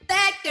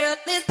Girl,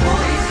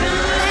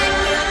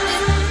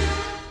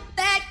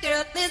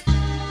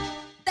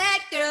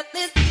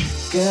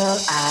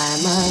 I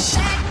must.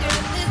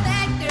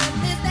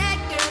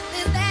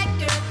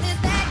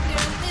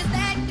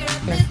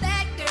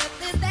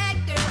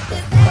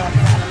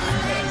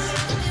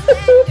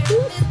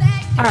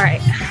 All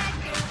right.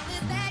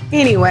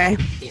 Anyway,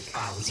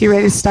 so you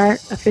ready to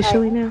start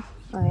officially now?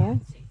 I am.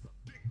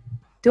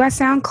 Do I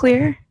sound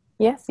clear?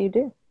 Yes, you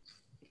do.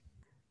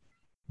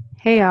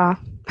 Hey, y'all.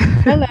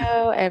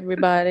 Hello,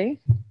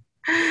 everybody.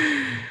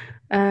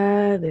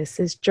 This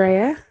is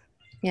Drea.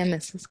 And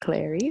this is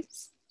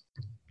Clarice.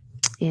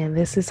 And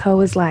this is Ho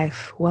is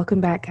Life.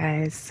 Welcome back,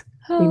 guys.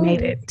 We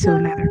made it to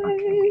another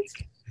fucking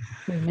week.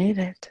 We made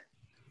it.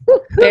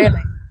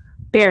 Barely.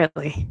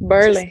 Barely.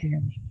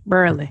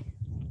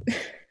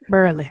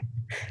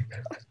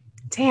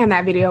 Damn,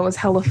 that video was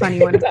hella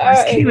funny when it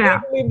first came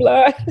out.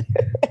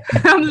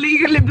 I'm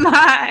legally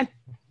blind.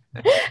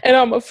 And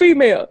I'm a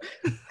female.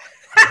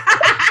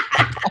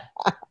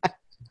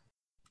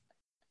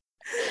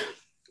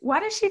 Why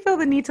did she feel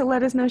the need to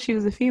let us know she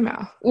was a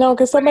female? No,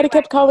 because somebody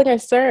kept calling her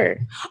sir.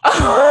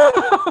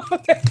 Oh,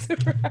 that's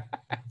right.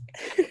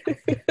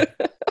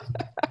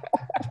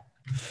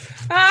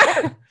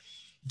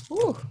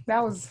 Ooh,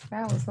 that was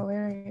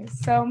hilarious.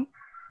 So,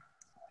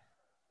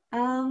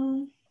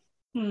 I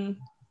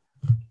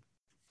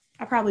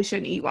probably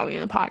shouldn't eat while we're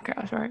in the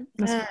podcast, right?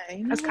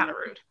 That's kind of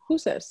rude. Who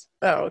says?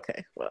 Oh,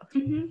 okay. Well,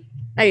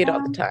 I eat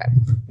all the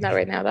time. Not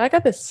right now, though. I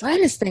got this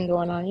sinus thing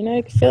going on. You know,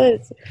 I can feel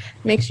it. It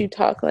makes you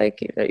talk like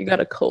you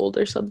got a cold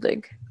or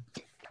something.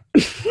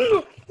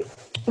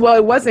 Well,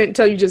 it wasn't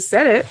until you just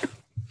said it.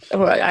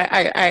 Well,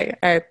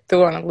 I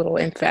threw on a little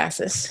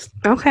emphasis.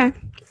 Okay,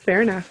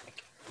 fair enough.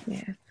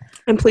 Yeah.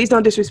 And please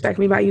don't disrespect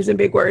me by using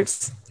big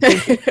words.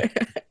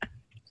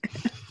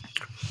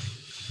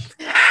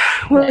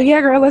 Well,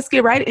 yeah, girl, let's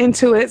get right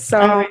into it.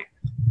 So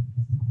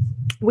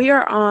we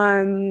are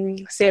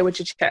on Say It With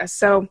Your Chest.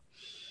 So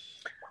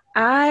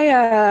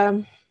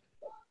I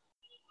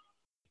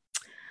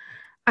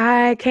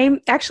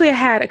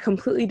had a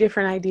completely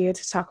different idea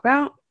to talk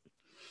about.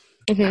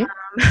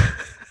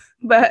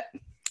 But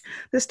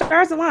the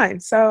stars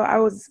aligned. So I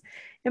was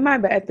in my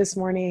bed this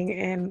morning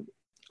and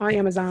on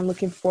Amazon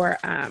looking for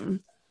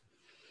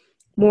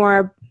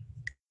more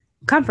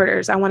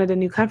comforters. I wanted a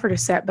new comforter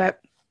set, but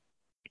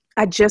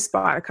I just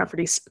bought a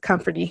comforter set.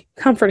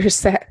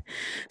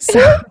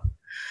 So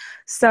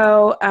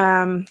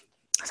I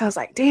was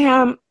like,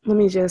 damn, I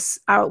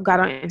got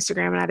on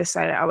Instagram and I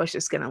decided I was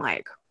just going to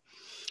like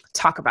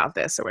talk about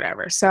this or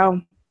whatever.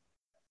 So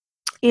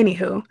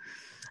anywho,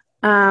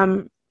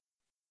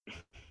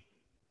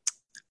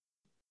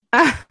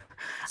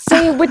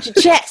 say it with your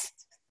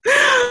chest.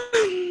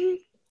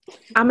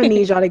 I'm going to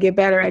need y'all to get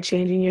better at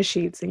changing your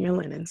sheets and your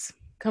linens.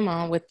 Come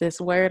on with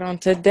this word on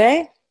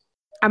today.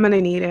 I'm going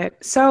to need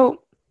it.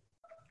 So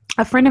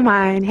a friend of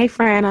mine, hey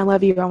friend, I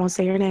love you. I won't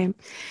say your name.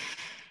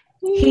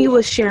 He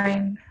was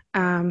sharing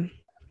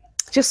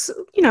just,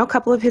 a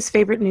couple of his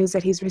favorite news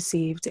that he's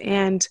received.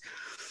 And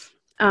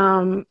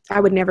I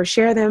would never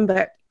share them,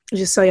 but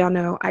just so y'all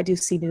know, I do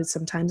see news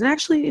sometimes and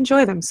actually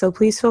enjoy them. So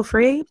please feel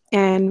free.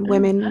 And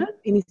women,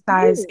 any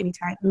size, any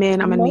type,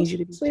 men, I'm going to need you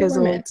to be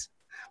chiseled. Women.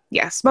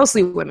 Yes,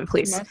 mostly women,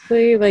 please.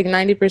 Mostly like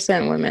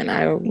 90% women.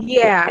 I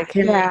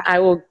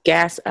will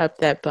gas up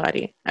that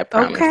body. I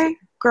promise. Okay,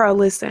 girl,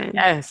 listen.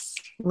 Yes,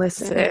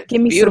 listen.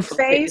 Give me beautiful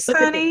some face,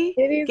 honey.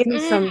 Give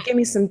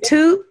me some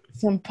toot,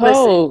 some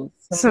pose,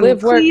 some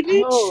live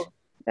cleavage. Work.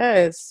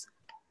 Yes,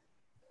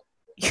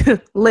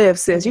 live,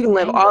 sis. You can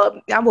live all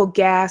up. I will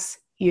gas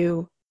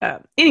you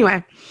up.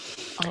 Anyway,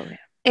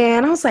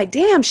 and I was like,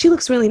 damn, she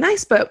looks really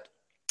nice, but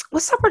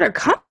what's up with her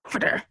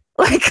comforter?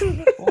 Like.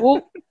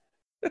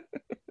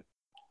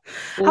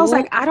 I was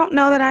like, I don't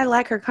know that I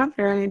like her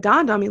comforter. And it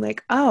dawned on me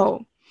like,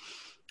 oh,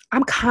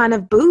 I'm kind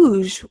of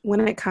bougie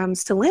when it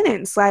comes to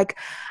linens. Like,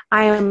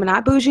 I am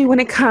not bougie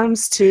when it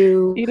comes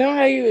to... You know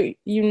how you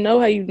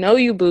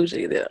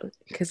bougie, though?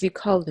 Because you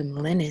call them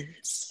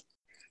linens.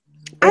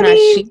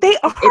 They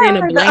are. In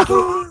a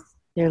blanket.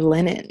 They're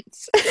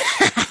linens.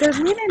 They're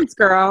linens,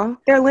 girl.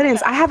 They're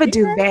linens. I have a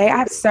duvet. I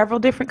have several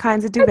different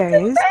kinds of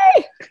duvets.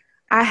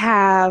 I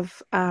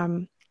have...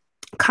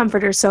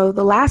 comforter. So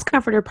the last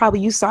comforter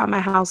probably you saw at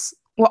my house.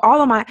 Well, all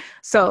of my.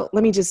 So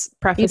let me just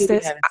preface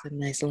this. Having some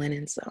nice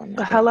linens, though.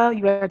 Hello,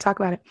 you better talk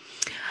about it.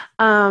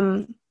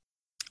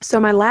 So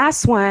my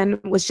last one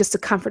was just a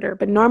comforter,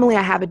 but normally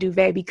I have a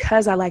duvet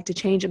because I like to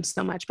change them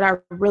so much. But I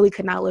really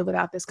could not live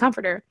without this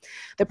comforter.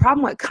 The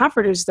problem with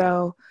comforters,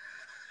 though,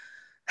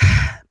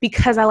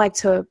 because I like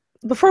to.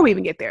 Before we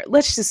even get there,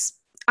 this is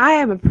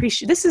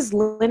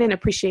linen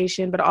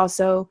appreciation, but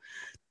also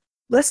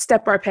let's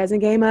step our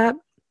peasant game up.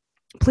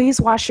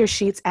 Please wash your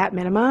sheets at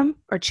minimum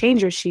or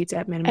change your sheets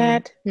at minimum.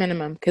 At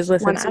minimum. Because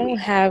listen, I don't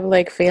have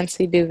like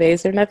fancy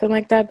duvets or nothing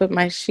like that, but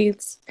my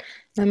sheets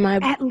and my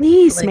at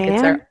least,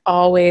 man, are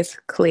always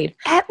clean.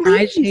 At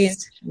least. I change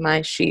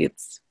my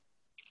sheets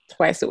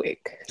twice a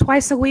week.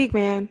 Twice a week,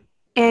 man.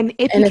 And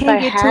if I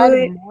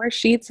had more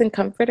sheets and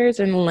comforters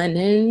and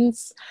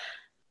linens,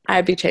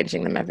 I'd be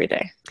changing them every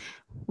day.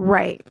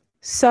 Right.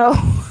 So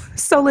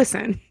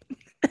listen,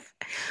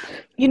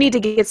 you need to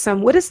get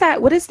some, what is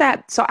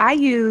that? So I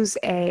use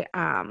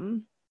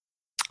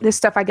this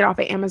stuff I get off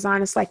of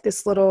Amazon. It's like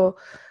this little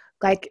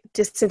like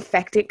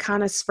disinfectant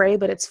kind of spray,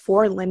 but it's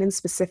for linen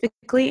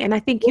specifically. And I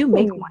think you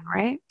make one,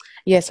 right?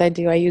 Yes, I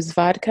do. I use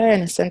vodka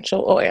and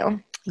essential oil.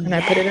 And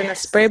I put it in a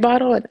spray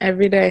bottle, and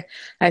every day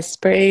I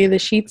spray the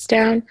sheets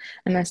down,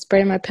 and I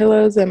spray my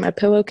pillows and my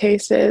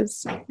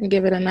pillowcases and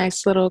give it a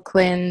nice little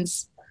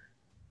cleanse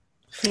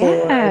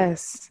for,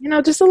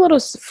 just a little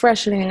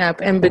freshening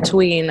up in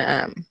between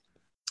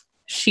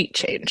sheet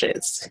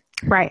changes.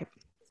 Right.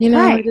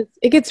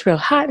 It gets real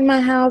hot in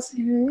my house.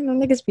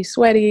 Niggas be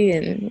sweaty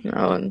and,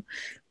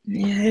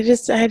 I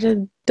just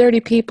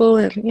dirty people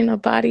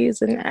and,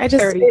 bodies. And I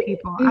just... Dirty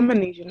people. I'm going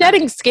to need you.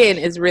 Shedding skin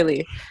is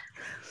really...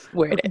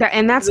 where it is.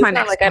 And that's my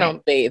next point. I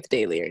don't bathe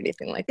daily or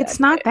anything like that. It's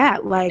not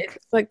that. Like,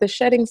 it's like the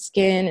shedding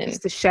skin. And it's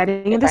the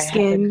shedding of the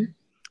skin.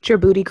 It's your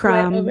booty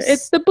crumbs.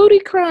 It's the booty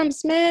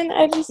crumbs, man.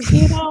 I just,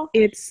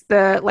 it's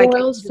the, like,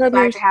 oils from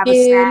your your skin. Have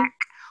a snack,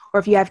 or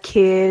if you have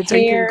kids, hair.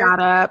 Or you got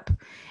up.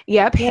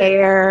 Yep,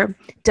 hair,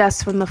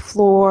 dust from the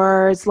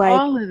floors. Like,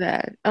 all of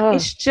that. Oh.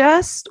 It's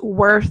just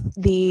worth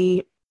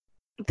the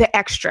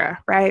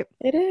extra, right?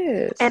 It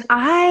is. And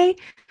I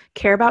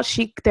care about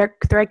their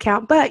thread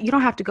count, but you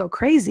don't have to go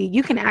crazy.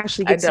 You can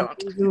actually get some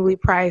reasonably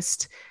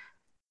priced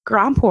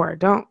Grand Pour.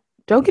 Don't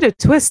get it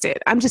twisted.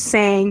 I'm just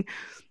saying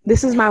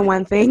this is my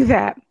one thing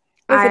that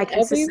I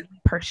consistently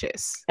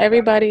purchase.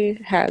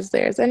 Everybody has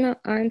theirs and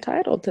are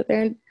entitled to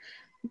their,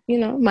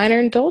 minor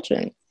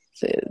indulgences.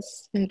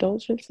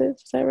 Indulgences,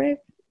 is that right?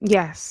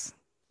 Yes,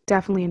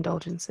 definitely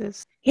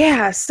indulgences.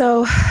 Yeah,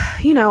 so,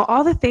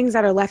 all the things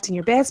that are left in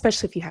your bed,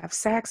 especially if you have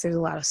sex, there's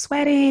a lot of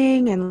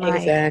sweating and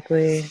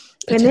exactly.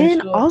 And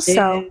then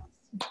also,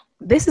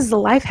 this is the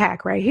life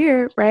hack right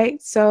here,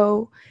 right?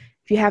 So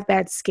if you have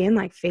bad skin,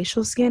 like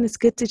facial skin, it's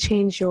good to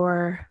change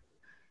your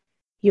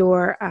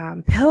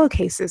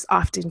pillowcases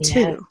often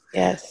too.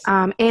 Yes.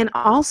 And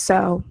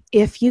also,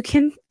 if you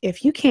can,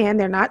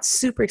 they're not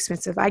super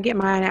expensive. I get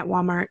mine at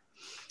Walmart.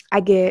 I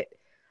get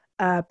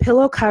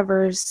pillow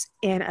covers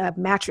and a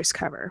mattress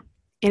cover,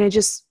 and it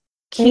just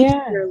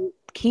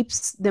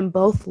keeps them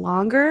both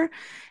longer,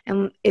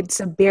 and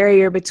it's a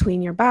barrier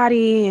between your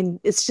body, and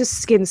it's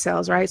just skin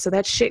cells, right? So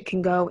that shit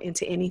can go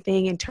into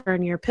anything and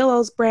turn your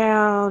pillows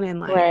brown,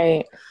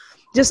 and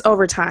just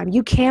over time.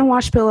 You can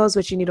wash pillows,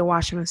 but you need to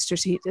wash them a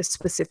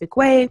specific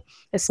way,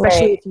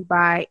 especially if you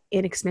buy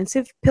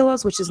inexpensive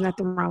pillows, which is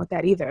nothing wrong with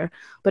that either.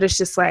 But it's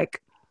just like,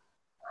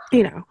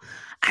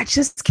 I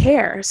just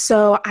care.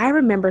 So I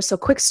remember,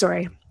 quick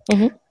story.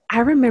 Mm-hmm. I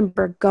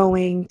remember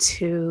going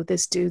to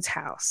this dude's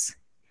house,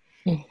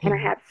 and I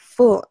had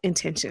full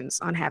intentions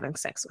on having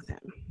sex with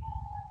him.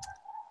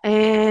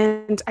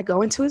 And I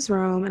go into his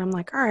room, and I'm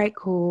like, all right,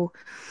 cool.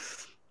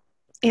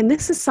 And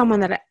this is someone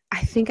that I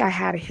think I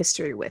had a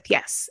history with.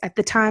 Yes, at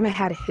the time I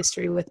had a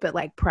history with, but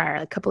like prior,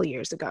 like a couple of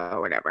years ago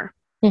or whatever.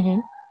 Mm-hmm.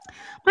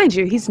 Mind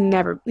you, he's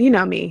never,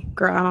 me,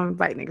 girl, I don't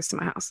invite niggas to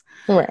my house.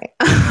 Right.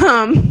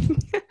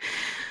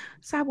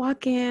 So I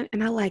walk in,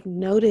 and I like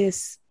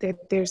notice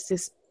that there's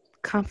this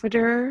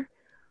comforter,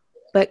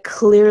 but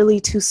clearly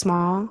too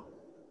small.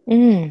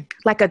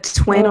 Like a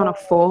twin on a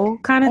full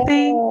kind of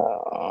thing.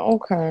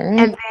 Okay.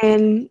 And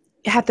then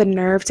had the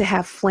nerve to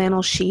have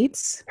flannel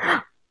sheets.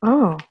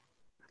 Oh.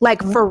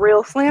 Like for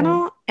real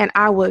flannel. And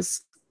I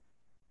was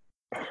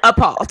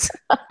appalled.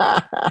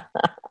 I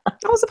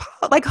was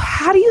appalled. Like,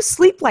 how do you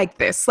sleep like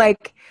this?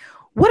 Like,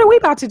 what are we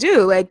about to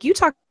do? Like, you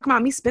talk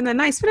about me spending the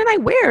night. Spend the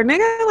night where,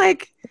 nigga?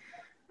 Like,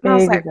 and I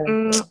was like,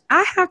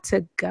 I have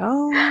to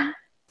go.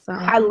 So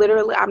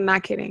I'm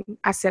not kidding.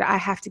 I said, I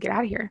have to get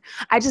out of here.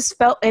 I just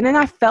felt, and then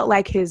I felt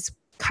like his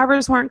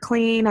covers weren't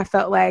clean. I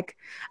felt like,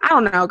 I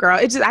don't know, girl.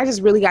 I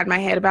just really got in my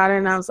head about it.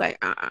 And I was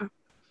like,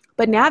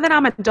 But now that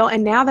I'm an adult,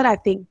 and now that I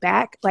think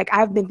back, like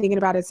I've been thinking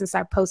about it since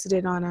I posted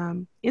it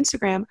on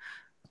Instagram,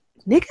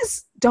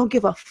 niggas don't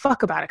give a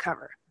fuck about a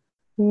cover.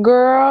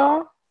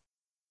 Girl.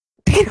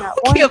 They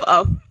don't give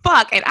a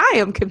fuck, and I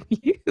am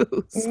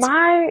confused.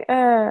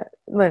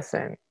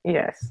 Listen,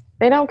 yes.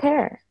 They don't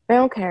care. They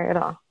don't care at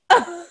all.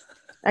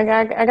 I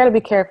got to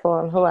be careful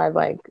on who I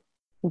like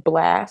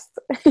blast.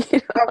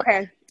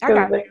 Okay. I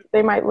got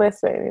they might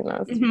listen,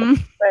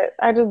 But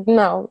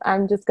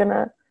I'm just going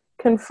to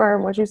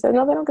confirm what you said.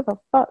 No, they don't give a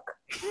fuck.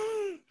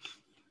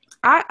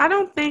 I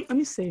don't think, let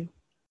me see.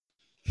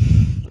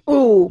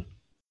 Ooh,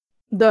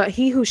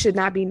 he who should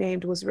not be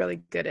named was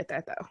really good at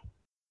that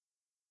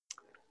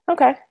though.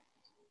 Okay.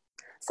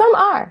 Some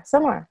are.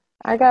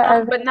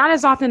 But not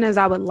as often as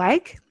I would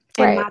like,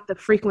 and not the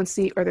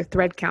frequency or the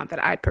thread count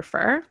that I'd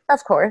prefer.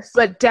 Of course.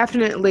 But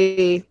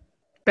definitely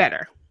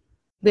better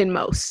than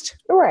most.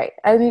 Right.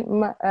 I think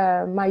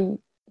my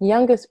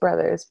youngest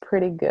brother is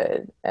pretty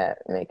good at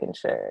making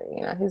sure,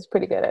 he's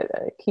pretty good at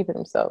keeping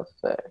himself,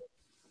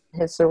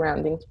 his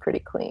surroundings pretty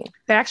clean.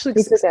 That actually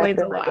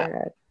explains a lot.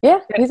 Yeah,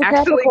 he's a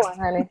Capricorn,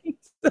 honey.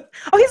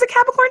 Oh, he's a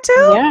Capricorn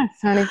too? Yes,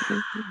 honey.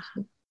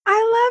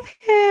 I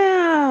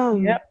love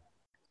him. Yep.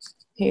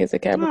 He is a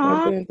Capricorn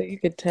Aw, too, so you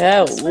could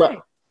tell. that's Look, right.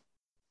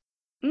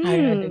 I gotta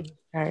do Mm. his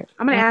chart.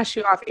 I'm gonna ask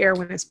you off air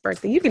when his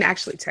birthday. You can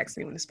actually text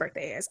me when his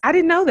birthday is. I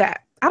didn't know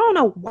that. I don't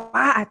know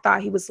why I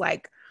thought he was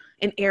like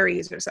an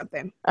Aries or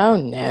something. Oh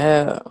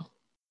no.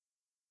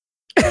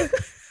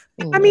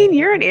 I mean,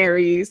 you're an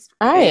Aries,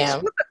 I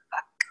bitch.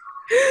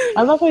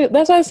 am.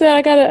 That's why I said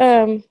I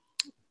gotta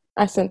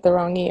I sent the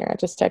wrong year. I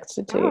just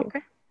texted to Oh, you.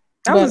 okay.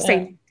 I was But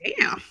gonna say,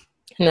 damn.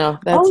 no,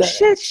 that's Oh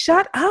shit!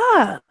 Shut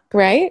up.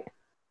 right?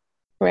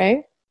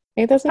 Right?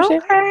 Ain't that some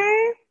shit?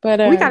 Okay. But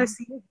We gotta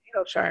see his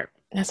natal chart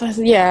that's why I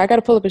said, yeah, I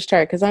gotta pull up his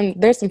chart because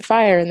there's some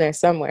fire in there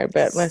somewhere.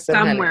 But listen,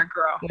 honey, somewhere,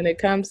 girl. when it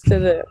comes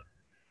to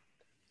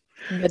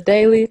the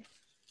daily,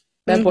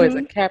 that boy's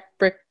a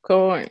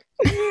Capricorn.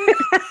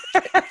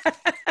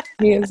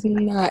 He is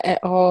not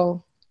at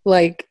all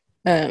like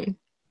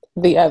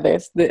the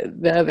others,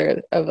 the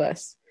other of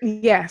us.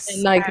 Yes.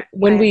 And like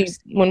when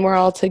we're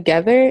all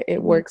together,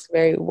 it works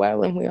very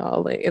well, and we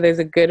all like there's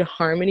a good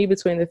harmony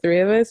between the three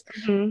of us.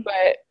 Mm-hmm.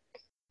 But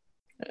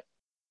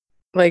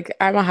like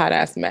I'm a hot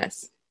ass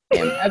mess,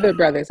 and my other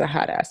brother's a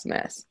hot ass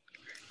mess.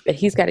 But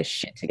he's got his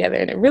shit together,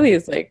 and it really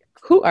is like,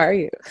 who are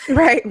you?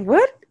 Right.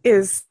 What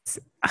is?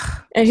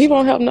 And he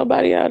won't help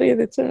nobody out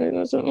either.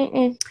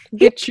 So,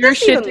 get your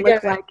shit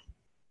together.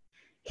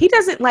 He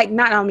doesn't like.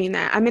 Not. I don't mean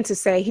that. I meant to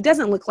say he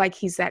doesn't look like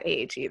he's that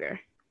age either.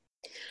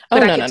 Oh,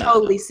 but no, I can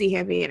totally see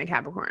him being a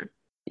Capricorn.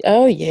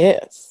 Oh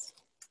yes.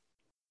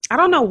 I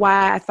don't know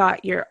why I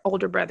thought your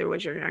older brother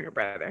was your younger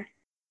brother.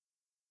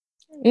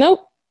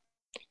 Nope.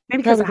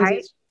 Maybe because of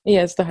height.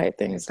 Yeah, it's the height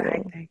thing. It's the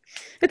height thing.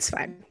 It's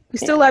fine. We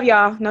still love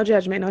y'all. No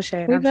judgment, no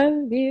shade. We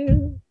love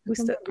you. We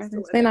still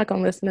They're not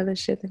gonna listen to this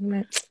shit. They're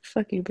like,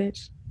 fuck you,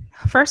 bitch.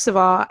 First of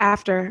all,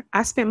 after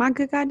I spent my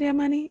good goddamn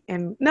money,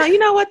 and no, you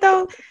know what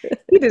though,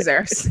 he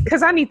deserves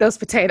because I need those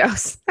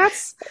potatoes.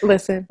 That's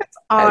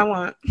all I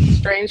want.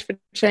 Strange for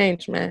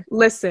change, man.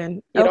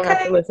 Listen, you don't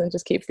have to listen.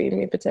 Just keep feeding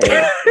me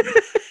potatoes.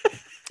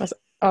 That's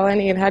all I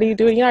need. How do you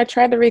do it? You know, I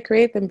tried to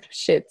recreate them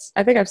shits.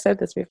 I think I've said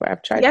this before.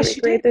 I've tried to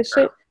recreate this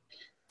shit.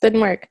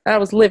 Didn't work. I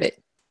was livid.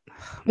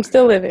 I'm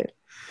still livid.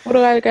 What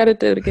do I got to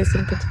do to get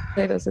some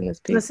potatoes in this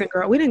piece? Listen,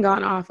 girl, we done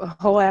gone off a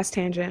whole ass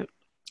tangent.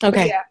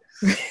 Okay.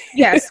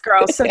 Yes,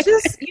 girl. So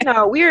just,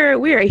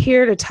 we're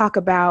here to talk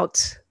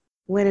about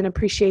linen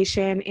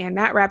appreciation, and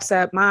that wraps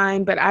up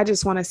mine. But I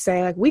just want to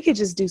say, like, we could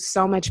just do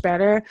so much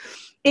better.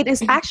 It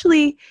is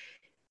actually,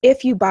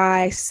 if you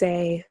buy,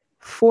 say,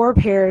 4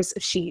 pairs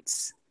of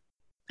sheets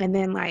and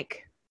then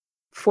like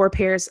 4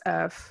 pairs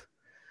of,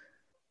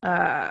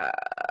 what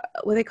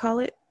do they call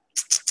it?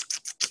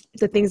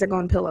 The things that go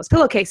in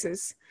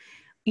pillowcases.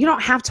 You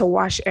don't have to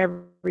wash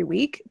every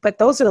week, but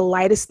those are the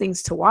lightest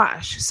things to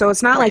wash. So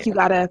it's not like you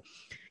gotta,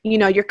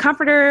 your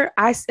comforter,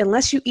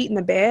 unless you eat in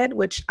the bed,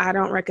 which I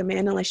don't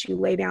recommend unless you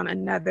lay down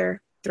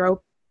another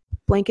throw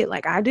blanket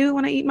like I do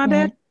when I eat my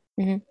bed,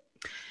 then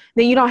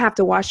you don't have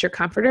to wash your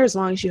comforter as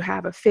long as you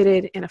have a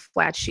fitted and a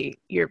flat sheet.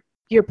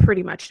 You're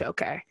pretty much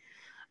okay.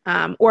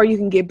 Or you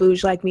can get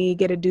bougie like me,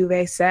 get a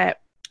duvet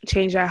set,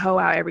 change that hoe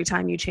out every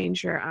time you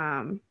change your,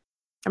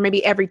 or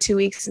maybe every 2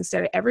 weeks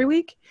instead of every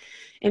week,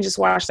 and just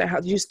wash that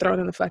house. You just throw it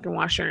in the fucking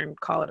washer and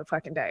call it a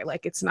fucking day.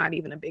 Like, it's not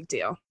even a big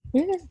deal.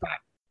 Yeah. But,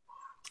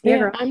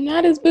 yeah, I'm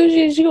not as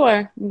bougie as you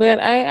are, but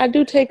I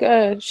do take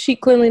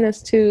sheet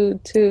cleanliness to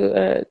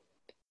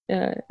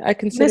I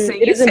consider. Listen,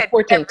 it you is said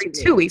important every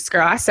 2 weeks,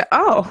 girl. I said,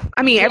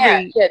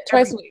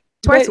 twice a week.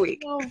 Twice a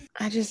week.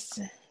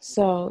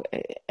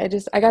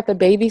 I got the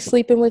baby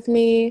sleeping with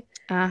me.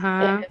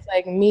 And it's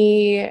like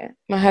me,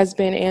 my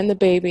husband, and the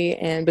baby,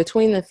 and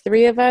between the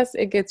 3 of us,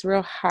 it gets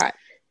real hot.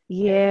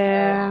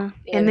 Yeah,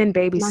 and then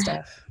baby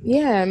stuff.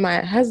 Yeah,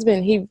 my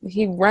husband,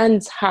 he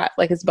runs hot.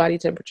 Like, his body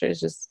temperature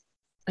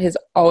has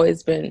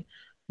always been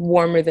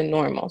warmer than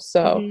normal.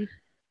 So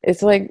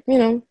it's like,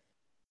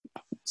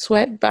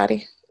 sweat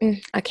body.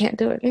 I can't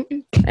do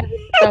it.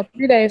 About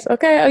 3 days.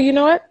 Okay. Oh, you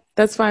know what?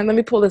 That's fine. Let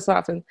me pull this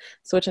off and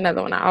switch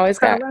another one. I always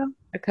got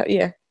a cut.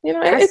 Yeah.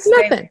 It's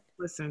nothing.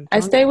 Listen, I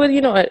stay with,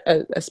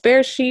 a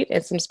spare sheet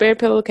and some spare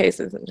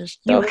pillowcases, and just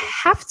you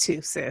have to,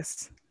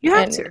 sis. You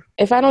have to.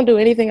 If I don't do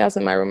anything else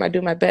in my room, I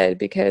do my bed,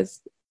 because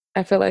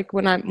I feel like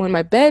when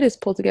my bed is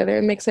pulled together,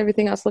 it makes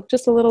everything else look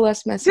just a little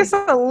less messy. Just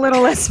a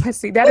little less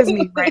messy. That is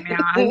me right now.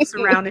 I'm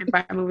surrounded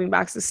by moving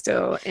boxes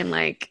still, and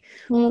like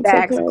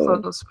bags of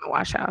clothes from the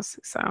wash house.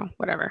 So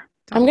whatever.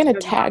 I'm gonna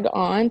tag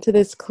on to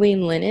this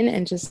clean linen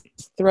and just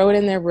throw it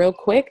in there real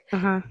quick.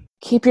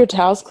 Keep your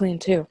towels clean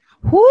too.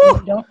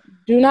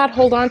 Do not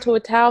hold on to a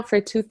towel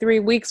for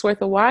 2-3 weeks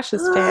worth of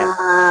washes, fam.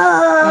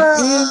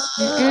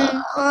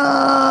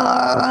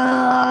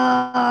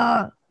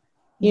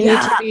 You need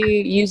to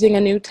be using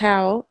a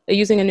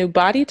new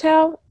body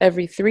towel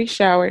every 3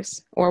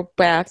 showers or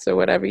baths or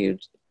whatever you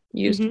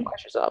use to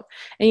wash yourself.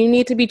 And you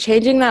need to be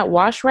changing that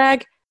wash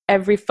rag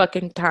every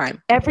fucking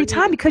time. Every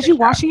time, because you're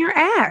washing your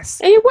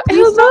ass. And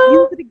Please don't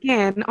use it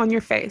again on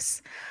your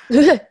face.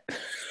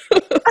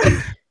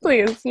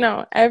 Please,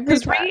 no. Every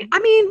time. I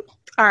mean,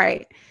 all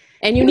right.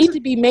 And you need to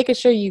be making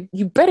sure you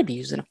better be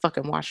using a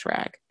fucking wash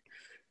rag.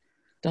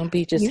 Don't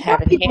be just You know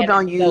having people hand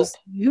and don't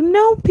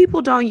soap.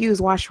 people don't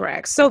use wash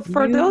rags. So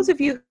for those You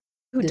of you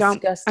who don't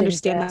disgusting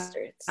understand the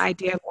bastards.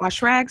 idea of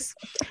wash rags,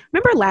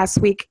 remember last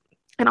week,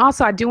 and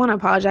also I do want to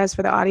apologize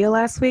for the audio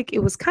last week. It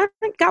was kind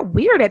of got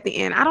weird at the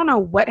end. I don't know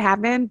what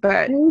happened,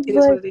 but It was it is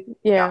what like, it is.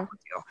 yeah,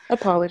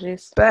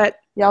 apologies. But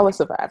Y'all will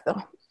survive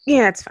though.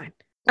 yeah, it's fine.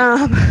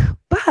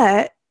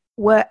 But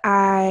what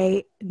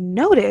I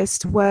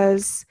noticed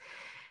was,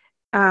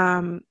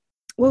 what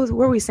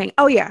were we saying?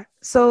 Oh yeah,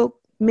 so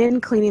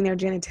men cleaning their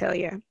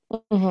genitalia.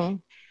 Mm-hmm.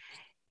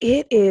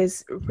 It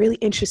is really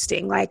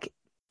interesting. Like,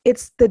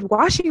 it's the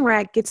washing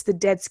rag gets the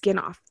dead skin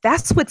off.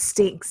 That's what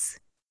stinks.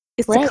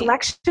 It's the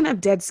collection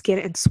of dead skin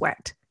and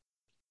sweat.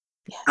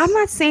 Yes. I'm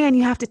not saying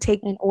you have to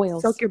take and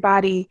oils, soak your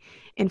body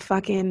in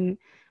fucking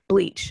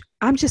bleach.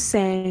 I'm just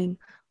saying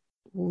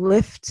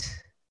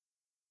lift,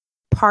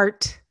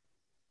 part,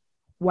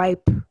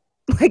 wipe.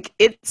 Like,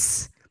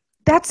 it's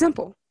that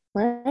simple.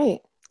 Right.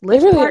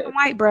 Lift, really, part, and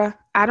wipe, bruh.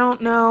 I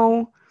don't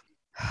know.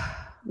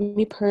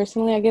 Me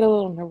personally, I get a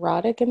little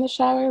neurotic in the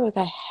shower. Like,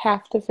 I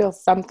have to feel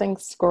something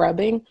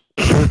scrubbing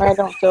or I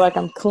don't feel like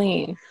I'm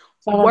clean.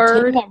 So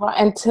I'm taking that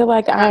until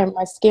like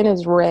my skin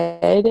is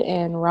red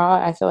and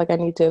raw. I feel like I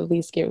need to at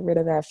least get rid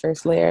of that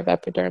first layer of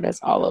epidermis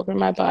all over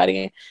my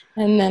body.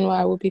 And then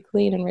I will be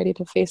clean and ready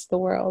to face the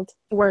world.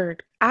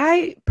 Word.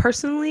 I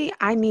personally,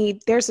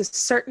 there's a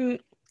certain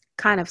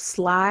kind of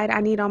slide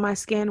I need on my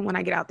skin when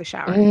I get out the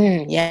shower.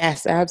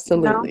 Yes,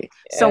 absolutely. You know?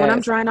 Yes. So when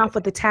I'm drying off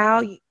with the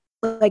towel,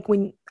 like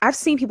when I've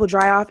seen people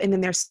dry off and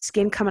then their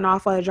skin coming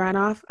off while they're drying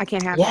off, I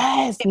can't have that.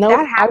 Yes, no,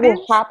 that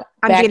happens,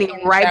 I'm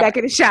getting right back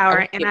in the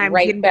shower and I'm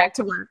getting back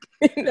to work.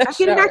 I'm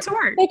getting back to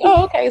work. Like,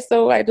 oh, okay,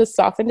 so I just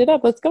softened it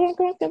up. Let's go.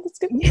 Let's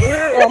go.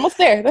 We're almost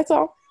there. That's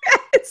all.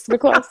 We're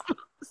close.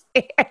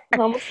 We're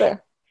almost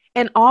there.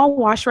 And all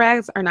wash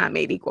rags are not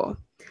made equal.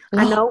 No.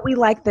 I know we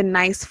like the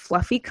nice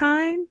fluffy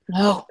kind.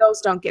 No,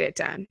 those don't get it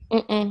done.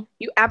 Mm-mm.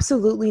 You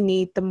absolutely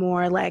need the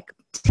more like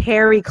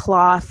terry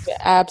cloth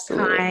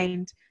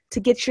kind to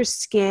get your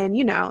skin,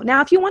 you know.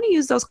 Now, if you want to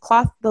use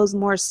those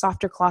more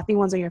softer clothy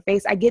ones on your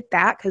face, I get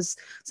that because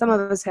some of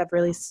us have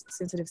really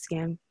sensitive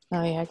skin.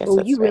 Oh, yeah, I guess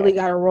you really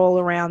got to roll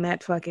around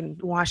that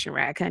fucking washing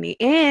rag, honey.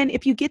 And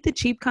if you get the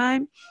cheap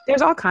kind,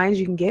 there's all kinds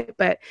you can get,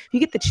 but if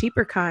you get the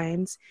cheaper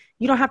kinds,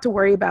 you don't have to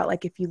worry about,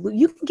 like, if you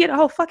can get a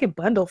whole fucking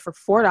bundle for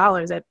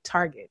 $4 at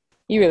Target.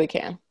 You really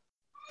can.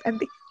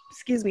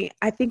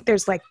 I think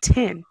there's like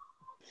 10.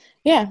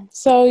 Yeah,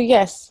 so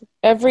yes,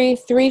 every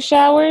 3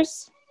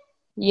 showers,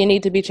 you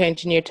need to be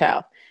changing your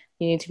towel.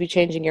 You need to be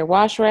changing your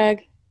wash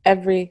rag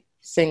every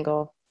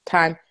single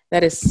time.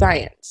 That is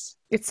science.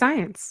 It's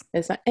science.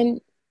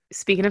 And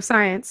speaking of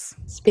science,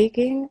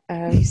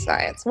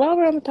 while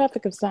we're on the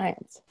topic of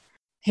science,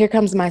 here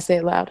comes my say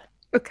it loud.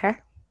 Okay.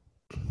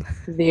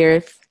 The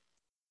earth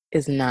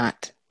is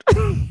not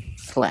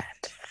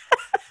flat.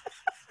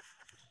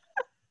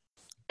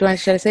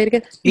 Should I say it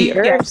again? The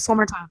earth just one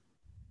more time.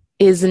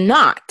 Is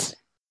not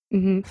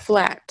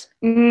flat.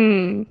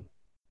 Mm-hmm.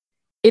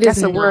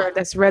 That's a word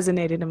that's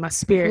resonated in my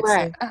spirit.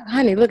 Right.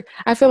 Honey, look,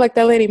 I feel like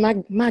that lady,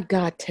 my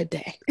God,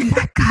 today.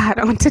 My God,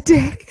 on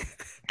today.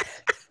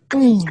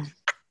 You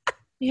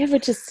ever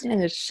just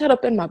shut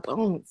up in my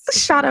bones?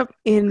 Shut up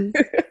in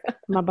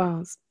my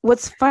bones.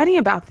 What's funny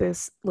about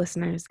this,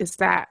 listeners, is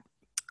that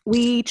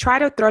we try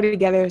to throw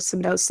together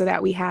some notes so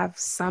that we have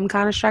some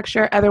kind of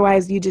structure.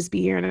 Otherwise, you just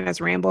be hearing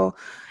us ramble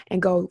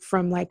and go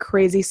from like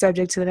crazy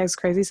subject to the next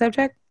crazy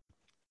subject.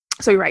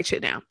 So we write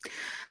shit down.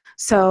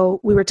 So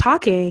we were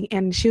talking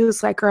and she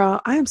was like, girl,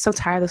 I am so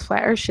tired of this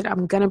flat earth shit.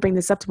 I'm going to bring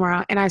this up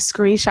tomorrow. And I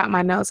screenshot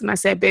my notes and I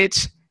said,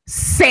 bitch,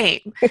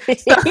 same.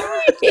 So,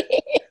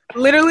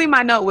 literally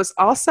my note was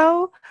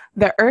also,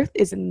 the earth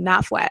is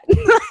not flat.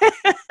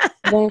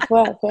 It ain't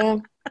flat,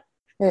 fam.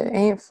 It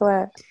ain't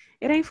flat.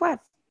 It ain't flat.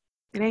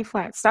 It ain't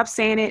flat. Stop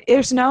saying it.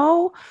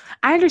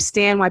 I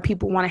understand why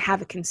people want to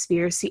have a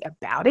conspiracy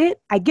about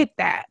it. I get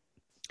that.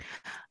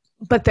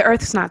 But the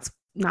earth is not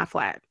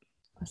flat.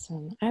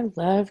 Listen, I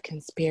love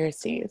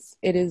conspiracies.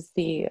 It is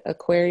the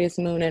Aquarius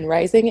moon and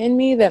rising in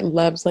me that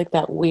loves like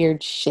that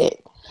weird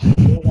shit.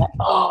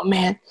 Oh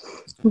man.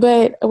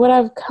 But what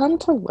I've come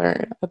to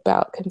learn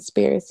about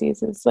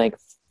conspiracies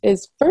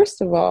is first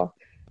of all,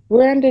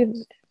 for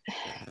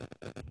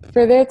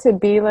there to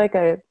be like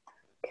a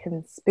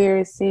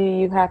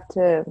conspiracy,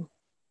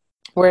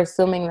 we're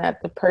assuming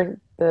that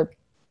the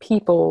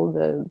people,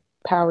 the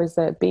powers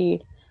that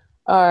be,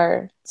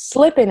 are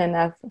slipping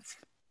enough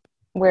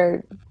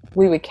where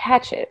we would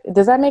catch it.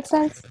 Does that make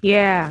sense?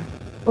 Yeah.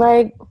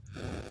 Like,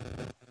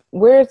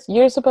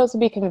 you're supposed to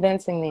be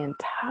convincing the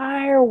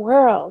entire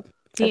world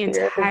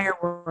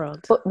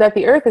that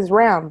the earth is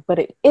round, but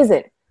it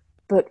isn't.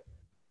 But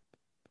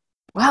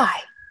why?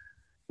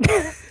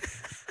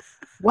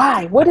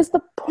 Why? What is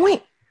the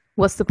point?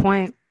 What's the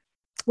point?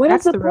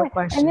 That's the real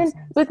question. And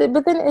then,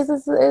 but then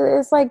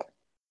it's like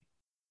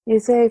you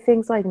say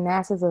things like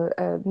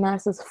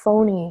NASA's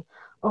phony,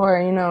 or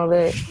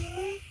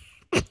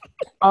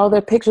All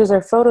their pictures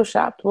are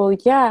photoshopped. Well,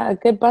 yeah, a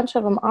good bunch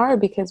of them are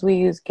because we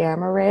use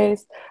gamma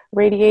rays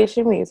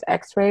radiation, we use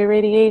X-ray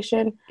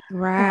radiation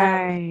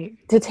Right.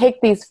 to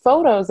take these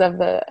photos of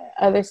the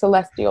other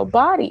celestial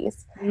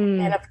bodies.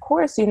 And Mm. of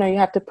course, you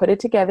have to put it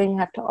together and you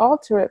have to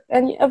alter it.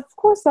 And of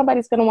course,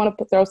 somebody's going to want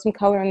to throw some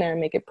color in there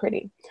and make it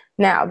pretty.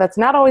 Now, that's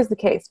not always the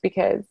case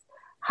because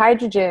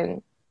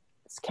hydrogen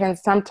can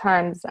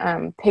sometimes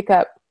pick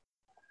up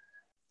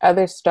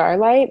other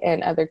starlight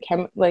and other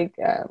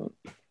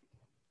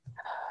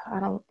I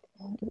don't.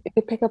 It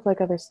could pick up like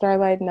other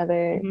starlight and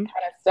other kind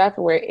of stuff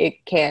where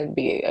it can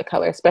be a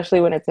color, especially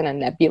when it's in a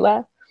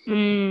nebula.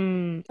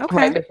 Okay.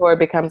 Right before it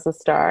becomes a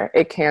star,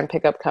 it can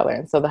pick up color,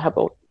 and so the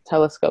Hubble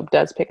telescope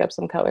does pick up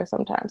some color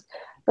sometimes.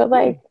 But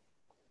like,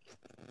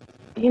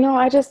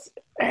 I just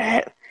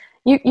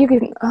you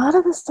can a lot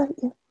of this stuff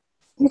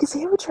you can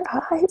see it with your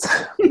eyes.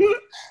 You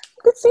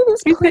can see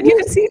this. You can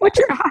see it with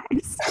your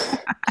eyes.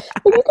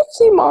 You can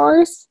see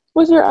Mars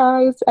with your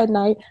eyes at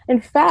night. In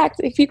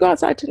fact, if you go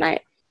outside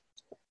tonight,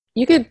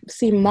 you could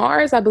see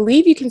Mars. I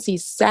believe you can see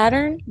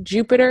Saturn,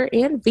 Jupiter,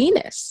 and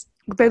Venus.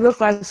 They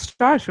look like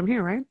stars from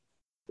here, right?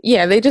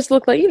 Yeah, they just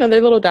look like, they're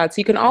little dots.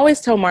 You can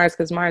always tell Mars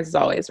because Mars is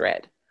always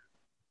red.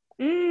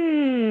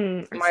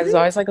 Mars is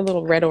always like a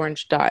little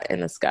red-orange dot in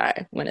the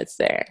sky when it's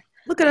there.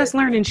 Look at us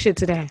learning shit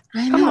today.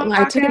 I know.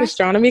 I took an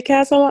astronomy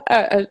class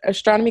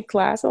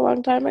a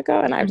long time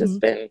ago, and I've just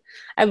been,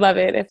 I love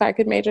it. If I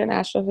could major in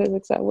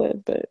astrophysics, I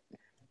would, but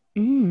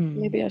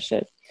maybe I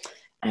should.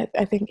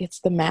 I think it's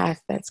the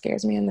math that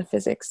scares me and the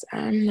physics.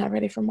 I'm not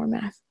ready for more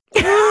math.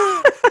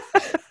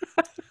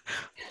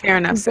 Fair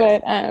enough.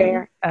 But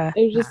it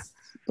was just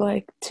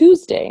like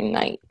Tuesday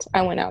night,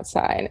 I went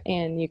outside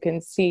and you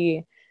can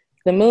see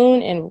the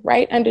moon, and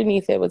right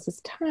underneath it was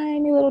this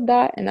tiny little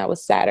dot, and that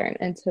was Saturn.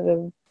 And to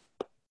the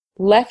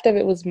left of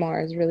it was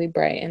Mars, really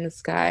bright in the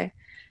sky.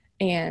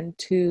 And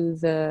to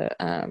the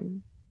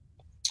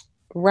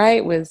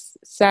right was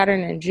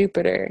Saturn and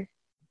Jupiter.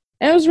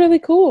 And it was really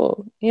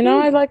cool.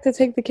 I like to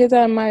take the kids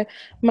out. My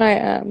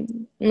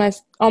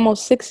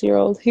almost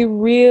 6-year-old, he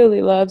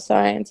really loves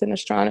science and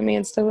astronomy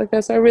and stuff like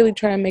that. So I really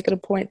try and make it a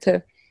point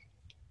to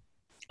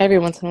every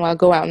once in a while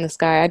go out in the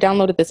sky. I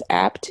downloaded this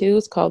app too.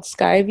 It's called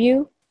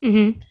Skyview.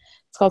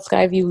 It's called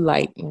Skyview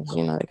Lite.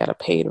 They got a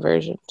paid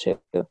version too.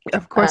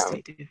 Of course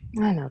they do.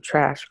 I know,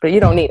 trash, but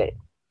you don't need it.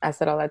 I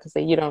said all that to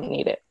say you don't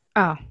need it.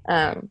 Oh,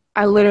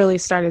 I literally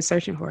started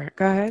searching for it.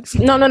 Go ahead.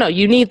 No.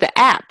 You need the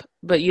app,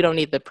 but you don't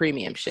need the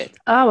premium shit.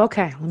 Oh,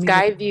 okay.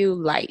 Skyview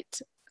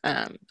Lite.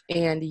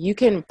 And you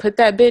can put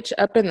that bitch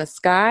up in the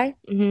sky.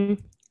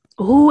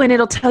 Ooh, and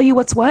it'll tell you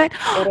what's what.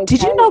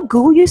 Did you know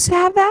Google used to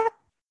have that?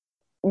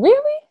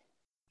 Really?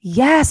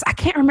 Yes. I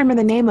can't remember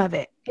the name of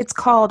it. It's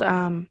called,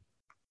 I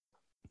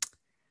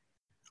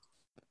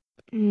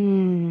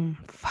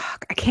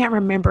can't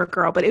remember,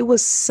 girl, but it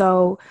was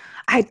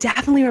I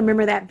definitely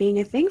remember that being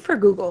a thing for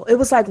Google. It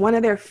was like one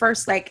of their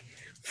first like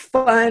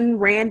fun,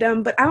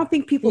 random, but I don't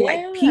think people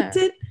like peeped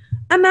it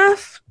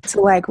enough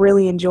to like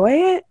really enjoy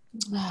it.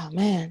 Oh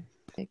man.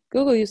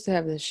 Google used to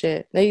have this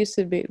shit. They used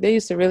to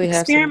really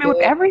have experiment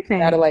with everything.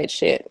 Satellite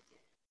shit.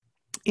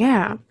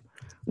 Yeah.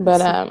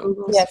 But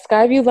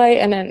Skyview Lite,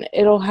 and then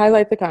it'll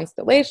highlight the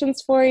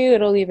constellations for you.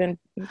 It'll even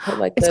put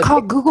like it's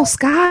called Google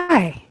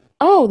Sky.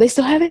 Oh, they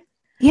still have it?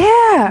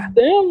 Yeah.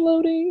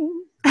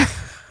 Downloading.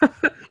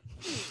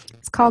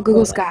 It's called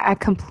Google Sky. I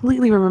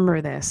completely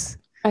remember this.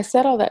 I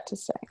said all that to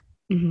say.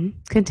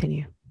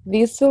 Continue.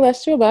 These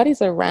celestial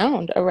bodies are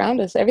around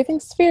us.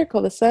 Everything's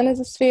spherical. The sun is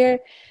a sphere,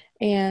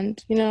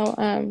 and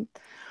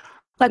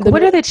like,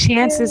 what are the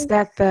chances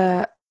that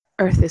the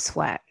Earth is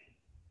flat?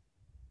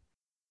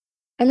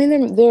 I mean,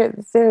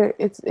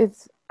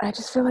 it's. I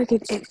just feel like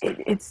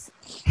it's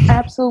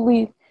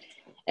absolutely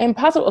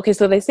impossible. Okay,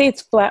 so they say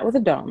it's flat with a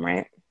dome,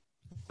 right?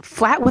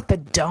 Flat with a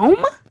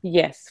dome?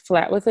 Yes,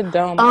 flat with a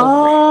dome.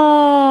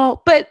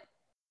 Oh, but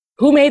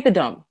who made the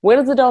dome? What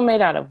is the dome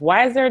made out of?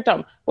 Why is there a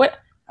dome? What?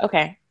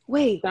 Okay.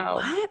 Wait,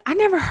 what? I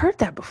never heard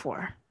that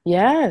before.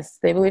 Yes,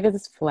 they believe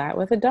it's flat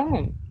with a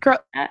dome. Girl,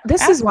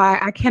 this is why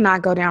I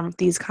cannot go down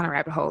these kind of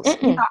rabbit holes.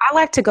 I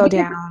like to go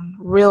down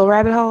real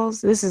rabbit holes.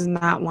 This is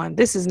not one.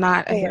 This is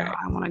not a hill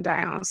I want to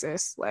die on,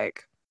 sis.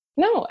 Like,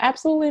 no,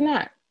 absolutely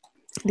not.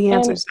 The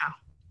answer is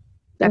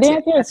no. The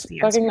answer is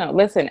fucking no.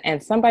 Listen,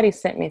 and somebody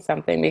sent me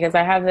something because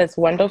I have this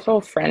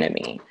wonderful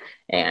frenemy,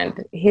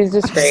 and he's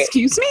just great.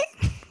 Excuse me?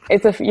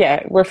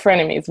 We're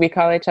frenemies. We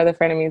call each other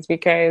frenemies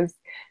because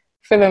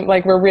for them,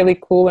 like, we're really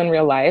cool in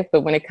real life,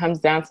 but when it comes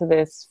down to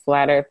this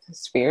flat Earth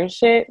sphere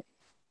shit,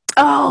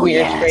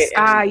 yes,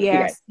 I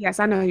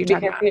know who you're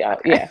talking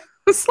about.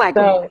 It's like,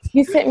 so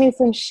he sent me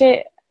some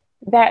shit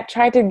that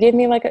tried to give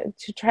me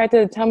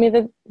to tell me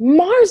that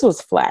Mars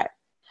was flat,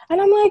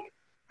 and I'm like,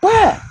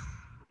 what?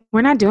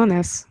 We're not doing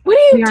this. What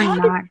are you talking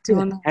about? We are not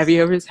doing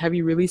this. Have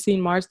you really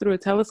seen Mars through a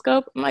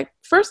telescope? I'm like,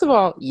 first of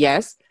all,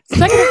 yes.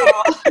 Second of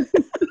all,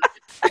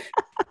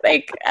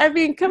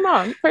 come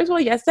on. First of all,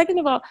 yes. Second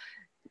of all,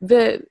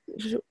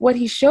 what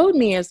he showed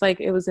me is like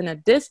it was in a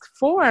disc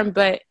form,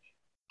 but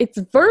it's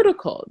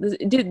vertical.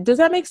 Does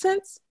that make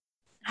sense?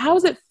 How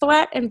is it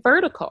flat and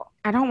vertical?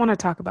 I don't want to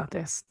talk about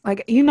this.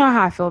 Like, you know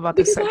how I feel about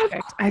this Because I have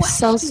subject. I'm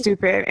so questions.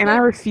 stupid, and I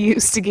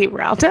refuse to get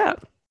riled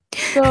up.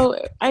 So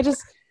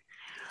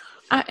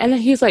and then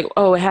he's like,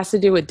 oh, it has to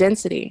do with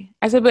density.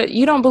 I said, but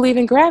you don't believe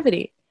in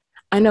gravity.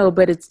 I know,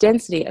 but it's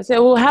density. I said,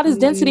 well, how does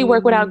density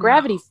work without No.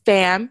 gravity,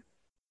 fam?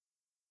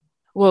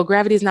 Well,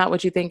 gravity is not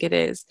what you think it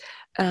is.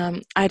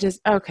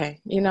 Okay,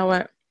 you know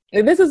what?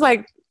 This is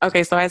like,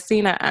 okay, so I've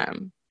seen a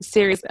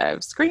series of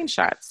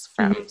screenshots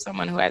from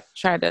someone who had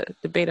tried to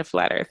debate a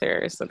flat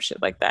earther or some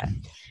shit like that.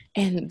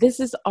 And this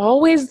is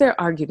always their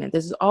argument.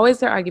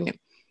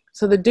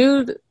 So the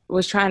dude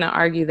was trying to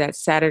argue that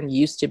Saturn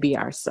used to be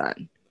our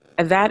sun.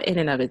 That in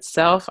and of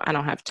itself, I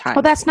don't have time.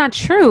 Well, that's not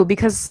true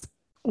because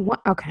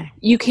what? Okay,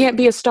 You can't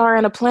be a star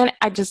and a planet.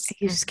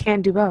 you just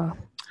can't do both.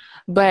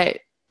 But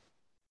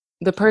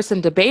the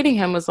person debating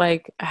him was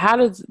like, how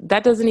does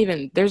that doesn't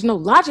even, there's no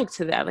logic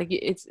to that. Like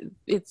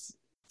it's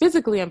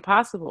physically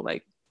impossible.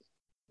 Like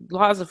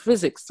laws of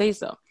physics say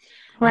so.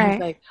 Right. And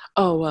he's like,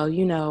 oh,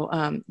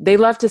 well, they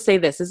love to say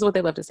this. This is what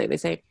they love to say. They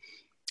say,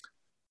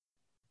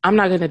 I'm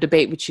not going to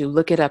debate with you.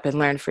 Look it up and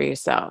learn for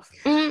yourself.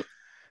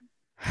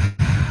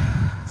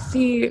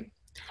 See,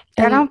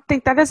 I don't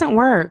think that doesn't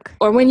work.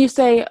 Or when you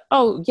say,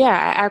 oh, yeah,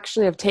 I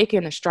actually have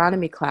taken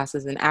astronomy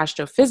classes and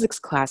astrophysics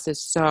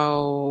classes.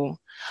 So,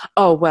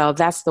 oh, well,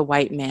 that's the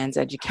white man's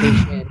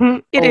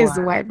education. It is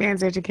the white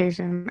man's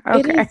education.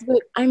 Okay. It is,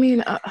 but I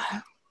mean.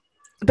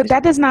 But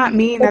that does not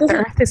mean that the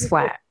earth is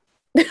flat.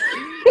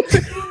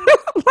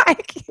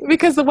 Like,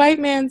 because the white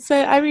man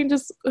said, I mean,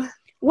 just.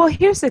 Well,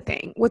 here's the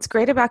thing. What's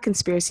great about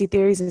conspiracy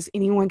theories is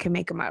anyone can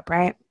make them up,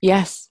 right?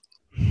 Yes.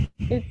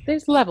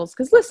 There's levels.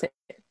 Because listen,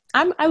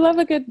 I love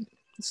a good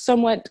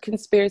somewhat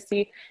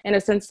conspiracy in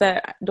a sense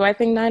that, do I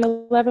think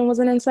 9/11 was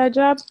an inside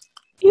job?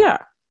 Yeah,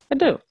 I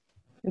do.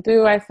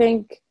 Do I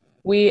think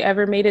we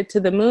ever made it to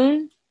the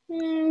moon?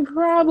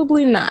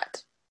 Probably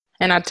not.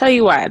 And I'll tell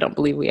you why I don't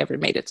believe we ever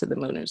made it to the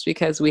moon. It's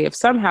because we have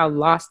somehow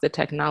lost the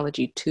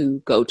technology to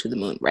go to the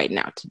moon right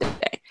now,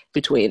 today.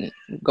 Between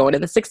going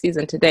in the 60s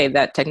and today,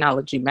 that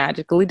technology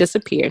magically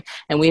disappeared.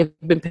 And we have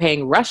been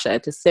paying Russia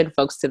to send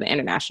folks to the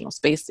International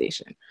Space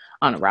Station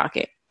on a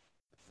rocket.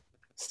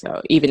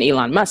 So even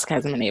Elon Musk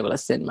hasn't been able to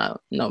send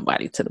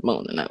nobody to the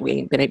moon. And we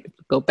ain't been able to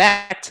go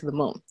back to the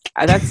moon.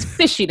 That's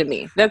fishy to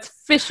me.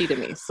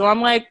 So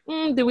I'm like,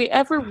 did we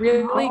ever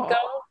really go?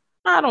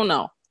 I don't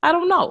know.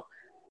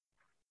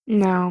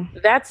 No.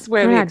 That's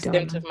where the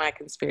extent of my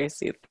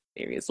conspiracy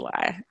theories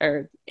lie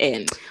or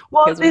end.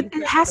 Well, it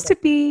has to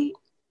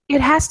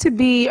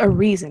be a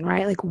reason,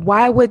 right? Like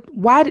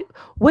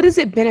what does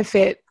it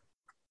benefit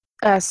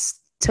us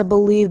to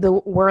believe the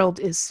world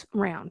is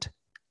round?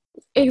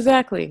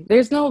 Exactly.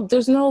 There's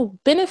no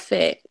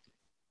benefit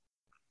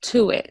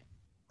to it.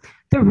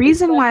 The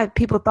reason why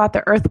people thought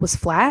the earth was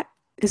flat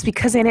is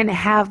because they didn't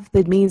have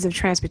the means of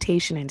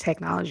transportation and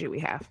technology we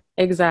have.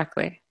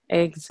 Exactly.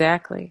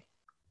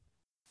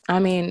 I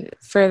mean,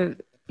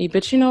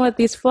 but you know what?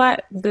 These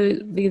flat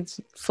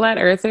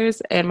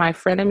earthers and my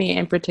frenemy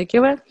in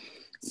particular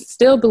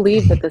still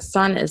believe that the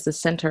sun is the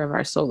center of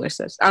our solar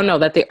system. Oh no,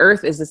 that the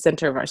earth is the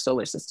center of our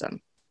solar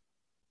system.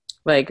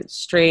 Like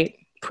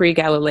straight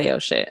pre-Galileo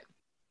shit.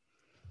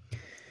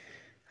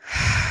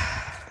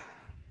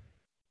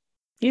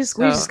 We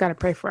just got to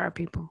pray for our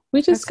people.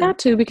 We just got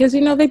to, because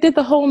they did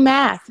the whole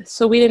math,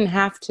 so we didn't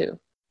have to.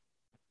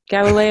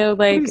 Galileo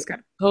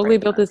totally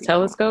built his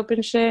telescope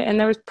and shit, and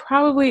there was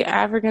probably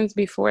Africans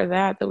before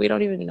that we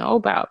don't even know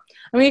about.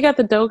 I mean, you got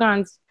the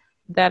Dogons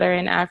that are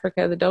in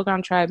Africa, the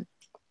Dogon tribe,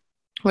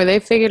 where they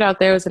figured out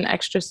there was an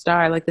extra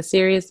star, like the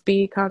Sirius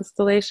B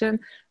constellation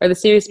or the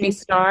Sirius B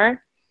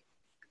star.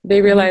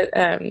 They realized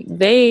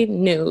they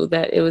knew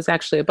that it was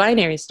actually a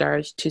binary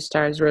star, two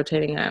stars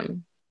rotating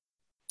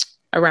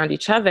around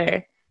each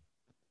other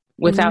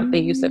without the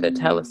use of a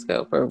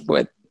telescope, or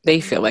what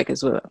they feel like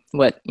is what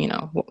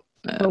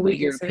we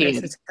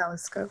European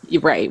telescope.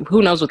 You're right.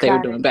 Who knows what they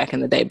were doing back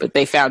in the day, but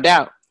they found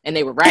out and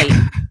they were right.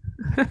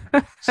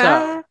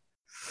 So,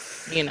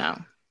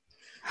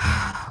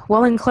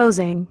 Well, in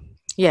closing.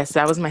 Yes,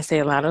 that was my say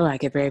aloud. Oh, I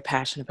get very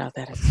passionate about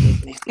that.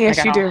 Excuse me. Yes,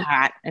 I got you do. all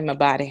hot in my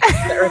body.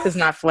 The earth is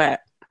not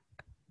flat.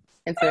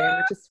 It's very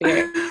much a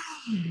sphere.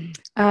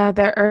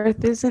 The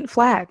earth isn't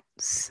flat.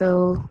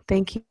 So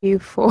thank you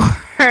for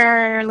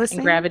listening.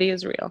 And gravity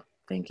is real.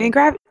 Thank you.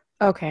 And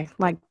okay.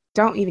 Like,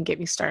 don't even get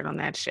me started on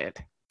that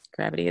shit.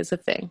 Gravity is a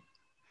thing.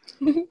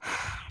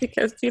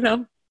 Because,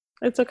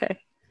 it's okay.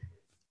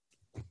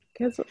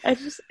 Because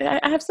I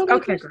have so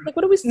many questions. Like,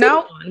 what are we sitting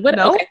on?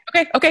 No.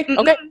 Okay.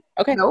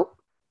 Nope.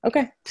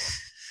 Okay.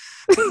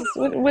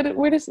 What are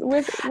we doing?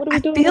 I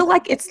feel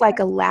like it's like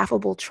a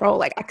laughable troll.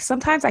 Like,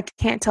 sometimes I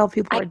can't tell if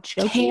people are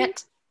joking. I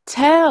can't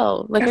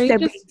tell. Like, are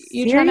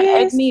you trying to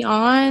egg me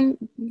on?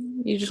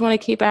 You just want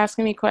to keep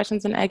asking me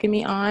questions and egging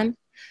me on?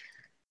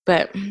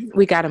 But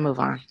we got to move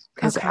on,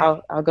 because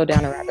I'll go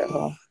down a rabbit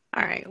hole.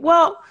 All right.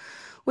 Well,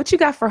 what you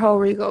got for Horror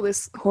Regal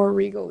this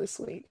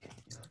week?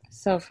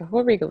 So for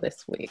Horror Regal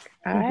this week,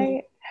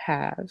 I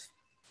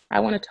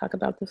want to talk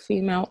about the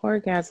female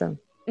orgasm.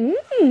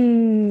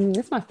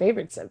 That's my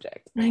favorite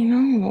subject. I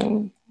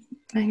know.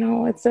 I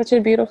know. It's such a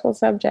beautiful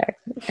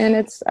subject. And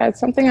it's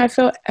something I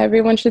feel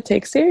everyone should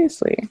take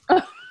seriously.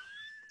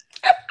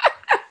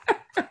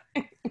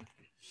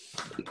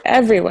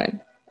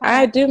 Everyone.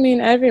 I do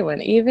mean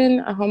everyone. Even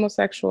a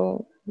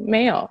homosexual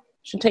male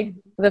should take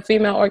the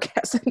female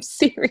orgasm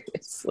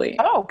seriously.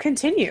 Oh,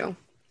 continue.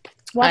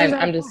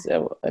 I'm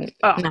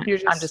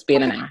just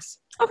being an ass.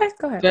 Okay,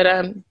 go ahead.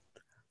 But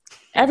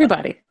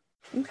everybody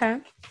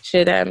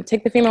should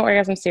take the female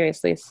orgasm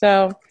seriously.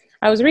 So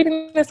I was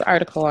reading this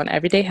article on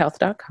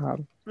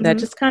everydayhealth.com that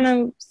just kind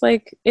of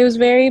like, it was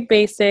very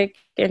basic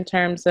in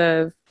terms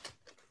of,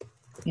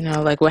 you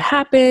know, like what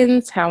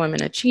happens, how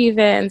women achieve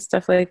it and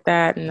stuff like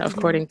that. And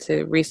according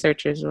to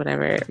researchers or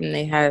whatever,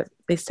 and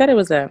they said it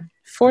was a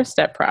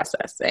 4-step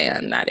process,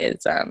 and that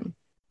is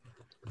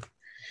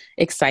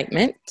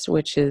excitement,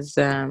 which is,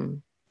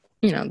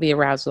 you know, the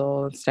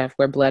arousal and stuff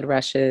where blood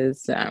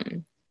rushes.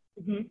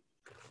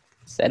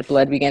 Said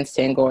blood begins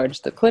to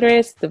engorge the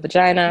clitoris, the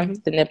vagina,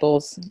 the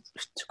nipples,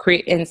 to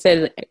create, and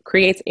said it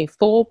creates a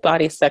full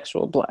body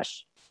sexual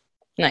blush.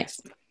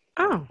 Nice.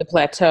 Oh. The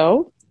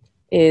plateau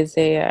is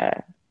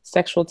a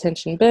sexual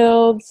tension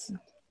builds.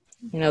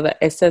 You know, that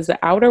it says the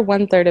outer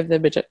 1/3 of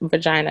the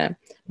vagina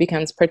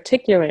becomes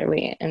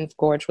particularly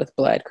engorged with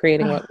blood,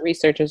 creating what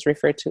researchers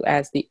refer to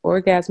as the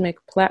orgasmic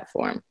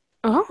platform.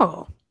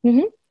 Oh.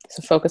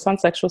 So focus on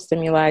sexual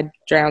stimuli,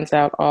 drowns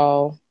out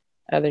all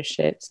other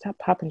shit. Stop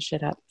popping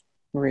shit up.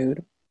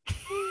 Rude.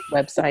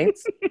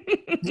 Websites.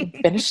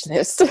 Finish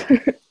this.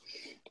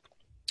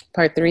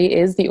 Part 3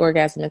 is the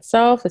orgasm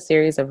itself. A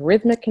series of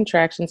rhythmic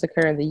contractions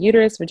occur in the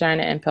uterus,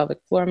 vagina, and pelvic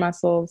floor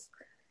muscles.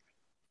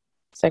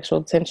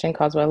 Sexual tension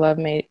caused by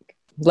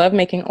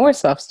lovemaking or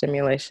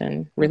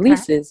self-stimulation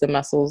releases the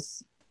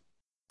muscles,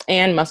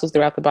 and muscles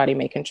throughout the body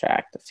may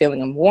contract. A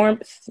feeling of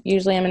warmth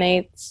usually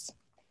emanates.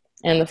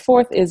 And the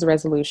 4th is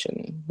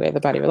resolution, where the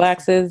body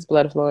relaxes,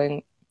 blood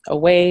flowing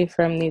away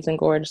from these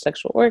engorged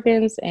sexual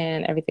organs,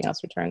 and everything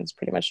else returns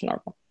pretty much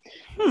normal.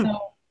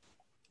 So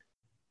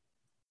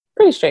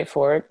pretty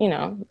straightforward. You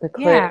know, the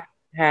clit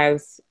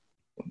has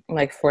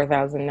like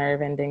 4,000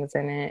 nerve endings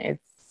in it.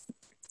 It's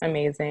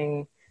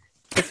amazing.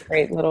 It's a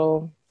great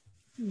little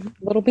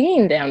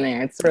bean down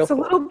there. It's a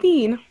little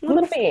bean.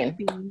 Little bean.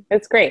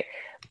 It's great.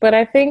 But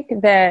I think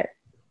that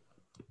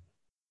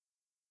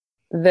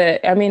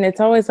it's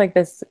always like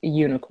this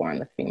unicorn,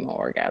 the female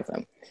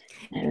orgasm.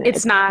 And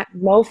it's not.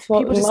 People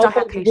just don't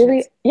have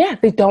patience.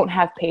 They don't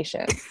have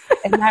patience.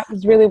 And that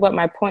was really what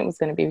my point was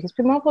going to be, because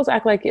most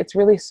act like it's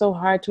really so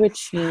hard to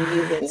achieve.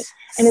 And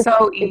it's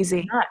so easy.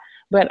 It's not.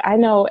 But I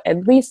know,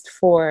 at least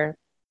for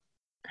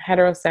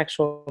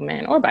heterosexual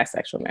men or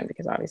bisexual men,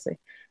 because obviously,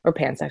 or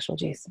pansexual,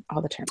 geez,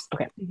 all the terms.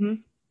 Okay.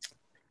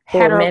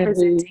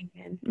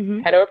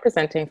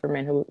 Heteropresenting for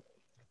men who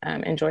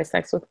enjoy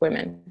sex with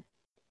women.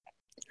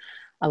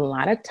 A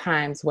lot of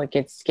times what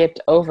gets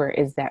skipped over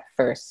is that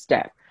first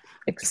step.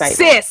 Excitement.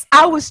 Sis,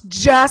 I was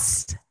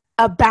just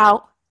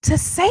about to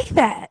say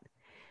that.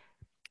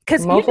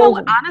 Because, you know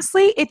what,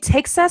 honestly, it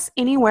takes us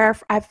anywhere,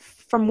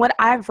 from what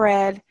I've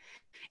read,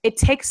 it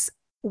takes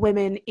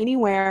women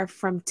anywhere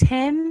from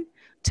 10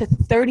 to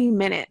 30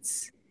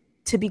 minutes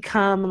to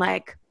become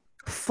like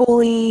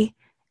fully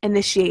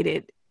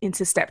initiated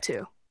into step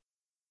 2.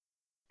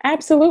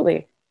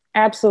 Absolutely.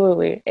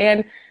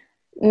 And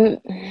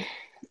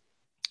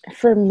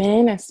for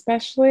men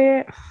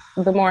especially,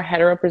 the more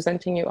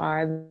hetero-presenting you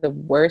are, the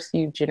worse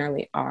you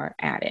generally are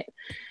at it.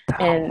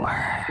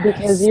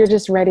 Because you're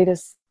just ready to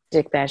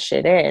stick that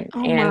shit in.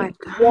 Oh my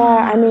God.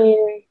 Yeah, I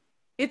mean,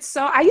 it's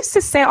so, I used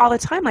to say all the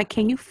time, like,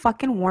 can you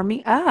fucking warm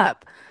me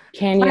up?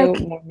 Can you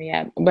warm me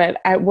up? But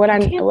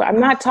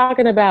I'm not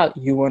talking about,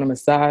 you want a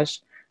massage?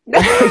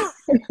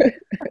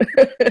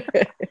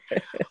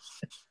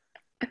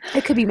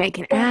 It could be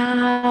making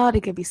out.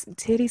 It could be some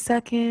titty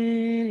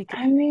sucking.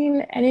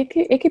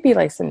 It could be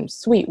like some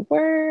sweet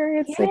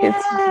words. Yes. Like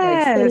it's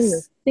like setting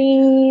the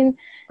scene,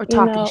 or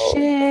talking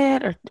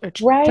shit, or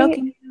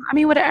joking. I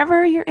mean,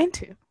 whatever you're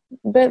into.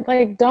 But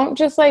like, don't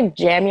just like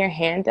jam your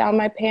hand down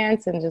my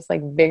pants and just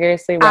like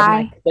vigorously rub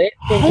my clit.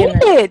 Hate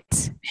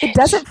it. It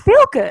doesn't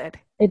feel good.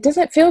 It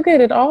doesn't feel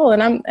good at all.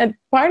 And at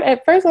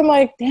first I'm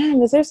like,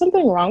 damn, is there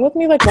something wrong with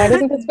me? Like, why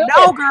doesn't this feel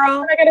No, good?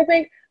 girl. And I gotta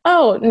think,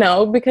 oh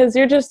no, because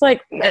you're just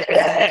like,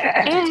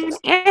 and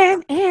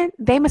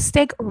they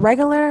mistake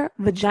regular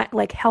vagina,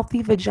 like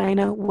healthy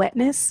vagina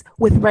wetness,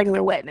 with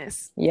regular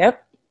wetness.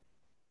 Yep.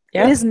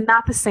 It is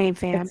not the same,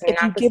 fam.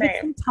 If you give it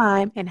some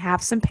time and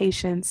have some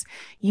patience,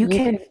 you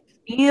can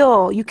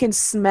feel, you can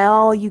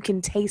smell, you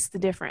can taste the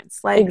difference.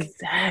 Like,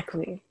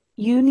 exactly.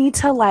 You need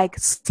to like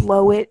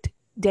slow it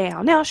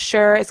down. Now,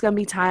 sure, it's gonna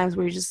be times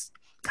where you're just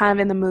kind of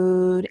in the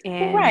mood,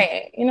 and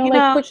like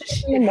push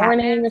it in the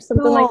morning or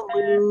something like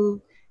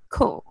that.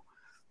 Cool,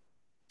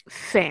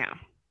 fam.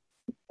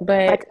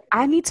 But like,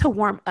 I need to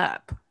warm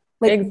up.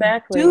 Like,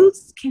 exactly,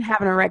 dudes can have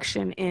an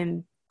erection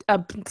in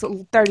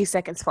 30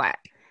 seconds flat.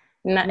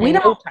 We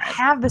don't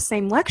have the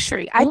same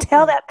luxury. I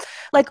tell that,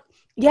 like,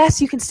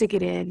 yes, you can stick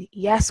it in.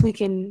 Yes, we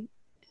can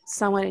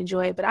someone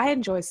enjoy it, but I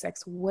enjoy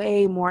sex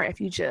way more if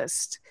you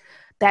just,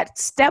 that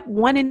step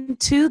 1 and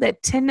 2,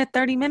 that 10 to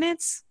 30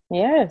 minutes.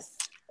 Yes.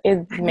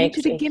 It I need you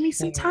makes to a give me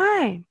some huge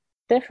time.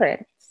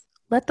 difference.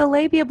 Let the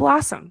labia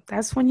blossom.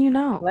 That's when you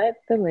know. Let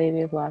the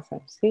labia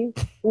blossom. See,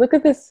 look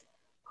at this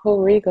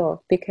whole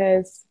regal,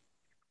 because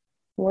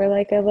we're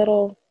like a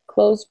little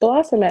closed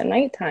blossom at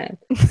nighttime.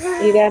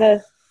 You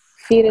gotta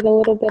feed it a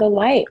little bit of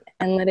light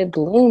and let it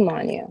bloom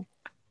on you.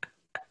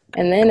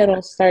 And then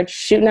it'll start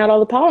shooting out all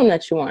the pollen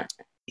that you want.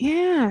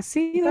 Yeah,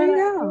 see, there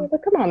you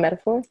But come on,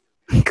 metaphor.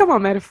 go. Come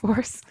on,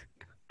 metaphors.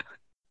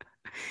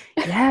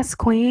 Yes,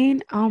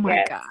 queen. Oh my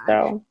Yes, God.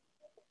 so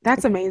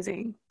That's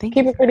amazing. Thank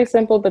keep you it for pretty that.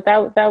 simple, but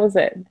that was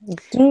it.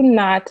 Do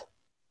not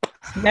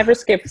never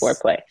skip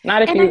foreplay.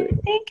 Not if And you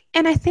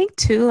I think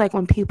too, like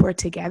when people are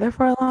together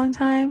for a long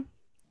time,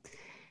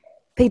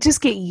 they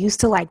just get used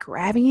to like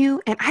grabbing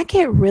you. And I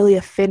get really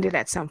offended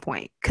at some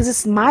point because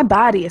it's my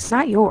body, it's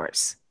not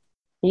yours.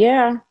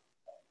 yeah,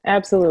 I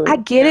absolutely.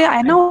 get No, it. I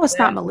I know it's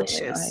not definitely know how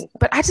malicious, you feel.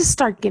 but I just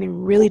start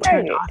getting really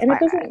turned Right. off And it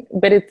by that.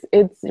 doesn't, but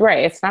it's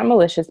right. It's not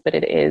malicious, but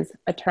it is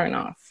a turn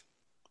off.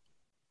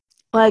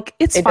 Like,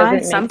 it's It fine doesn't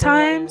make me want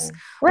sometimes, to.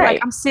 but like Right.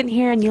 I'm sitting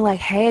here and you're like,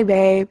 hey,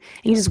 babe,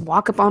 and you just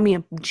walk up on me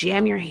and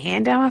jam your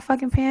hand down my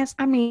fucking pants.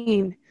 I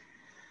mean,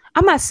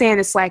 I'm not saying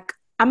it's like,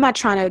 I'm not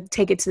trying to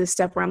take it to the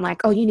step where I'm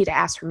like, oh, you need to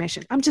ask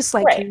permission. I'm just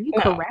like, Right. can you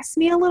No. caress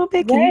me a little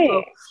bit? Can you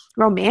Right.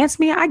 romance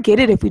me? I get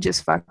it if we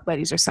just fuck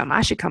buddies or something.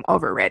 I should come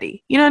over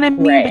ready. You know what I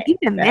mean? But Right.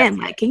 even then,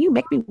 That's like, can you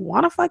make me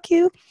want to fuck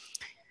you?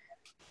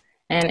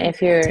 And I'm if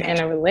getting you're a in a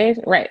tangent.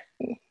 relation, right.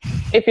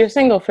 If you're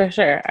single, for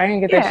sure, I can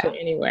get that shit Yeah.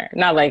 anywhere.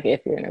 Not like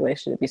if you're in a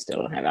relationship, you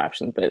still don't have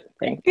options. But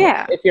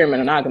Yeah. if you're in a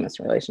monogamous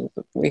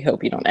relationship, we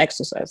hope you don't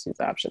exercise these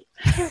options.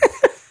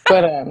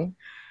 But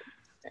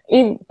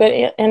in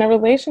a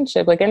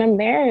relationship, like in a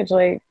marriage,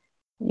 like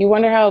you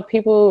wonder how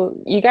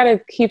people. You got to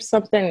keep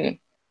something.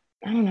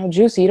 I don't know,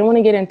 juicy. You don't want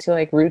to get into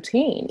like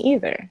routine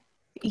either.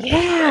 It's like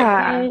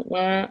Yeah.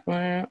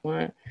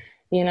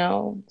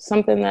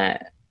 something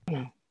that I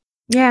don't know,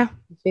 Yeah.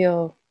 you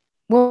feel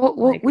Well,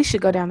 like we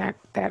should go down that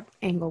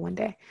angle one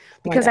day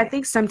one because I day.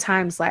 think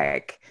sometimes,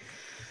 like,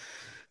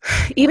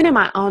 even in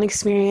my own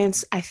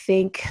experience, I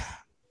think,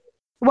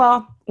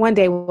 well, one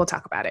day we'll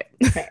talk about it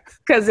Right.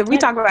 because if we Yeah.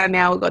 talk about it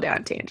now, we'll go down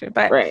a tangent.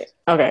 But Right.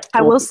 Okay.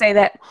 I Well, will say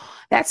that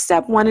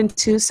step 1 and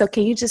 2. So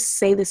can you just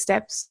say the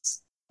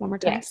steps one more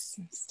time? yes.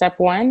 Step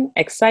 1,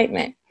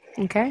 excitement.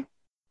 Okay.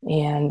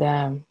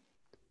 And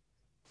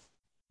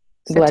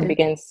Step blood 2.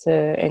 begins to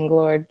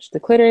engorge the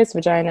clitoris,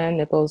 vagina,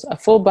 nipples, a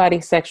full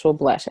body sexual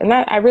blush. And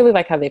that I really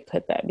like how they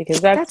put that, because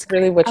that's That's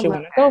really great. I what you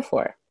love want to go that.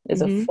 for,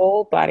 is a Mm-hmm.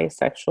 full body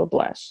sexual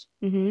blush.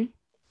 Mm-hmm.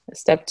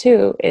 Step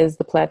 2 is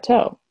the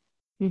plateau.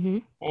 Mm-hmm.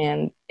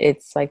 And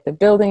it's like the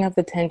building of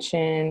the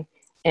tension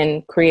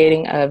and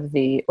creating of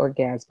the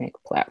orgasmic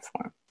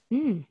platform.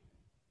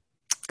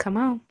 Come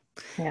on.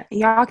 Yes.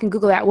 Y'all can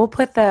Google that. We'll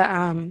put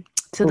the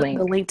Link.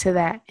 link to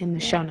that in the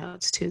show Yeah.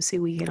 notes too, so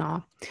we can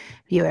all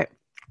view it.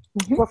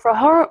 Mm-hmm. Well,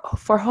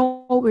 for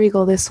Whole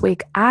Regal this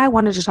week, I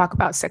wanted to talk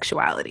about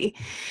sexuality,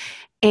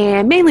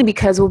 and mainly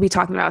because we'll be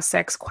talking about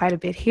sex quite a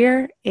bit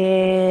here,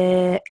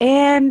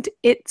 and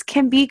it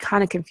can be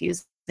kind of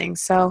confusing.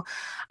 So,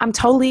 I'm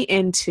totally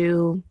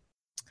into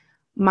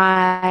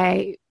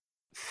my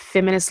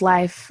feminist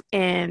life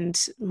and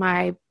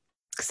my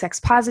sex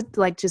positive,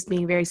 like just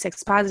being very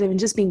sex positive and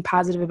just being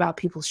positive about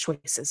people's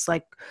choices,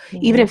 like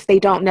even Mm-hmm. if they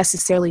don't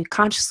necessarily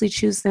consciously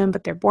choose them,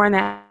 but they're born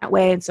that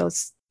way, and so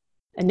it's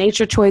a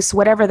nature choice,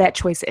 whatever that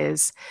choice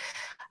is.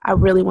 I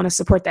really want to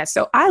support that.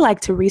 So I like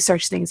to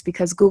research things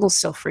because Google's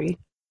still free,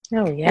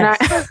 Oh, and I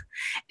yes. and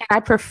I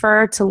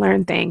prefer to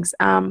learn things.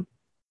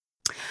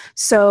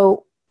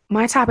 So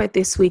my topic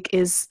this week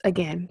is,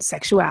 again,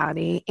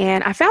 sexuality.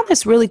 And I found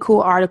this really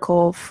cool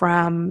article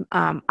from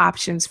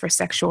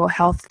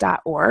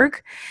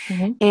optionsforsexualhealth.org.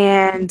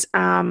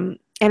 Mm-hmm.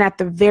 And at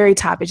the very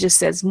top, it just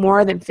says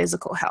more than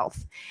physical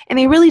health. And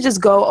they really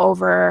just go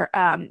over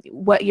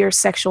what your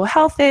sexual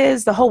health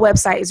is. The whole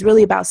website is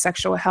really about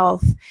sexual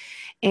health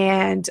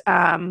and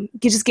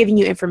just giving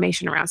you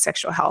information around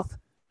sexual health.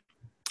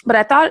 But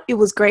I thought it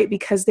was great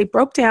because they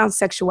broke down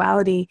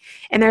sexuality,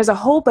 and there's a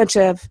whole bunch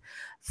of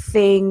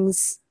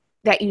things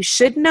that you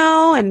should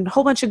know and a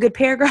whole bunch of good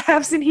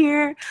paragraphs in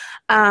here.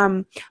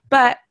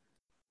 But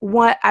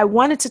what I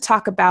wanted to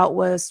talk about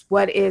was,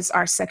 what is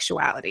our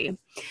sexuality?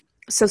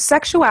 So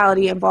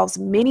sexuality involves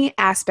many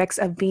aspects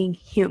of being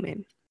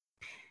human.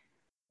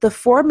 The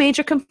 4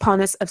 major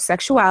components of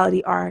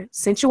sexuality are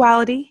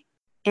sensuality,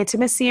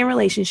 intimacy and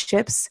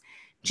relationships,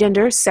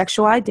 gender,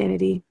 sexual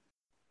identity,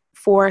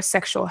 for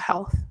sexual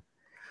health.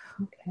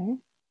 Okay.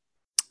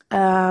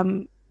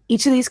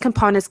 Each of these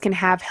components can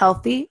have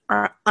healthy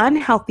or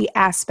unhealthy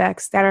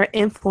aspects that are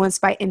influenced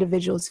by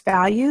individuals'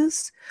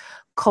 values,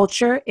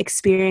 culture,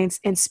 experience,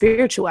 and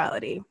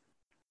spirituality.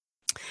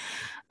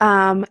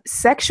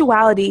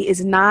 Sexuality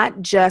is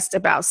not just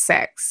about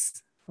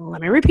sex.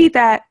 Let me repeat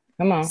that.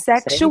 Come on. Say it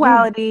again.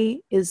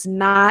 Sexuality is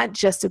not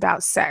just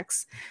about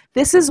sex.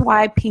 This is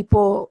why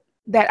people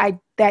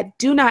that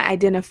do not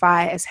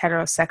identify as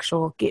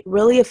heterosexual get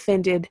really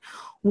offended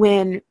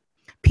when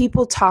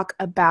people talk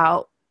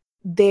about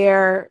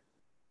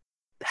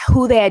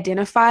who they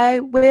identify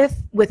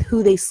with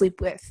who they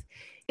sleep with.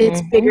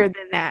 It's bigger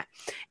than that.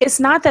 It's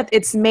not that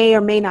it's may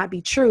or may not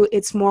be true.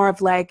 It's more of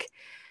like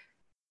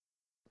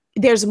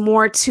there's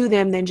more to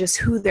them than just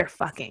who they're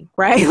fucking,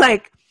 right?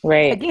 Like,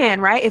 right. Again,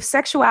 right? If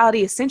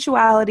sexuality is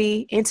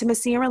sensuality,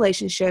 intimacy and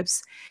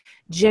relationships,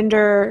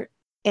 gender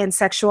and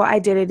sexual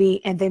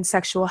identity, and then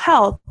sexual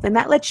health, then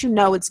that lets you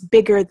know it's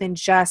bigger than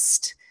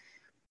just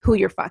who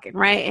you're fucking,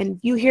 right? And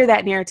you hear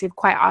that narrative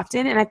quite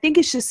often. And I think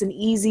it's just an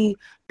easy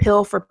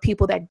pill for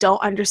people that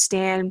don't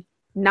understand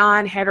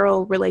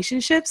non-hetero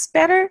relationships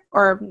better,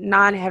 or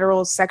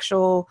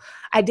non-heterosexual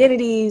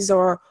identities,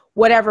 or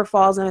whatever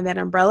falls under that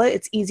umbrella.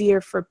 It's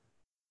easier for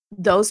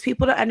those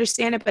people to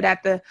understand it, but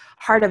at the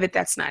heart of it,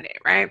 that's not it,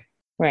 right?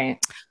 Right.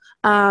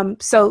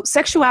 So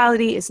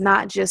sexuality is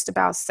not just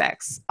about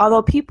sex.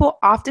 Although people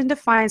often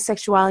define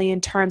sexuality in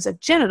terms of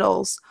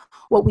genitals,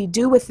 what we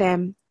do with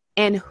them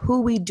and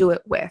who we do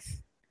it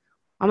with.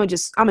 I'm gonna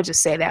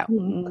just say that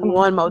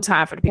one more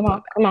time for the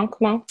people. Come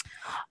on.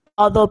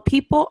 Although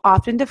people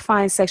often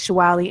define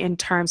sexuality in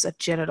terms of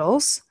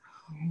genitals,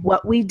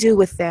 what we do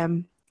with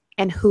them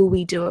and who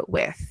we do it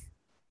with.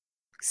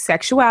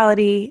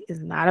 Sexuality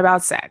is not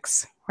about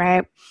sex,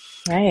 right?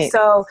 Right.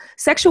 So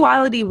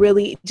sexuality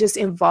really just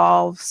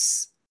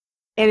involves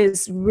and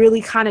is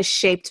really kind of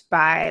shaped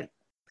by,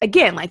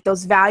 again, like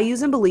those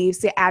values and beliefs,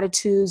 the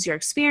attitudes, your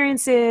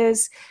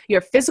experiences,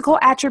 your physical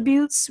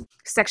attributes,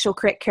 sexual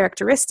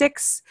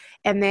characteristics,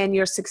 and then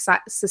your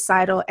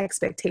societal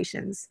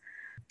expectations.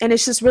 And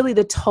it's just really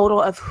the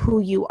total of who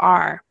you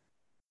are.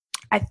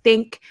 I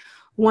think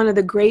one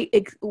great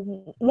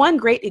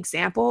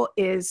example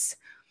is,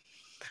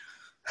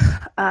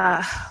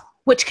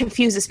 which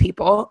confuses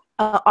people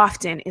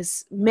often,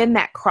 is men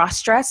that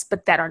cross-dress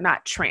but that are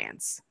not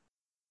trans.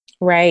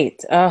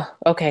 Right. Oh,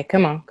 okay.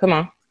 Come on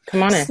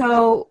in.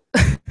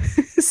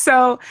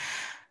 So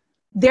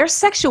their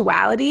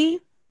sexuality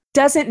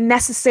doesn't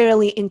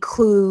necessarily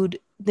include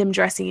them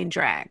dressing in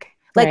drag.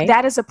 Like, right.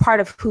 That is a part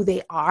of who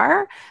they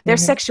are, their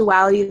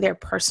sexuality, their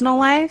personal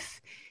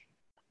life,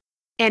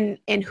 and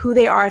who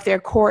they are at their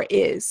core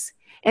is.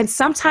 And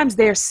sometimes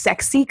their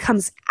sexy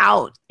comes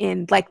out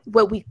in like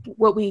what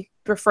we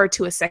refer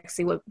to as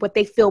sexy, what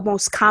they feel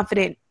most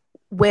confident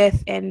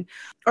with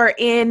or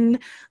in,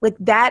 like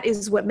that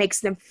is what makes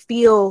them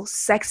feel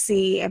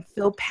sexy and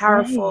feel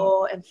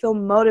powerful and feel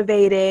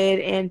motivated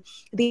and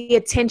the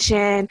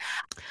attention,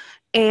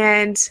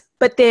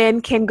 but then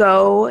can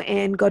go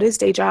to his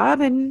day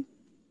job and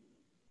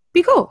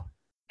be cool,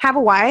 have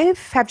a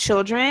wife, have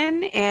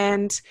children,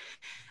 and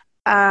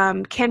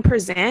can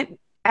present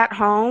at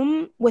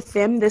home with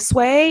them this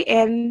way.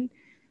 And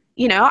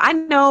I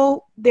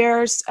know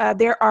there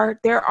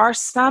are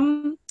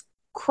some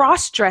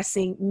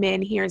cross-dressing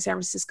men here in San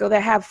Francisco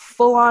that have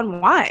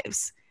full-on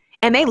wives,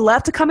 and they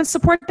love to come and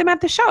support them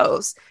at the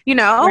shows.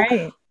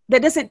 Right.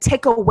 That doesn't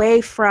take away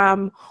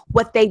from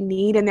what they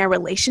need in their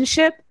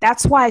relationship.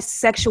 That's why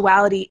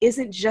sexuality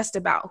isn't just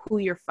about who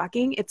you're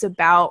fucking. It's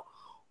about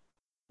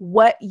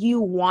what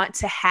you want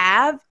to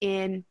have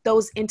in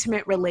those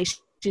intimate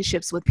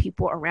relationships with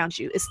people around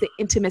you. It's the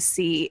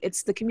intimacy.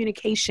 It's the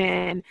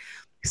communication.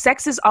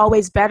 Sex is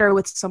always better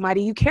with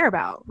somebody you care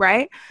about,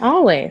 right?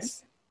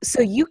 Always.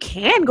 So you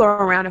can go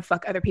around and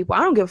fuck other people. I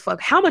don't give a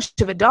fuck how much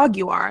of a dog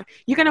you are.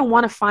 You're going to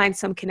want to find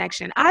some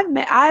connection. I've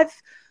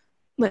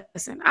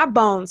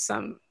boned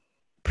some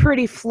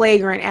pretty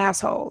flagrant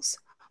assholes.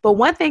 But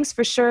one thing's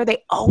for sure,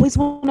 they always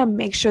want to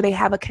make sure they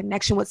have a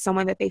connection with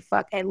someone that they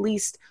fuck at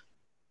least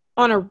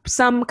on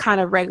some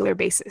kind of regular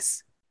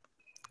basis.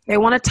 They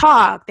want to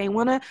talk. They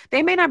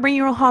may not bring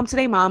you home to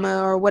their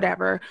mama or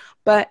whatever,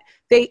 but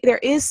there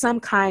is some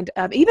kind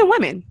of, even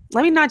women.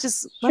 Let me not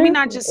just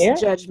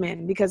judge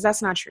men, because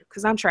that's not true,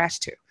 because I'm trash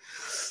too.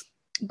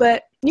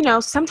 But,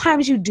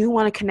 sometimes you do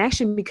want a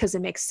connection because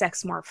it makes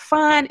sex more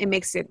fun. It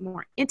makes it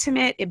more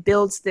intimate. It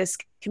builds this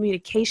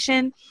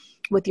communication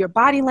with your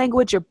body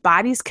language. Your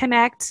bodies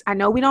connect. I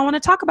know we don't want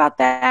to talk about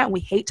that, and we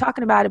hate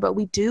talking about it, but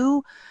we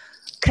do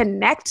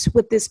connect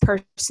with this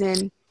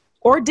person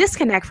or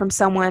disconnect from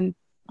someone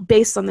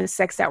based on the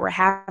sex that we're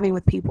having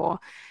with people.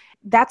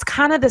 That's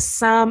kind of the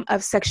sum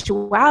of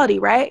sexuality,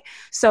 right?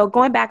 So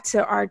going back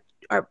to our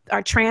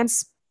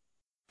trans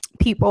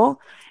people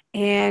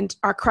and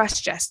our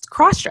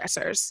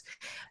cross-dressers,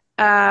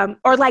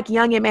 or like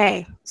Young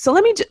M.A. So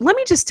let me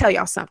just tell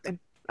y'all something,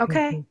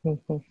 okay?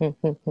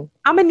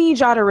 I'm gonna need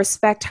y'all to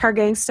respect her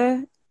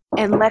gangsta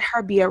and let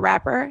her be a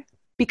rapper,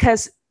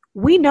 because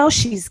we know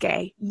she's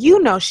gay.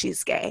 You know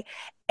she's gay.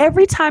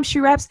 Every time she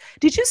raps,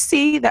 did you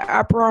see the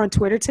uproar on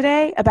Twitter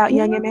today about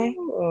Young M.A.?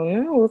 Oh,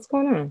 no, what's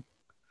going on?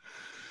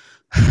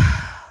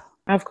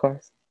 Of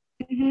course.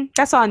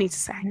 That's all I need to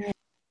say.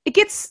 It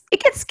gets,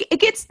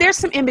 there's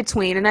some in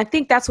between. And I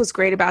think that's what's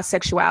great about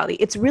sexuality.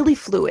 It's really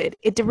fluid.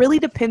 It really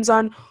depends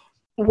on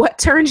what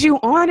turns you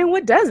on and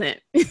what doesn't.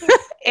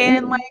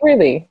 And like,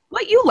 really,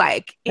 what you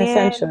like.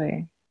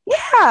 essentially.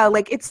 Yeah,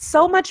 like it's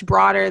so much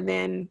broader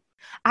than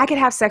I could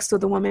have sex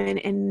with a woman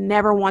and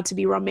never want to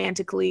be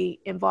romantically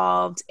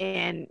involved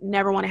and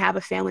never want to have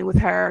a family with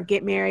her,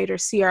 get married, or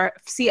see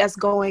us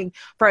going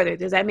further.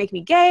 Does that make me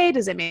gay?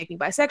 Does it make me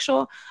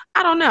bisexual?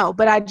 I don't know,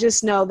 but I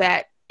just know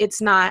that it's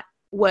not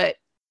what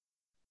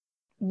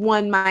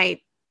one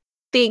might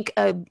think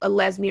a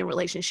lesbian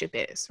relationship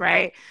is,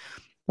 right?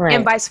 And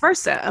Right. vice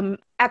versa.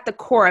 At the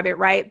core of it,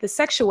 right? The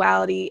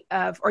sexuality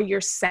of, or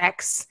your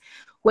sex,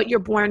 what you're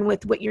born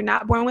with, what you're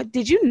not born with.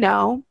 Did you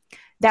know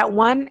that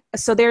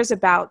so there's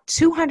about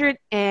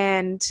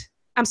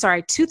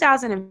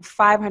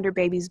 2,500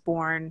 babies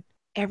born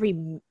every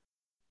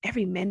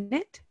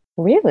minute?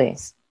 Really?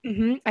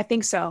 I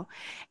think so.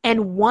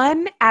 And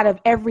one out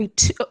of every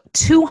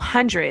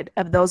 200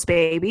 of those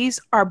babies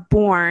are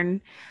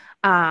born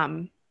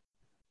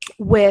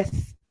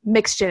with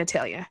mixed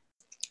genitalia.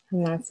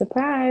 I'm not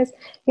surprised.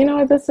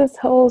 This is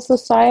whole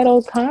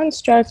societal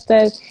construct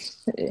that,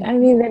 I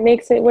mean, that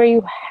makes it where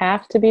you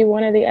have to be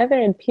one or the other.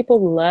 And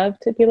people love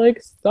to be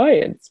like,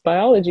 science,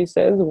 biology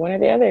says one or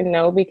the other.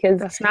 No, because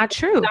that's not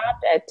true.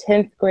 Stopped at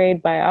 10th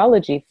grade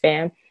biology,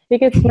 fam. It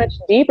gets much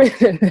deeper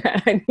than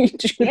that. I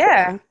need you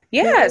Yeah.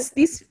 Yes.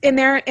 And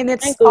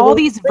it's all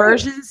these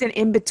versions and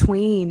in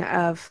between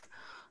of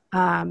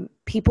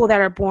people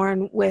that are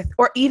born with,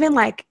 or even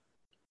like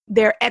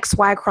their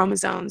XY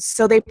chromosomes.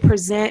 So they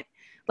present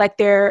like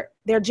their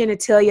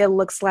genitalia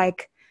looks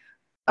like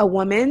a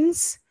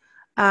woman's,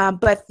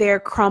 but their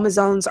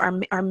chromosomes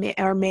are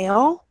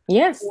male.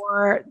 Yes.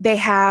 Or they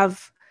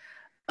have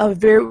a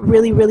very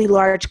really really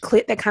large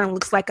clit that kind of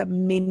looks like a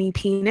mini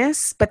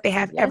penis, but they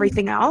have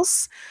everything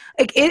else.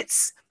 Like it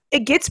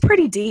gets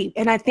pretty deep,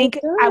 and I think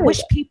I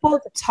wish people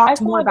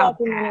talked more about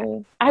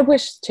that. I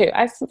wish too.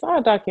 I saw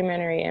a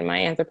documentary in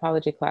my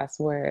anthropology class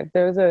where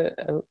there was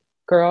a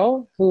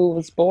girl who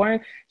was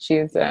born. She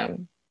was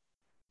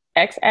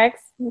XX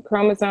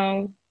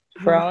chromosome.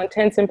 For all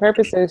intents and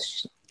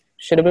purposes,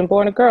 should have been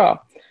born a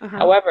girl.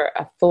 However,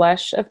 a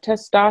flush of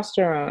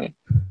testosterone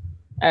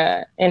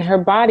in her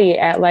body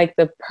at like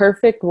the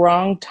perfect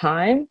wrong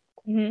time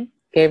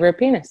gave her a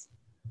penis.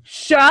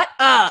 Shut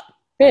up,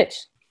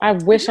 bitch. I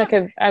wish I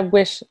gotta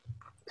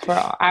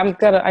now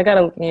I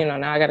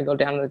gotta go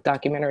down the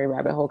documentary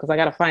rabbit hole because I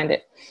gotta find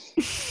it.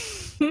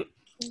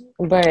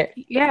 But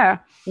yeah,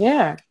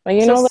 but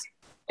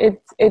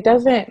it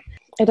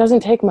doesn't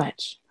take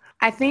much.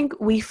 I think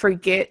we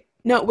forget.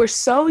 No, we're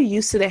so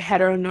used to the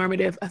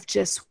heteronormative of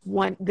just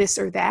one, this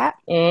or that.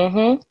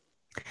 And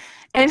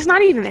it's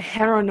not even the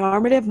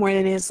heteronormative more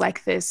than it is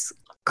like this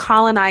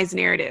colonized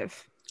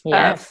narrative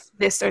of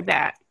this or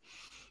that.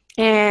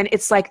 And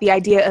it's like the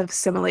idea of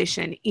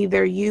assimilation.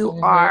 Either you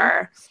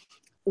are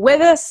with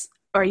us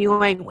or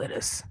you ain't with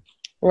us.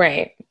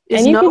 Right.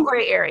 There's no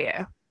gray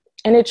area.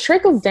 And it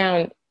trickles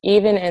down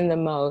even in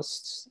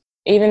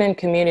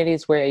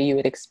communities where you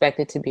would expect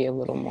it to be a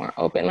little more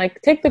open.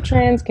 Like take the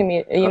trans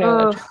community,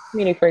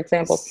 community, for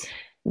example.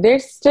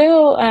 There's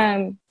still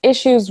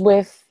issues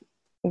with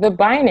the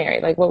binary,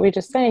 like what we were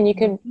just saying. You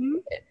can,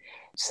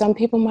 some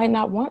people might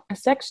not want a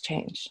sex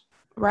change.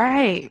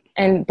 Right.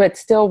 But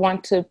still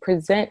want to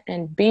present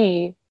and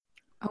be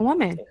a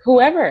woman.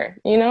 Whoever,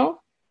 Or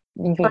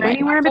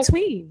anywhere in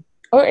between.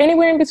 Or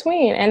anywhere in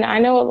between. And I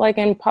know like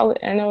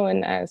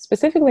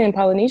specifically in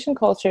Polynesian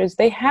cultures,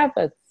 they have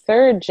a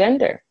third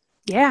gender.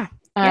 Yeah.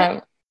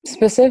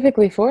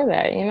 Specifically for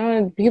that,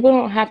 and people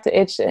don't have to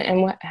itch.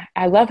 And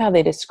I love how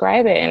they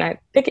describe it. And I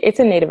think it's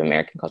in Native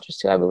American cultures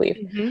too, I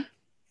believe.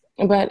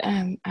 But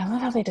I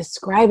love how they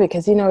describe it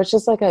because, it's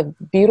just like a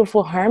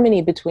beautiful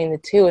harmony between the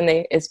two. And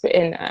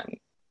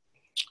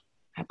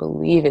I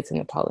believe it's in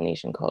the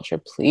Polynesian culture.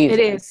 Please. It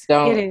is.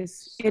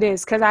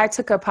 Because I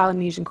took a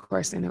Polynesian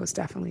course and it was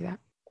definitely that.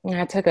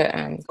 I took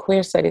a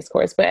queer studies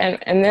course, but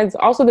and there's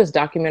also this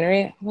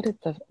documentary. What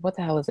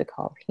the hell is it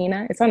called?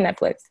 Hina. It's on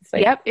Netflix. It's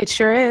like, yep, it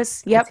sure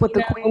is. Yep, with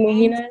Hina, the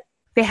queen.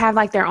 They have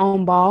like their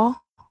own ball.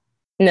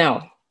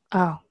 No.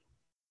 Oh.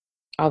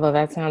 Although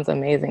that sounds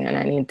amazing, and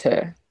I need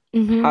to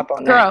hop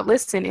on that. Girl,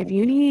 listen. If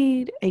you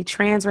need a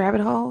trans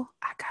rabbit hole,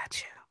 I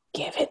got you.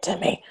 Give it to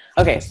me.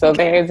 Okay, so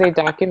there is a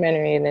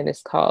documentary that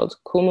is called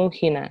Kumu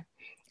Hina,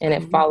 and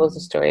it follows the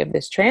story of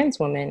this trans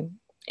woman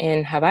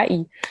in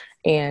Hawaii.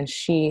 And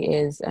she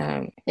is,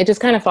 it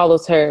just kind of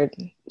follows her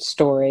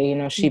story.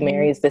 She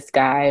marries this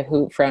guy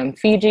from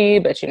Fiji,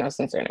 but,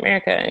 since they're in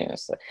America,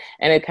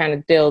 and it kind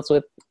of deals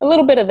with a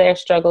little bit of their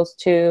struggles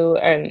too,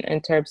 and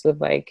in terms of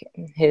like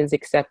his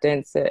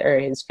acceptance or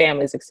his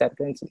family's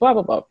acceptance, blah,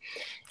 blah, blah,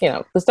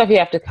 the stuff you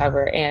have to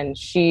cover. And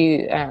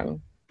she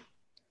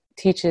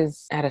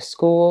teaches at a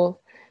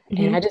school,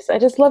 and I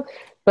just love,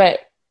 but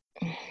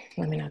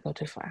let me not go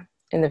too far.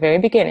 In the very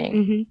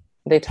beginning,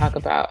 they talk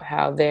about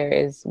how there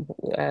is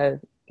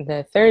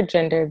the third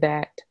gender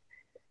that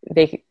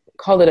they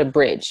call it a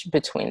bridge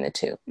between the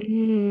two.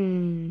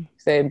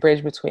 So a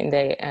bridge between,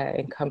 they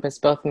encompass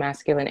both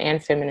masculine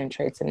and feminine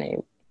traits, and they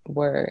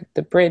were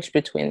the bridge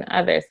between the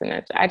others.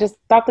 And I just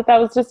thought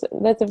that's a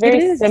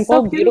very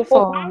simple,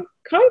 beautiful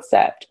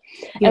concept.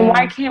 Yeah. And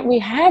why can't we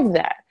have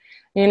that?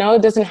 You know,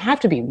 it doesn't have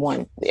to be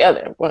one, the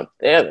other, one,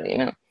 the other, you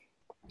know.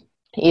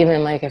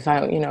 Even like if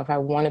I, if I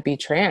want to be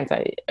trans,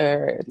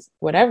 or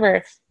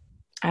whatever,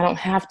 I don't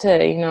have to,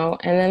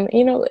 and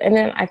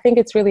then I think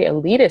it's really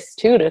elitist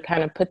too to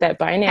kind of put that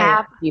binary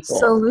on people.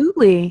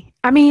 Absolutely.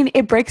 I mean,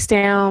 it breaks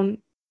down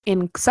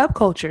in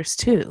subcultures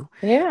too.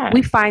 Yeah.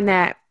 We find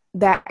that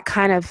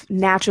kind of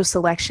natural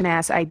selection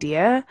as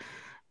idea,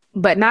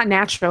 but not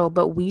natural,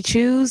 but we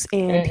choose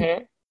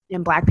in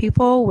Black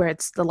people, where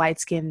it's the light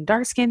skin,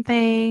 dark skin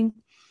thing.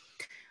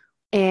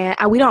 And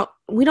we don't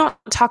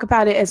talk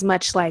about it as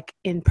much like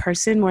in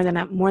person, more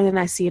than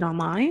I see it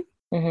online.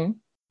 Mm-hmm.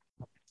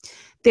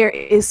 There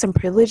is some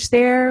privilege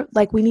there.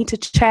 Like, we need to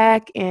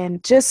check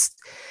and just,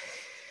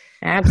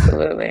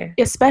 absolutely,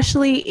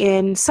 especially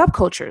in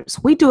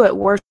subcultures, we do it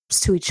worse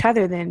to each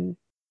other than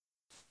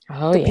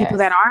people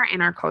that are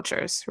in our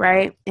cultures,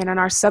 right? And in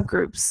our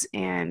subgroups.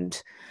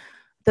 And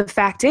the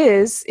fact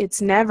is,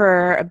 it's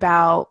never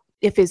about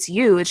if it's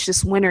you, it's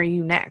just when are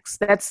you next?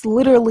 That's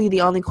literally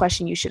the only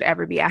question you should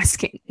ever be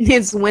asking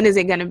is when is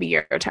it going to be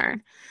your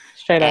turn?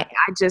 Straight up.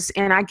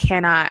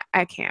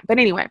 I can't. But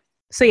anyway,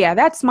 so yeah,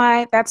 that's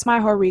my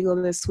whole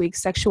regal this week,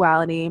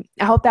 sexuality.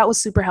 I hope that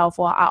was super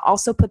helpful. I'll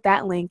also put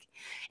that link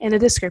in the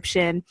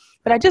description,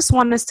 but I just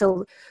want us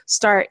to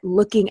start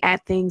looking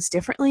at things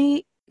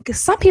differently,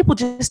 because some people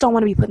just don't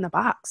want to be put in the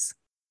box.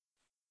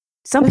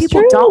 Some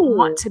people don't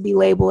want to be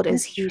labeled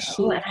as he,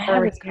 she,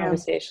 her, him.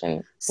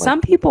 Some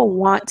people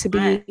want to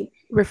be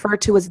referred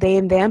to as they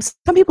and them.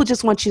 Some people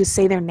just want you to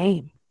say their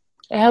name.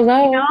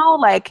 Hello. You know,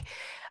 like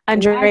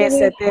Andrea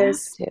said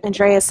this,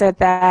 Andrea said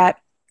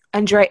that,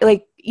 Andrea,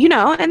 like,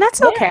 and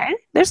that's okay.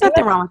 There's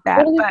nothing wrong with that.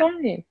 Totally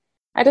fine.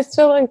 I just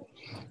feel like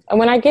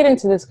when I get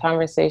into this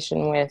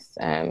conversation with,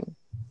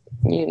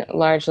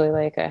 largely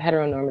like a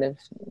heteronormative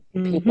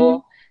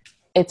people,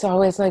 it's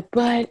always like,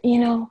 but,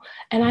 and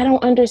I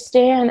don't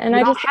understand. And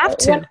I just have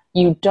to.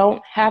 You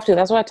don't have to.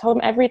 That's what I tell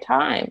them every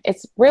time.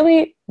 It's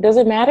really, does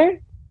it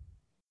matter?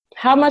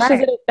 How much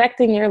is it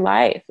affecting your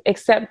life?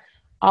 Except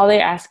all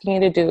they're asking you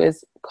to do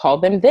is call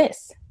them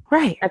this.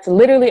 Right. That's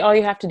literally all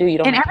you have to do. You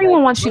don't. And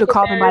everyone wants you to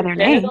call them by their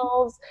name.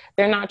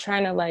 They're not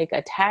trying to like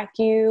attack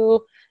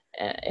you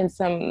in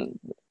some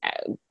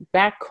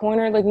back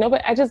corner. Like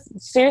nobody. I just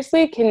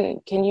seriously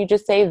can you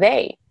just say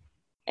they?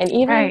 And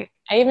even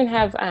I even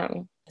have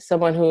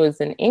someone who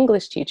is an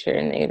English teacher,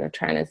 and they were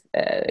trying to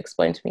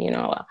explain to me,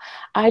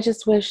 I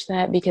just wish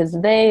that because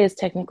they is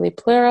technically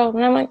plural,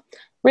 and I'm like,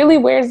 really,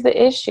 where's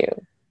the issue?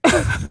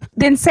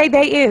 Then say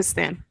they is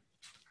then.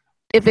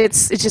 If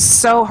it's just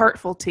so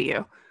hurtful to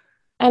you.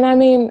 And I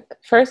mean,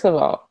 first of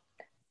all,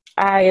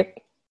 I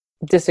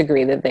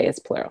disagree that they is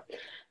plural.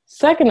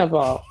 Second of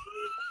all,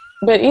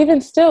 but even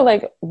still,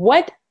 like,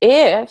 what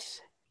if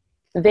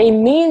they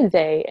mean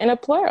they in a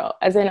plural,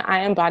 as in I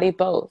embody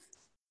both?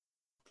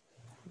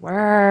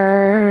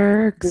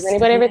 Works. Does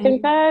anybody ever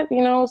think that?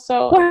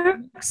 So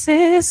works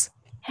is,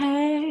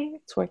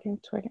 hey, twerking.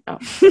 Oh,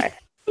 sorry.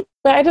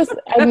 But I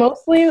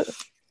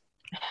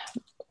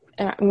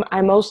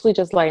mostly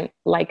just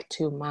like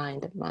to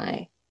mind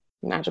my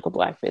magical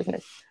Black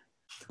business.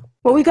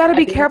 Well, we got to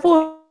be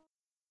careful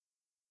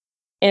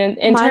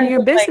in mind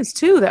your business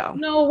too, though.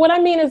 No, what I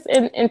mean is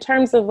in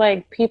terms of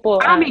like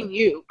people. I don't mean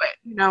you, but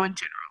in general.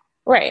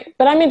 Right,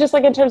 but I mean just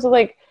like in terms of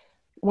like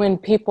when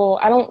people.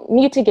 I don't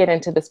need to get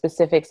into the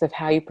specifics of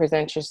how you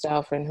present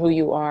yourself and who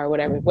you are,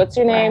 whatever. What's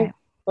your name? Right.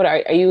 What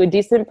are you a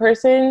decent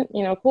person?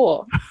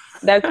 Cool.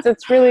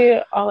 That's really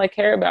all I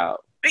care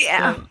about.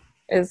 Yeah,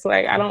 it's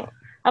like I don't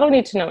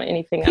need to know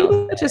anything else.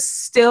 People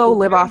just still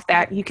live off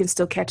that. You can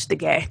still catch the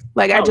gay.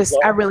 Like, I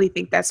really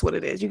think that's what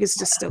it is. You can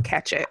just still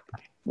catch it.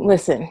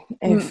 Listen,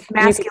 if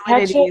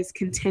masculinity is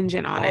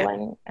contingent on it.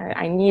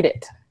 I need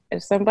it.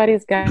 If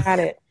somebody's got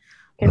it,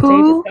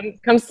 come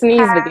sneeze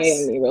the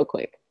gay on me real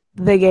quick.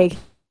 The gay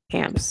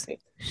camps.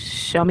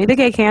 Show me the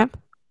gay camp,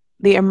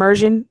 the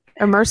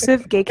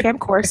immersive gay camp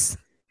course,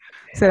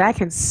 so that I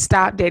can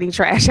stop dating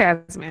trash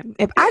ass men.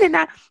 If I did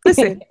not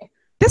listen.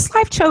 This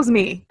life chose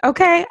me,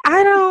 okay?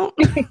 I don't...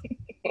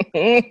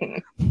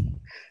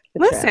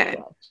 Listen.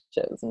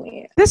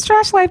 This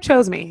trash life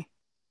chose me.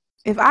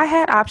 If I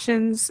had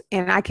options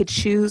and I could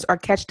choose or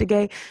catch the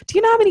gay, do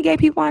you know how many gay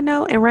people I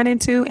know and run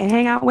into and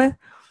hang out with?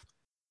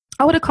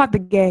 I would have caught the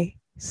gay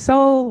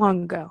so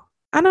long ago.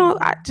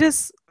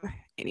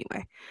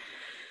 Anyway.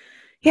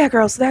 Yeah,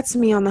 girls, that's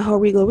me on the whole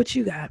regal. What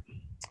you got?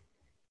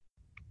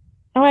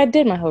 Oh, I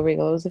did my whole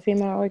regal. It was a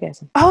female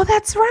orgasm. Oh,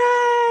 that's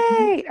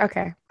right.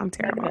 Okay, I'm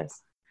terrible.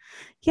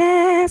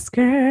 Yes,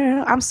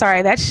 girl. I'm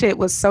sorry. That shit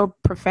was so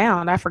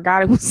profound. I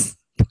forgot it was.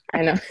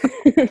 I know.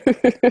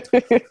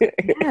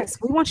 Yes,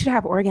 we want you to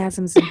have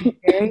orgasms and be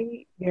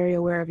very, very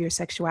aware of your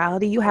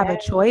sexuality. You have a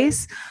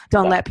choice.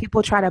 Don't let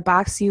people try to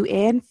box you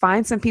in.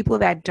 Find some people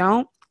that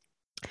don't.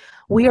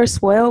 We are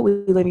spoiled.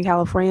 We live in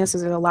California, so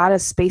there's a lot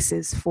of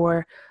spaces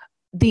for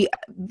the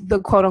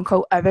quote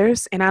unquote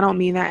others. And I don't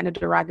mean that in a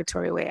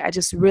derogatory way. I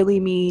just really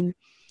mean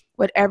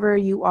whatever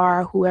you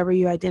are, whoever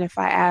you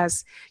identify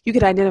as. You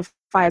could identify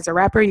as a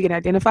rapper, you can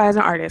identify as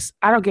an artist.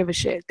 I don't give a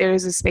shit. There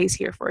is a space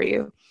here for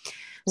you.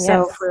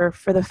 So Yes.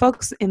 for the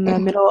folks in the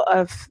middle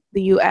of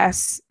the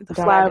US, the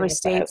Don't flyover identify as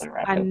states, a I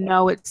rapid.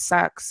 know it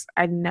sucks.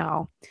 I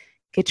know.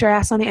 Get your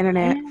ass on the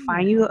internet,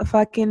 find you a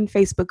fucking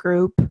Facebook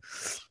group,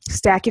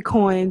 stack your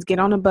coins, get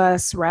on a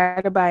bus,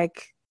 ride a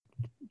bike,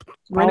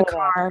 rent a All of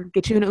that. car,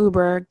 get you an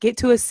Uber, get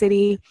to a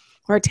city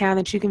or a town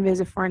that you can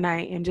visit for a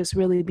night and just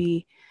really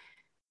be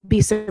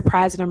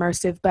surprised and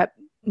immersive. But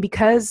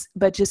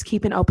just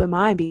keep an open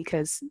mind,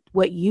 because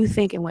what you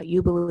think and what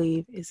you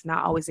believe is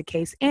not always the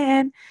case,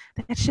 and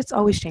that shit's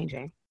always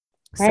changing.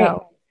 Right.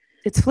 So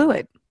it's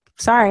fluid.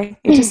 Sorry,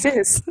 it just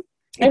is.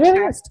 It It really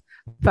is. just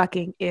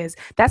fucking is.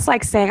 That's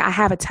like saying I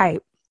have a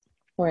type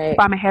Right. if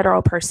I'm a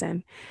hetero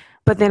person,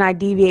 but then I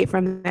deviate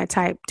from that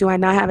type. Do I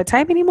not have a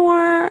type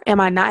anymore? Am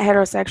I not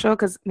heterosexual?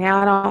 Because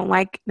now I don't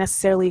like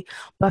necessarily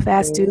buff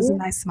ass dudes and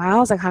nice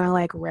smiles. I kind of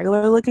like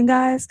regular looking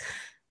guys.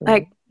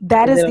 Like,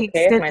 that Is is it the okay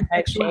if extent my of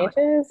type sexuality.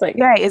 changes? Like,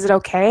 Yeah, is it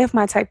okay if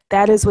my type?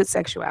 That is what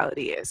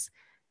sexuality is.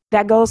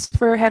 That goes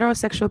for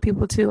heterosexual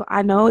people too.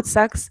 I know it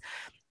sucks,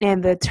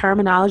 and the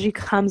terminology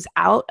comes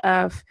out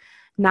of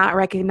not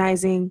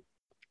recognizing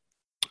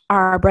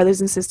our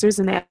brothers and sisters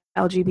in the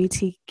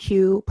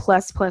LGBTQ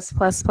plus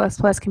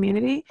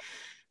community.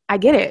 I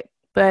get it,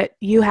 but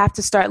you have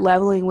to start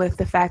leveling with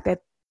the fact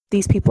that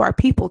these people are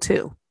people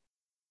too,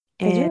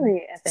 it's and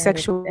really at the end of the day.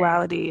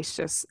 sexuality is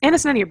just, and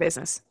it's none of your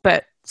business,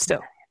 but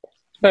still.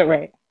 But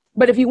right.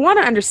 But if you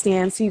want to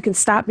understand, so you can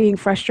stop being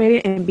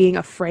frustrated and being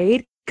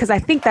afraid, because I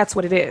think that's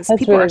what it is. That's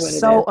People really are what it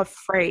so is.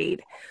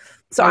 afraid.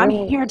 So I'm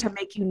here to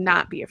make you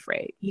not be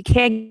afraid. You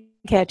can't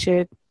catch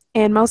it.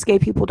 And most gay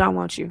people don't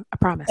want you. I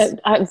promise.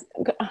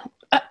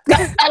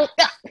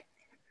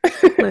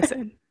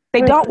 Listen,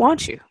 they don't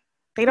want you.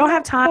 They don't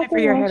have time for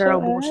your hetero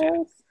bullshit.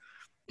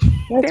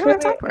 They don't have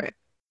time for it.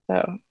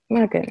 So,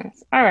 my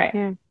goodness. All right.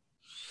 Yeah.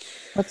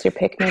 What's your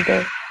pick me,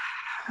 babe?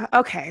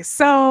 Okay,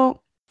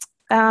 so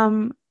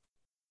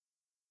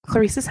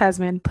Clarissa's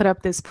husband put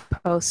up this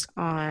post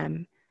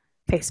on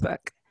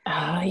Facebook.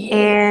 Oh, yeah.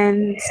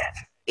 And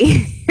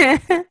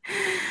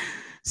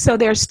so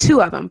there's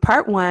two of them.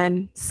 Part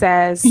one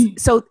says,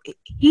 so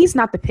he's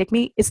not the pick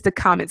me, it's the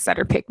comments that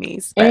are pick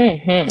me's,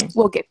 but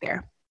we'll get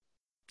there.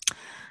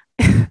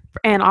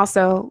 And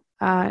also,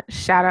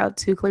 shout out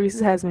to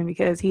Clarissa's husband,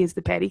 because he is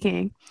the petty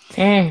king.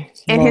 And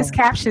his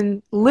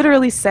caption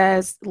literally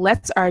says,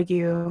 "Let's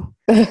argue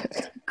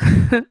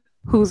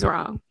who's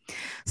wrong."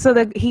 So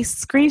he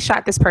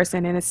screenshot this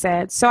person, and it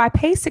said, "So I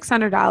pay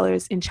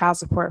 $600 in child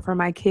support for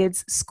my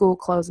kids' school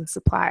clothes and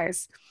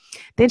supplies.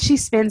 Then she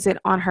spends it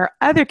on her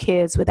other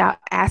kids without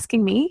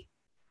asking me.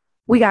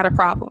 We got a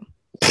problem."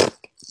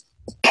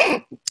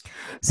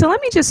 So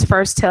let me just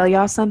first tell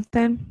y'all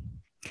something.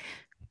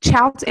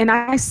 And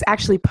I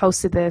actually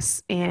posted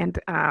this and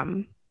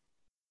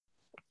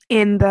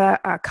in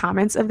the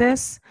comments of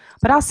this,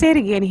 but I'll say it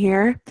again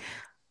here.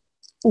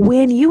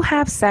 When you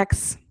have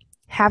sex,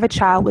 have a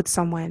child with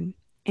someone,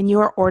 and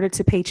you are ordered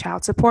to pay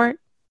child support,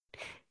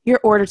 you're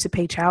ordered to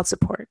pay child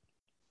support.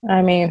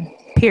 I mean,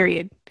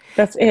 period.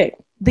 That's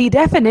it. The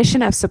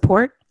definition of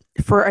support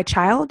for a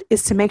child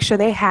is to make sure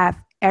they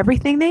have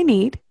everything they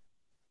need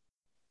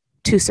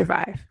to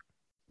survive.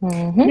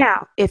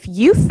 Now, if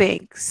you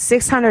think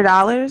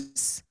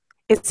 $600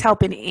 is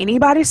helping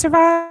anybody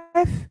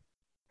survive,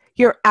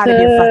 you're out of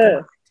your fucking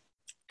mind.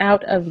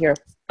 Out of your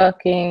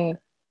fucking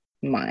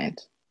mind.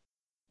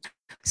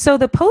 So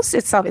the post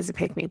itself is a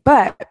pick me,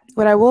 but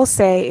what I will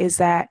say is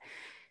that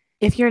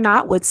if you're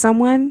not with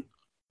someone,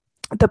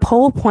 the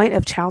whole point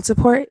of child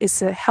support is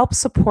to help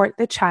support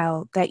the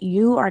child that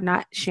you are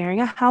not sharing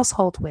a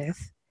household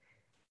with,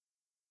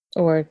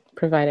 or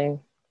providing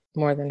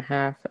more than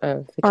half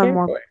of the care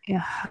for it.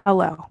 Yeah,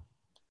 hello.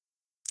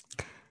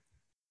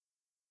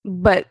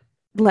 But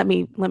let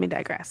me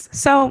digress.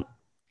 So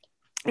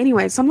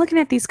anyway, so I'm looking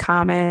at these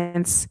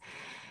comments.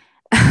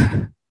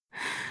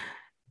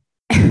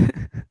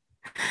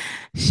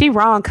 She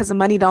wrong because the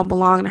money don't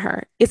belong to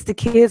her. It's the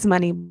kids'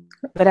 money,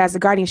 but as a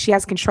guardian, she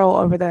has control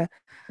over the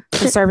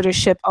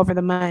conservatorship over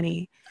the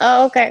money.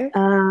 Oh, okay.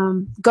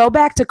 Go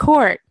back to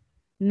court.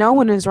 No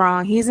one is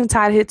wrong. He's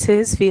entitled to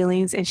his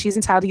feelings, and she's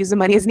entitled to use the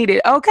money as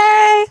needed.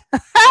 Okay.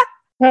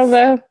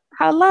 Hello.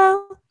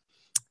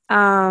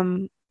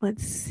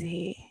 Let's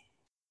see.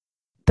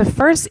 The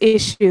first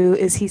issue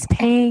is he's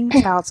paying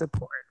child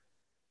support.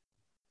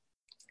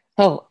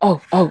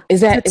 Oh.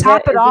 Is that to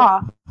top it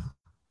off?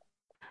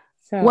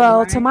 So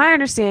well, to my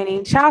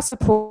understanding, child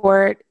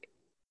support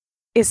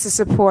is to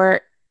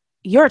support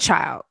your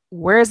child.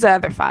 Where's the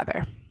other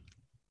father?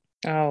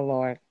 Oh,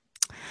 Lord.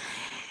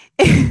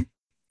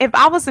 If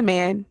I was a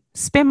man,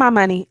 spend my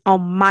money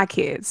on my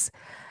kids.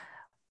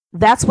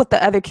 That's what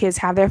the other kids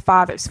have their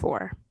fathers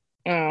for.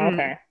 Oh,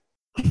 okay.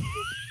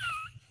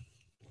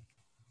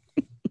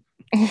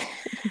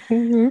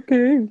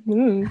 Okay.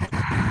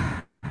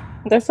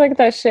 That's like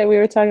that shit we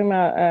were talking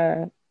about.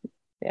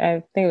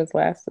 I think it was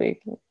last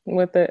week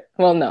with the.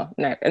 Well, no,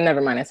 never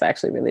mind. It's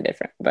actually really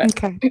different. But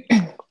okay.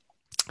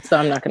 So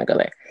I'm not going to go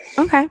there.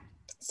 Okay.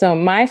 So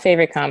my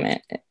favorite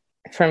comment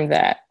from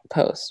that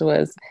post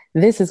was,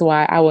 "This is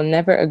why I will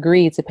never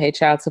agree to pay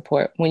child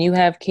support. When you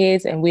have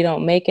kids and we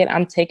don't make it,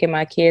 I'm taking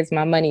my kids.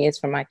 My money is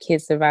for my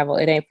kids' survival.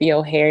 It ain't for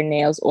your hair,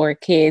 nails, or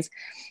kids.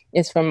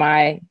 It's for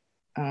my,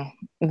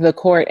 the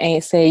court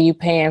ain't say you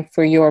paying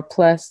for your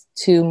plus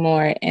two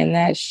more." And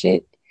that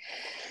shit,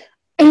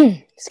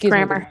 excuse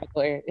Grammar. me,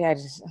 lawyer. Yeah,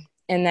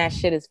 and that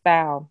shit is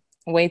foul.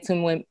 Way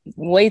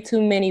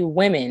too many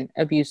women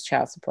abuse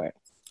child support.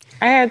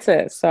 I had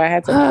to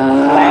laugh,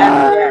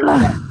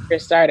 yeah, for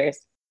starters.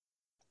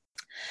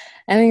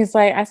 And he's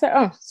like, I said,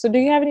 "Oh, so do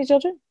you have any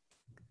children?"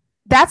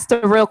 That's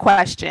the real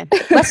question.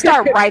 Let's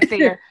start right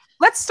there.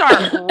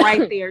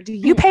 Do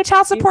you pay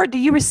child support? Do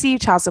you receive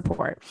child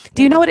support?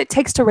 Do you know what it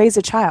takes to raise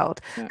a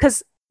child?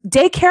 Because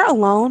daycare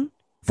alone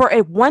for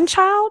a one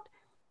child,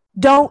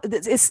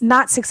 it's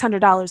not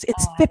 $600.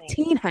 It's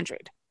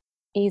 $1,500.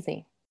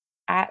 Easy.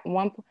 I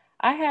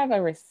have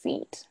a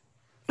receipt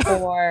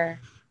for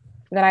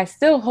that I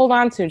still hold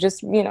on to,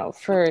 just,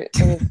 for it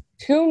was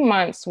 2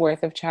 months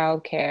worth of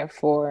childcare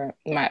for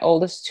my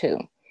oldest two,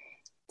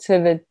 to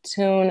the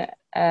tune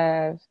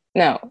of,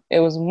 no,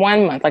 it was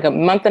 1 month, like a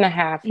month and a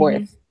half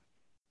worth.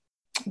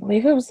 I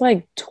believe it was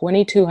like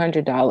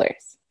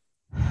 $2,200.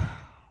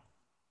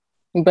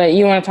 But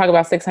you want to talk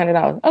about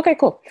 $600? Okay,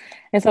 cool.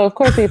 And so of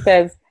course he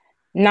says,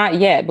 "Not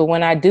yet, but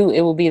when I do, it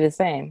will be the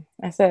same."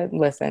 I said,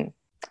 "Listen,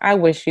 I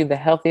wish you the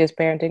healthiest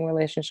parenting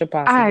relationship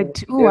possible." I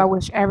do. I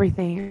wish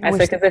everything. I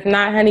said, because if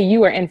not, honey,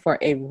 you are in for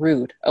a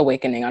rude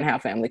awakening on how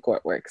family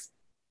court works.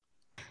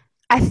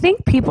 I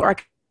think people are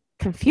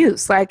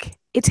confused. Like,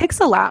 it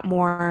takes a lot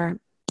more.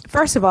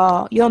 First of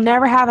all, you'll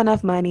never have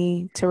enough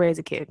money to raise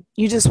a kid.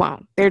 You just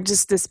won't. They're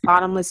just this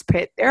bottomless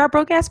pit. They're our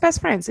broke-ass best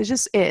friends. It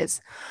just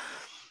is.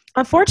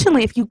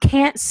 Unfortunately, if you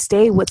can't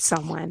stay with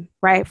someone,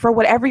 right, for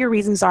whatever your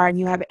reasons are, and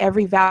you have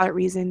every valid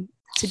reason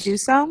to do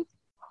so,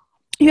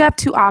 you have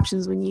two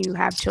options when you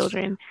have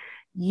children.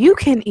 You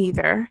can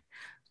either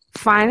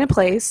find a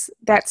place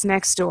that's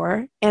next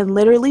door and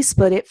literally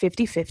split it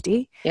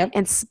 50-50. Yep.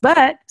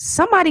 But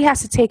somebody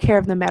has to take care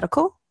of the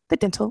medical, the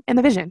dental, and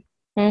the vision.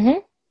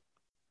 Really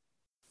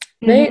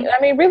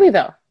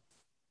though.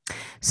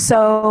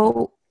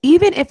 So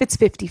even if it's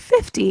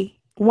 50-50,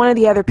 one of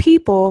the other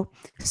people,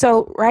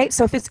 so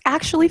if it's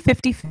actually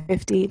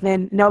 50-50,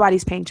 then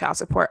nobody's paying child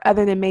support,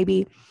 other than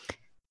maybe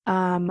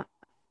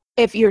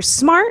if you're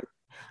smart,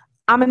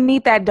 I'm going to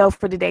need that dough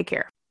for the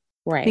daycare.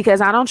 Right.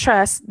 Because I don't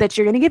trust that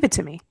you're going to give it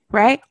to me.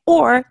 Right.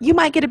 Or you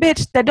might get a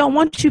bitch that don't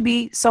want you to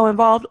be so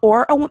involved,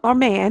 or a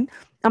man.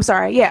 I'm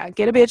sorry. Yeah.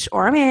 Get a bitch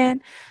or a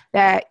man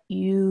that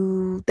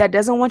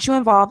doesn't want you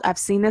involved. I've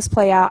seen this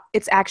play out.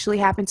 It's actually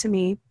happened to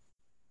me.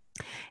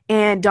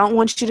 And don't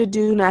want you to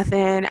do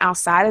nothing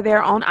outside of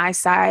their own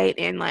eyesight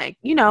and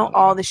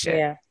all the shit.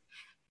 Yeah.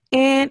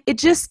 And it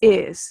just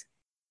is.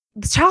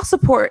 The child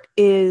support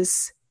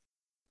is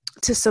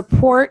to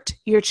support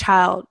your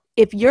child.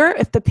 If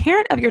the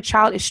parent of your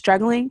child is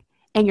struggling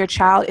and your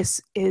child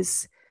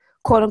is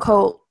quote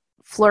unquote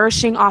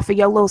flourishing off of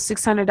your little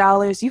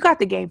 $600, you got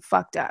the game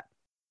fucked up.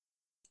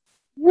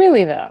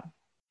 Really though.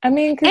 I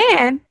mean,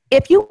 and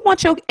if you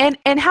want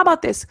and how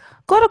about this?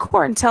 Go to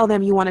court and tell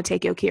them you want to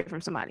take your kid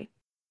from somebody.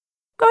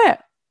 Go ahead.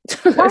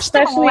 Watch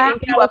them laugh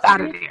you up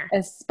out of there.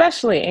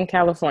 Especially in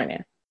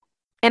California.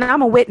 And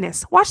I'm a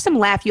witness. Watch them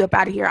laugh you up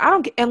out of here.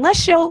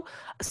 Unless your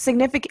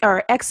significant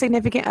or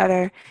ex-significant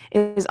other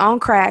is on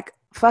crack,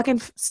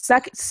 fucking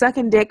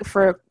sucking dick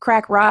for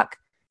crack rock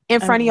in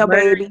front of your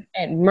baby.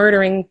 And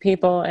murdering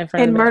people in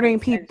front of murdering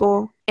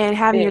people and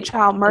having your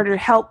child murdered,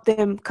 help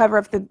them cover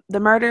up the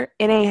murder.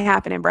 It ain't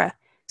happening, bruh.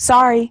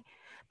 Sorry.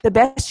 The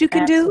best you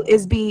can do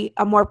is be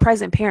a more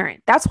present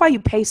parent. That's why you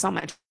pay so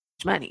much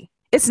money.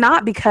 It's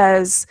not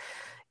because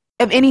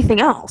of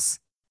anything else.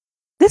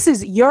 This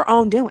is your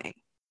own doing.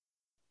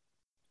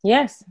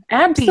 Yes,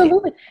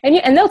 absolutely.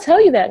 And they'll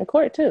tell you that in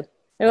court too.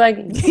 They're like,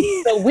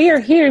 so we are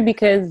here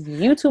because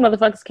you two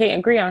motherfuckers can't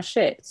agree on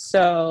shit.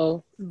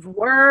 So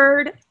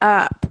word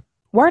up.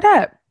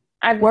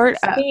 I've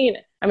seen,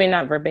 I mean,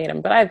 not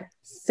verbatim, but I've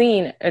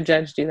seen a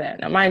judge do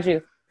that. Now, mind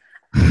you,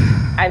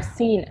 I've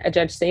seen a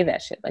judge say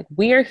that shit. Like,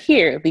 we are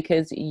here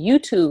because you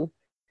two,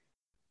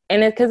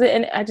 and it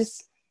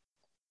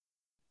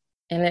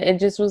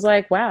just was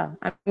like, wow.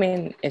 I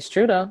mean, it's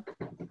true though.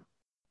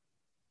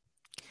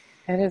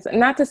 It is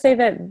not to say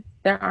that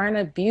there aren't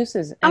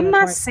abuses. I'm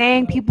not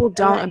saying people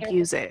don't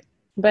abuse it,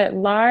 but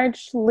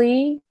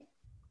largely,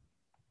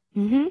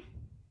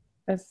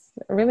 that's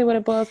really what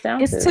it boils down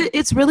to.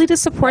 It's really to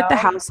support the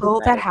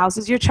household that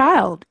houses your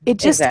child. It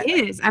just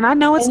is, and I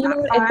know it's not.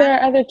 If there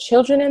are other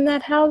children in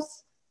that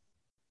house,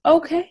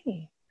 okay.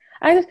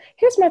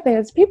 Here's my thing: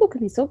 is people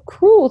can be so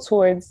cruel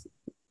towards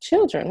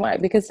children. Why?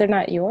 Because they're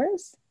not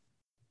yours.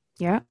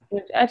 Yeah,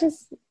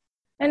 that's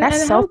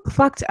so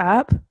fucked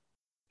up.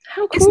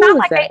 How cool it's not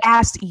like that? They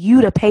asked you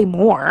to pay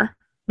more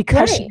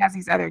because she has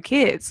these other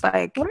kids.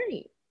 Like,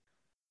 right.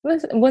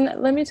 Listen,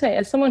 let me tell you,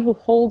 as someone who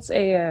holds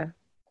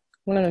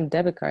one of them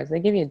debit cards, they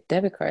give you a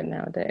debit card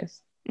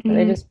nowadays, and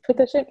they just put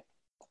the shit.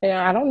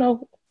 I don't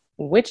know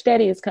which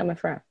daddy is coming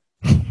from.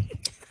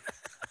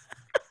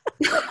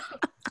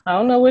 I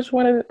don't know which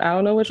one. I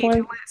don't know which Keep it one.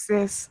 lit,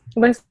 sis.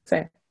 Listen,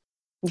 Keep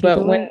it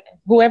but when lit.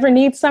 whoever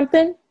needs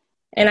something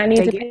and I need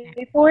They to get it.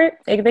 pay for it,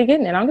 they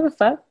getting it. I don't give a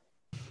fuck.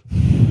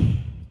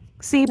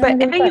 See, I don't but give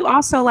and a then fuck. you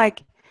also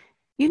like,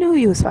 you knew who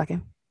you was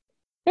fucking.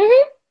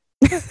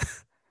 Hmm.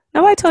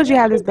 Nobody told you to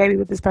have this baby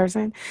with this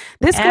person.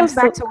 This goes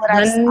back Absolutely, to what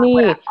I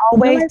honey.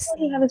 always Nobody told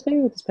you to have say. this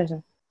baby with this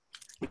person.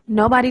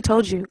 Nobody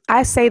told you.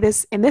 I say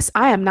this, and this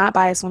I am not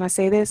biased when I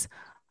say this.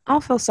 I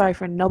don't feel sorry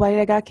for nobody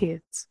that got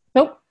kids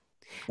Nope,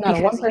 not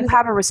a one because you person.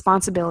 have a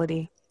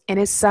responsibility, and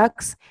it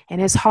sucks, and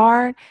it's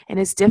hard, and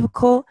it's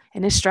difficult,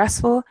 and it's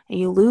stressful, and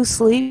you lose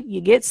sleep,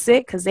 you get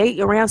sick because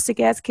they around sick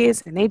ass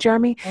kids and they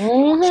germy. You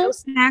want Hmm. your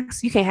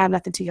snacks, you can't have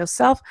nothing to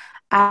yourself.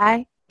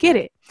 I get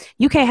it.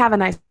 You can't have a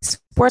nice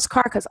sports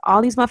car because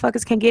all these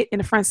motherfuckers can get in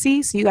the front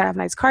seat. So you gotta have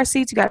nice car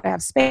seats. You gotta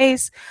have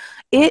space.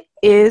 It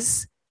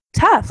is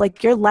tough.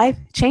 Like your life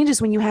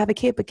changes when you have a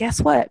kid. But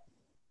guess what?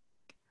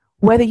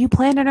 Whether you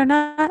planned it or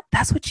not,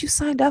 that's what you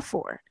signed up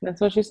for.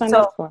 That's what you signed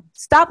up So for.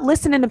 stop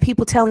listening to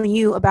people telling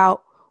you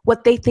about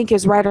what they think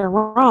is right or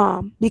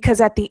wrong.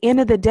 Because at the end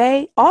of the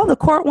day, all the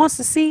court wants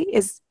to see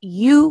is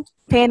you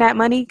paying that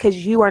money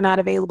because you are not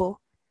available.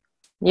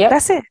 Yep.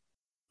 That's it.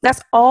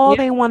 That's all Yep.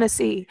 they want to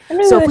see. And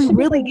really, So if that we should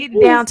be really the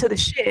get down least. to the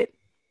shit,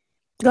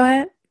 go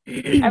ahead.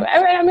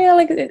 I mean,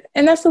 like,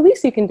 and that's the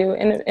least you can do.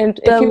 And if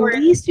The you were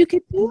least you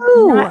could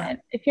not, do.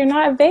 if you're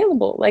not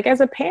available, like as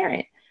a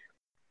parent,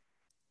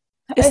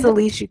 It's the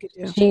least you could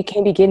do. she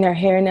can't be getting her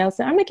hair and nails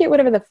done. I'm gonna get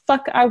whatever the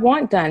fuck I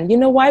want done. You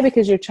know why?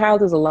 Because your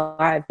child is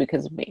alive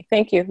because of me.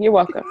 Thank you. You're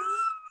welcome.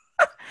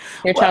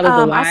 Your Well, child is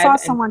I alive saw and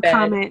someone fed.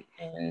 comment.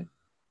 And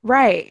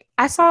Right.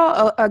 I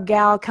saw a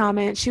gal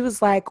comment. She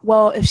was like,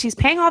 well, if she's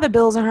paying all the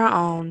bills on her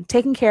own,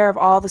 taking care of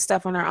all the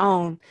stuff on her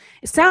own,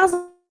 it sounds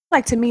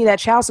like to me that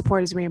child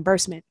support is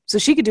reimbursement. So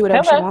she could do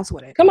whatever she hello, wants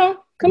with it. come on,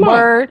 come on,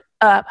 Word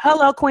up.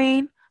 Hello,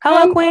 queen.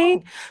 Hello, come queen.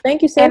 on.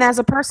 Thank you, And sis. as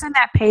a person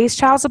that pays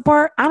child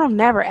support, I don't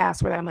never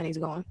ask where that money's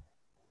going.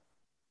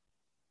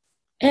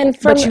 And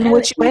But from you know and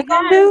what you ain't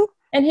gonna do?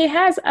 he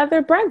has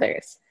other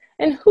brothers.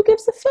 And who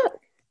gives a fuck?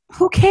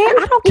 Who cares?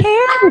 I don't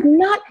I would care.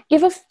 not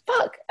give a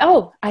fuck.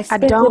 Oh, I I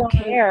spent it don't on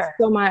care.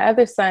 so my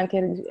other son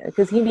can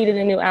because he needed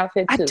a new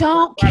outfit I too.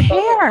 don't So I both of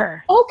them.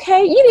 care.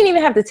 Okay, you didn't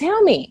even have to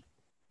tell me.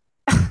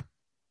 I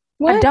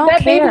What? don't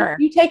That baby, care.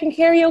 you taking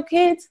care of your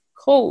kids?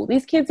 Cool.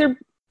 These kids are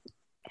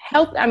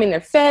healthy. I mean,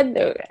 they're fed,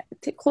 they're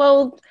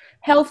clothed,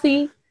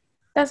 healthy.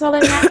 That's all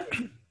that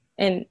matters.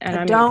 And I I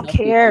mean don't healthy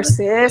care,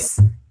 physically. sis.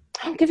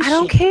 I don't give a I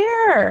don't shit.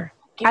 care.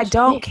 Give I a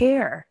don't shit.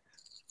 care.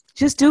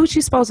 Just do what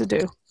you're supposed to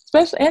do.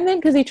 Especially, and then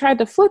because he tried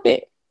to flip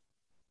it,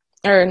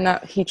 or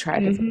not,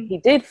 Mm-hmm. he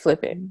did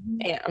flip it. Mm-hmm.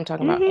 And I'm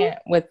talking about Mm-hmm. Aunt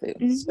with it.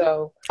 Mm-hmm.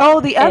 So, Oh,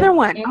 the other and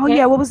one. Oh,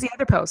 yeah. What was the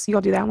other post? You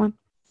gonna do that one?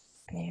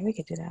 yeah, we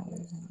could do that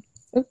one.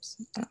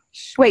 Oops. Oh,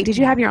 Wait, did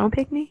you have your own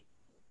pick me?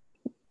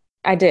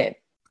 I did.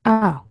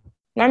 Oh,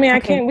 I mean, I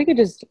okay. can't. We could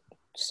just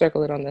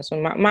circle it on this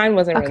one. Mine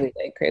wasn't Okay. really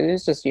like crazy. It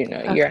was just your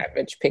Okay.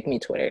 average pick me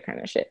Twitter kind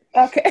of shit.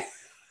 Okay.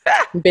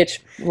 Bitch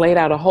laid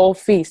out a whole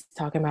feast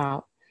talking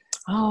about,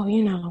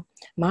 oh,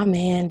 my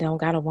man don't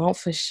gotta want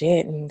for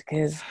shit, and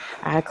because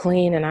I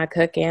clean and I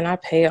cook and I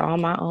pay all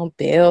my own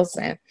bills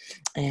and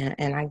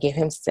I give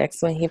him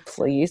sex when he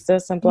pleases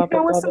us and blah You blah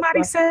know what blah blah somebody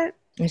blah. said?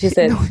 And she She,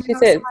 said no, you she know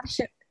what said somebody she,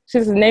 said? she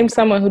just named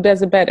someone who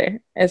does it better,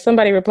 and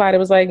somebody replied it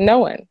was like no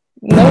one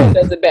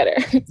does it better.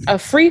 A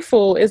free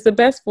fool is the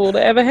best fool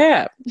to ever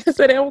have.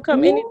 So they don't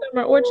come any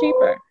dumber or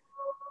cheaper.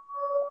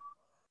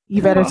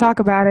 You better talk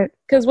about it.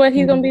 Because what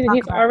he's You gonna better be, talk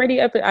he's about already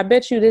up. I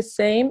bet you this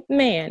same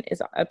man is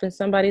up in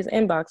somebody's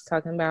inbox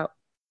talking about,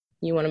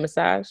 you want a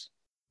massage?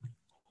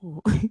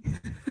 it.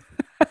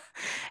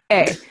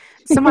 Hey,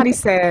 somebody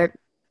said,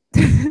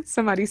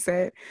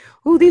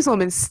 ooh, these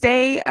women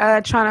stay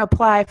trying to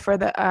apply for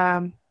the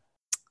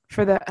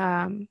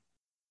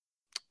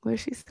what did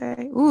she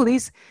say? Ooh,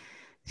 these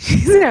she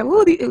said,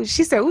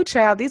 ooh,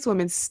 child, these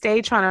women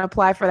stay trying to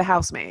apply for the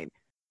housemaid.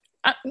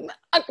 I,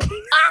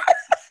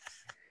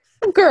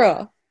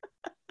 girl,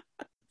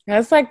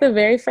 that's like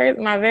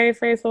my very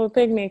first little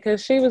pygmy,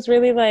 because she was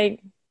really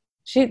like,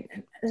 she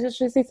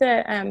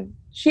said,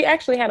 she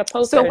actually had a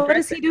post So that what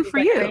does addressed it. he do She's for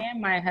like, I you?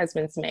 am my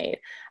husband's maid.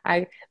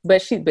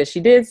 But she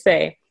did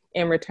say,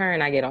 in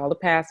return, I get all the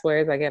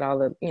passwords, I get all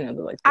the,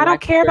 the I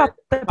don't care lectures,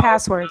 about the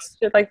passwords.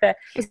 shit like that.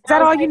 Is And I that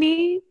was all you like,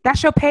 need?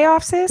 That's your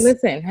payoff, sis?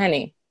 listen,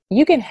 honey,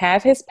 you can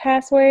have his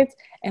passwords,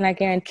 and I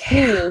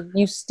guarantee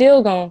you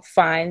still gonna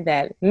find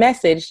that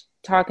message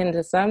talking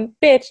to some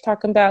bitch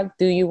talking about,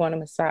 do you want a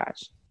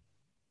massage?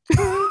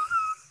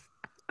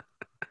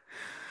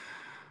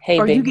 Hey,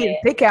 Or you big getting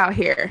head. thick out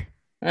here?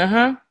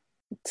 Uh-huh.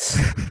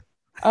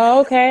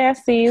 Oh, okay, I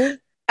see you.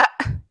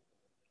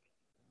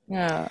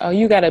 Oh,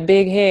 you got a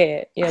big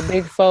head. Yeah,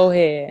 big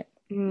forehead.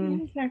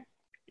 Mm. Okay.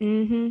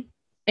 Mm-hmm.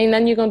 Ain't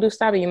nothing you gonna do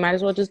stop it. You might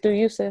as well just do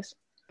you, sis.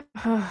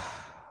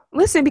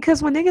 Listen,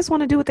 because when niggas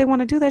want to do what they want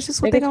to do, that's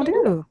just what they're Niggas gonna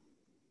gonna do do.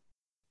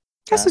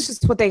 That's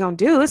just what they're gonna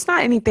do. It's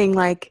not anything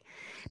like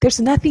there's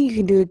nothing you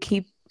can do to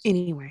keep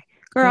anyway.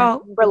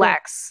 Girl,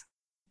 relax.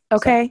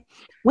 Okay?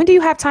 when do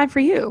you have time for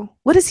you?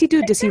 What does he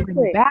do? Does he bring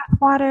you Exactly. bath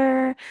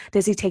water?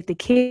 Does he take the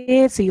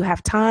kids so you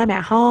have time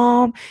at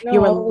home? You're No,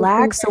 he's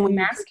relaxed so when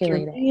you cook your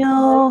emasculating.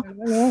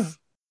 meal.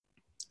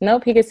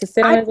 Nope, he gets to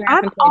sit on his ass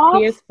I'm and play off.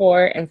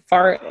 PS4 and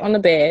fart on the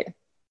bed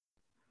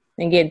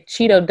and get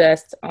Cheeto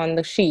dust on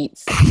the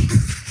sheets.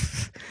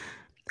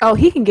 Oh,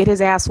 he can get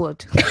his ass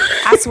whooped.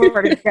 I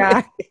swear to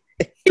God.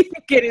 He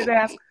can get his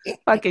ass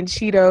fucking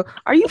Cheeto.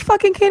 Are you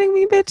fucking kidding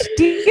me, bitch?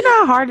 Do you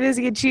know how hard it is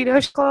to get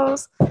Cheeto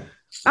clothes?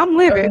 I'm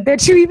livid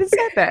that you even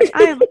said that.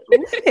 I am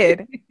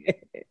livid. So,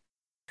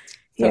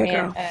 Yeah,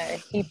 and girl.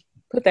 he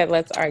put that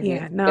let's argue.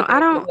 Yeah, no, But I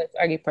then he don't. put let's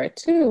argue part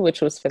two,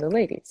 which was for the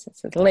ladies. It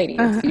said, ladies,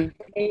 Uh you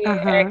pay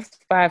huh. X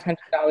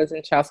 $500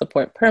 in child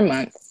support per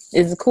month.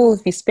 Is it cool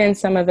if you spend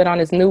some of it on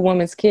his new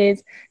woman's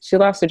kids? She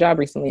lost her job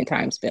recently and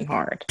time's been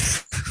hard.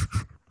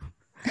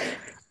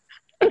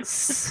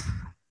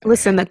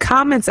 Listen, the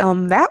comments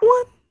on that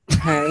one.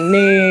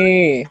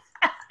 Honey.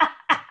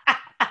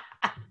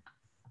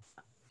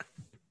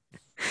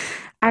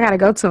 I gotta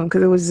go to him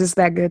because it was just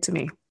that good to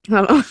me.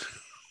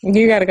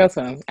 You got to go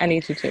to him. I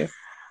need you to.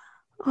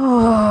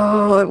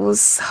 Oh, it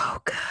was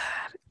so good.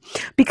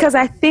 Because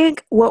I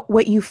think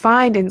what you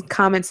find in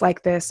comments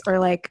like this or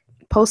like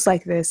posts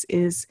like this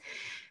is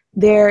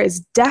there is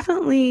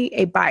definitely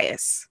a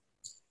bias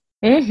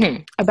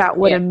about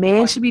what a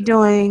man should be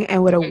doing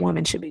and what a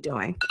woman should be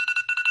doing.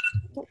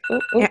 My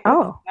bad.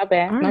 All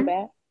My right.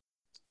 bad.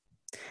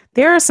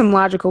 There are some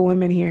logical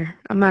women here.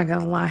 I'm not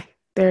gonna lie.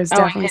 There's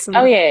definitely some.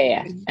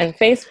 Yeah. And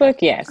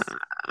Facebook, yes.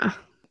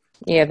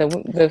 Yeah,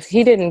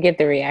 he didn't get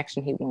the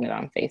reaction he wanted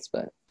on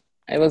Facebook.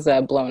 It was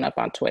blown up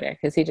on Twitter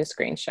because he just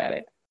screenshot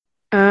it.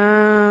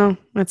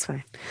 That's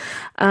fine.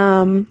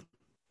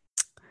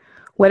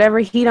 Whatever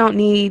he don't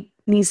need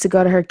needs to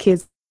go to her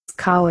kids'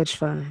 college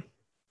fund.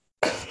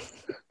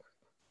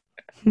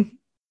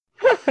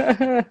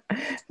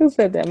 Who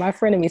said that? My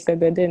friend of me said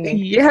that, didn't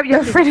he? Yeah,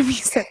 your friend of me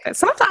said that.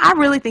 Sometimes I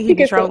really think he'd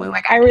be trolling.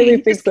 Like I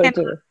really think so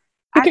too.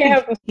 He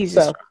can't help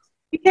himself.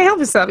 He can't help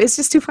himself. It's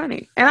just too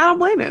funny, and I don't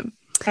blame him.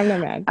 I'm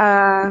not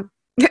mad.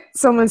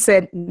 Someone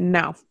said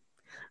no.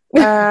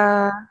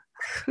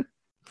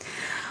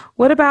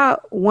 What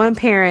about one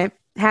parent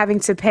having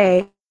to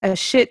pay a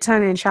shit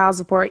ton in child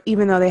support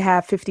even though they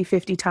have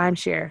 50-50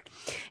 timeshare,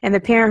 and the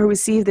parent who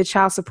received the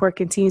child support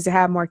continues to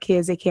have more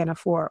kids they can't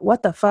afford?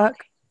 What the fuck?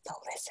 So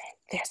listen,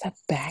 there's a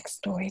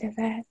backstory to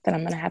that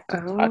I'm gonna have to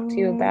talk to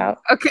you about.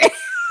 Okay.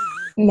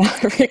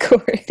 Not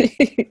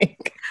recording.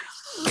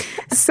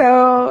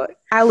 So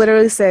I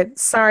literally said,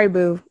 sorry,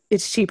 boo,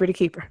 it's cheaper to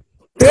keep her.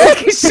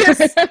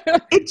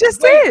 It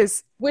just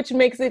is. Which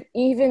makes it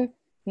even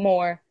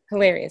more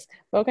hilarious.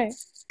 Okay.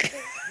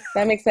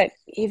 That makes that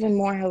even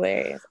more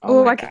hilarious.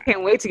 Oh, I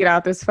can't wait to get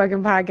out this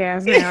fucking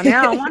podcast now.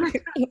 Now I want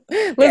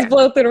to. Let's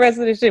blow through the rest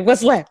of the shit.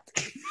 What's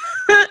left?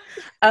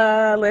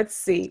 Let's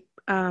see.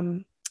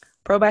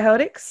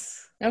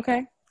 Probiotics.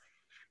 Okay.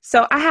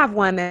 So I have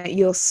one that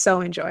you'll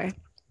so enjoy.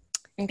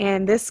 Okay.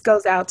 And this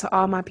goes out to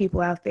all my people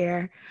out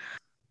there.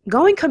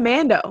 Going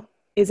commando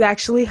is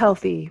actually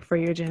healthy for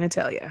your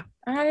genitalia.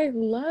 I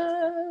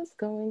love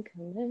going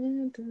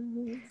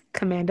commando.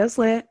 Commando's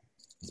lit.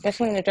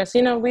 Especially in the dress.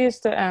 You know, we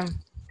used to,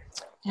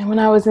 and when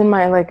I was in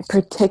my, like,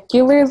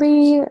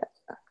 particularly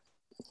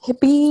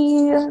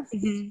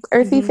hippie,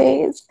 earthy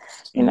phase,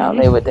 you know,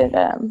 they would,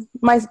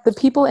 the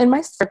people in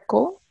my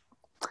circle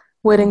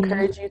would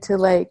encourage you to,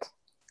 like,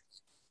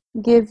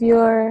 give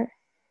your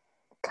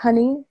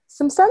cunny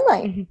some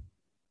sunlight.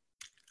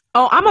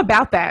 Oh, I'm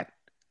about that.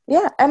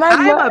 Yeah, and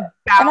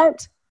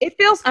it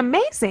feels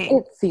amazing.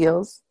 It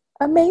feels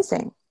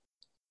amazing.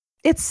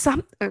 It's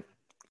something.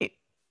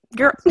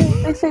 Girl,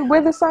 they say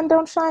where the sun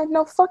don't shine.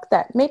 No, fuck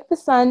that. Make the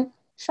sun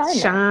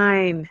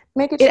shine.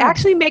 Make it shine. It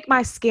actually make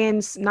my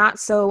skin not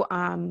so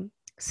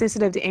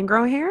sensitive to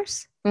ingrown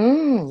hairs.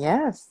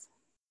 Yes.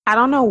 I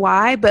don't know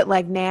why, but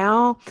like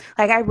now,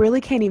 like I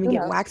really can't even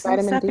get wax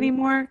and stuff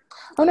anymore.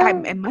 Oh no,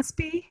 it must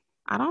be.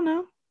 I don't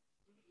know.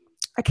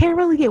 I can't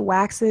really get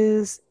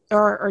waxes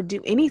or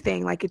do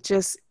anything. Like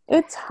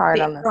it's hard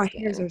on the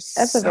skin. Hairs are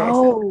That's a very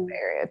sensitive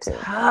area too.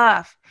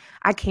 Tough.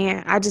 I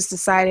can't. I just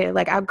decided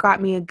like I've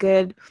got me a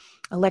good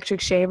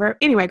electric shaver.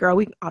 Anyway, girl,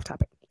 we off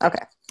topic.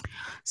 Okay.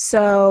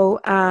 So,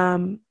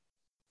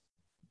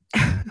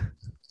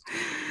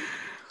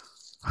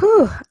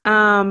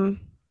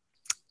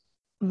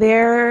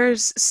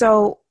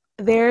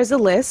 there's a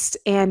list,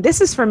 and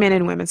this is for men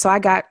and women. So I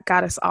got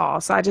us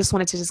all. So I just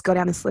wanted to just go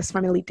down this list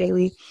from Elite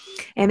Daily,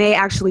 and they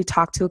actually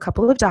talked to a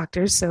couple of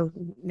doctors. So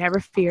never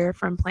fear,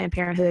 from Planned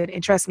Parenthood,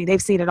 and trust me,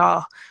 they've seen it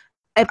all.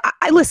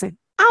 I listen,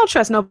 I don't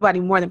trust nobody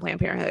more than Planned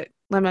Parenthood.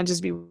 Let me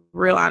just be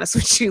real honest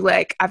with you.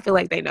 Like, I feel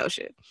like they know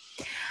shit.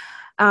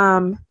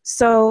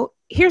 So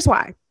here's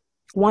why.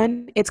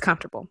 One, it's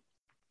comfortable.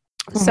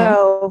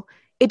 So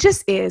it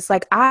just is.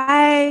 Like,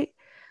 as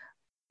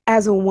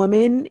a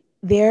woman,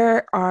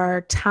 there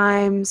are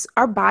times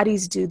our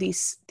bodies do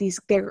these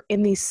they're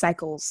in these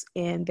cycles,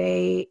 and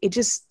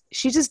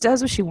she just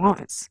does what she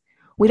wants.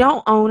 We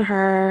don't own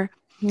her.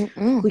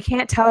 Mm-mm. We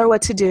can't tell her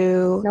what to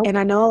do. Nope. And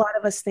I know a lot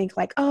of us think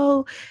like,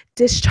 oh,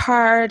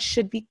 discharge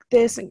should be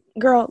this. And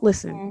girl,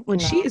 listen, when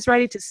No. she is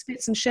ready to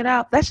spit some shit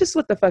out, that's just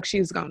what the fuck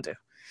she's going to do.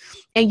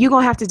 And you're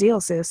going to have to deal,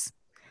 sis.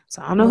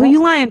 So I don't know who Yep.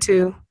 you lying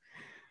to,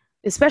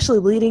 especially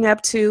leading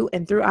up to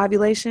and through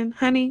ovulation.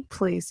 Honey,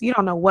 please, you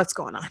don't know what's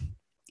going on.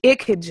 It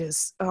could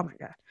just, oh my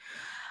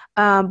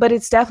God. But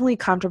it's definitely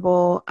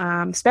comfortable,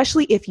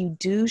 especially if you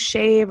do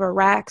shave or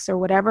wax or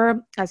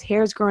whatever, as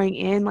hair's growing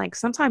in. Like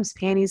sometimes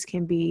panties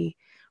can be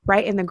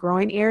right in the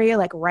groin area,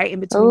 like right in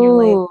between your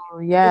legs. Oh,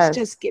 It yes.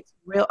 just gets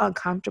real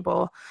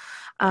uncomfortable.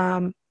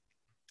 And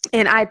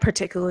I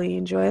particularly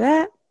enjoy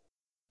that,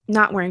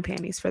 not wearing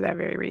panties for that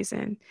very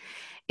reason.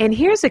 And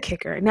here's a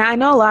kicker. Now, I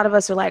know a lot of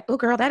us are like, oh,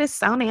 girl, that is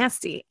so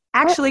nasty.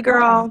 Actually,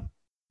 girl,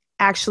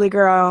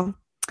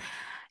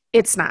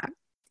 it's not.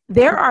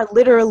 There are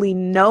literally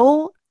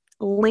no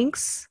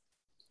links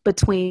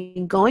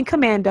between going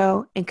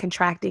commando and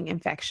contracting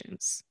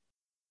infections.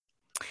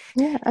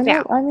 Yeah, I know.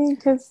 Now, I mean,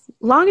 because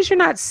long as you're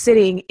not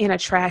sitting in a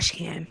trash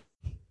can,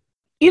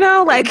 you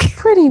know, like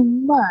pretty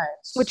much.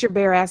 with your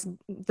bare ass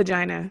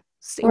vagina.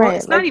 Well, Right.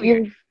 it's not Like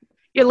even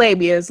your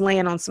labia is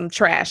laying on some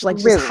trash, like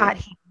just hot really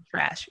heat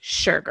trash.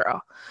 Sure,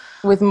 girl.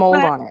 with mold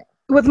But on it.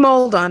 with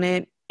mold on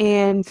it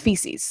and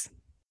feces.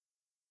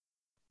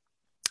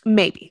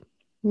 Maybe.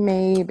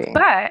 Maybe.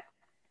 But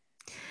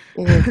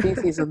Yeah,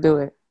 feces will do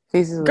it.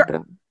 Feces will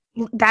girl,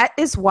 do it. that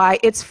is why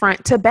it's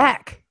front to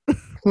back.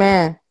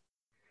 Man.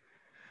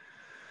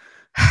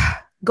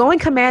 Going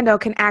commando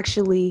can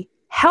actually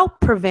help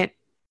prevent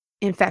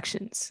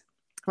infections,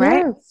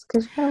 right? Yes,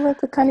 because you gotta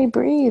let the cunny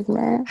breathe,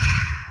 man.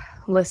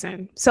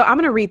 Listen, so I'm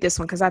going to read this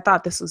one because I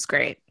thought this was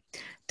great.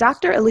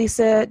 Dr.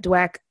 Elisa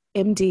Dweck,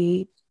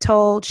 MD,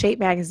 told Shape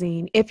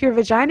Magazine, if your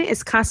vagina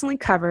is constantly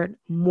covered,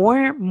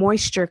 more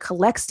moisture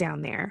collects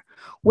down there,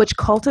 which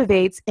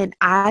cultivates an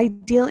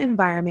ideal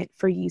environment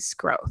for yeast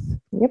growth.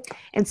 Yep.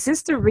 And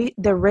since the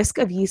risk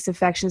of yeast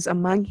infections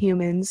among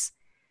humans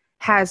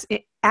has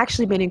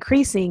actually been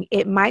increasing,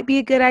 it might be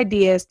a good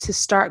idea to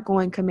start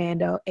going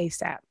commando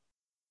ASAP.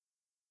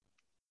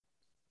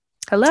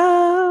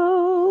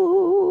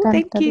 Hello. Dun,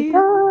 Thank dun, dun, you.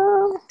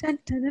 dun. Dun,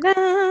 dun, dun,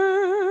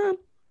 dun.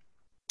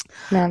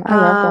 Man, I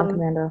love going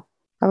commando.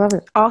 I love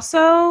it.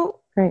 Also,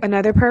 Great.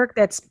 another perk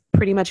that's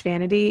pretty much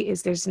vanity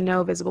is there's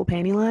no visible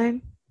panty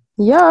line.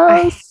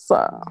 Yes.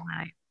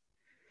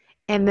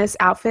 And this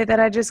outfit that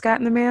I just got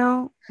in the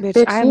mail, which Bitch,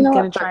 you I'm know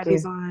going what? to try Fuck you.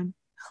 these on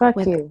Fuck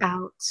you.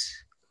 without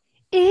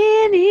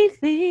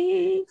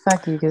anything.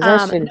 Fuck you, because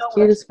that shit is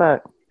cute as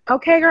fuck.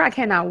 Okay, girl, I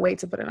cannot wait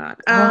to put it on.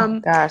 Oh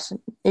gosh,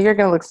 you're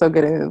gonna look so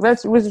good in it.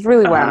 That's which is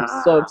really why I'm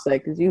so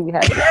upset, because you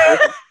have the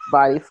perfect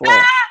body for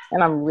it,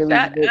 and I'm really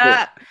big.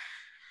 I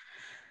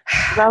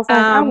was like,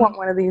 I want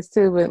one of these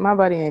too, but my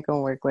body ain't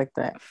gonna work like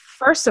that.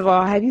 First of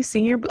all, have you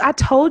seen your? I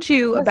told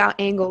you about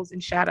angles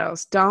and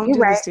shadows. Don't do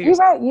this to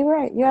yourself. You're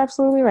right. You're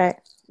absolutely right.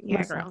 Yeah,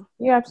 Listen, girl.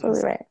 you're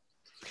absolutely right.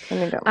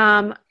 Let me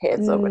go.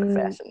 Heads over to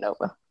Fashion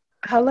Nova.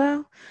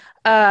 Hello.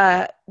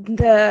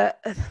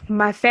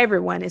 My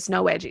favorite one is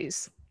no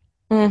wedgies.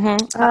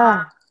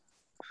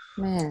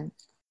 Mm-hmm. Man,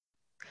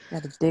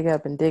 got to dig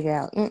up and dig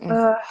out.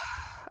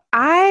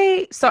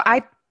 I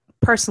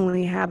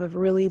personally have a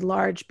really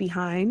large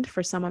behind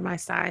for some of my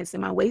size in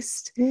my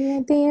waist.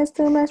 Yeah, dance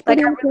too much, like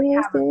I really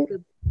have a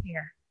good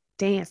hair.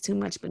 Dance too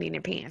much, but in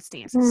your pants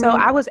dance. So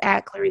I was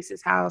at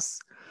Clarice's house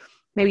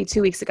maybe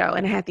 2 weeks ago,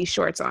 and I had these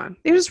shorts on.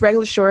 They were just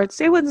regular shorts.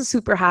 They wasn't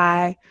super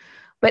high,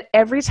 but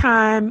every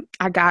time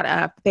I got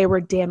up, they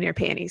were damn near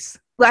panties.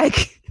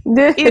 Like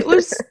it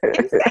was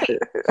insane.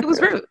 It was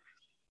rude.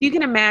 You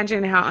can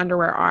imagine how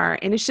underwear are,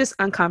 and it's just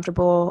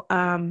uncomfortable.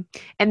 And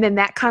then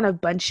that kind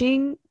of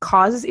bunching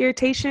causes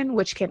irritation,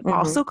 which can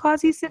also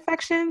cause yeast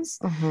infections.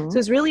 So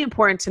it's really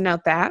important to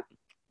note that.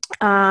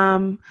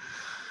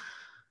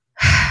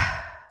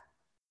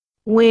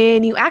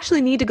 When you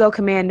actually need to go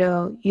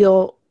commando,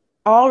 you'll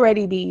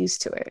already be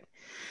used to it.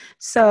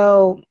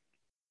 So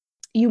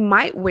you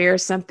might wear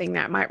something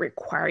that might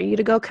require you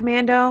to go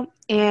commando.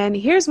 And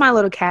here's my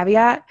little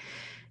caveat.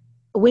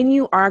 When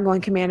you are going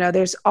commando,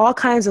 there's all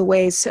kinds of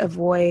ways to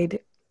avoid.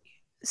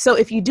 So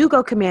if you do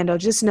go commando,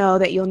 just know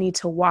that you'll need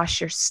to wash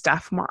your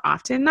stuff more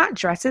often, not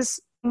dresses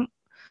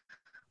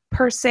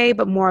per se,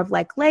 but more of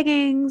like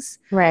leggings,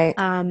 right?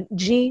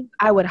 Jeans.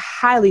 I would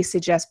highly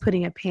suggest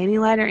putting a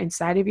panty liner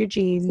inside of your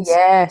jeans.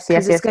 Yes,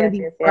 because it's going to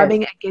be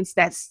rubbing against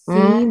that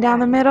seam down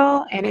the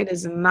middle, and it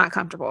is not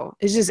comfortable.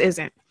 It just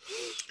isn't.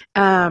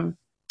 And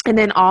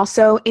then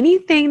also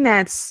anything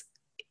that's,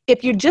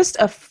 if you're just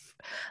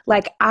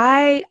like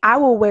I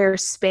will wear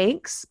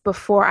Spanx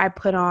before I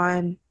put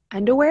on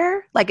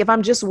underwear. Like if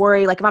I'm just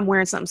worried, like if I'm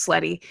wearing something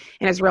slutty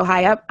and it's real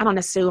high up, I don't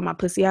necessarily want my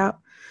pussy out.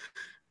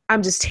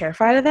 I'm just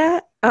terrified of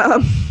that.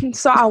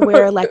 So I'll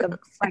wear like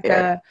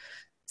a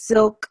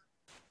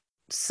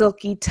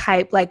silky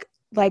type, like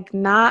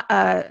not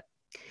a.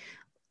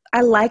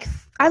 I like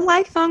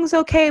thongs,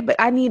 okay, but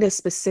I need a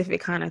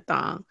specific kind of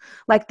thong,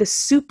 like the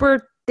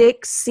super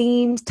thick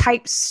seam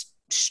type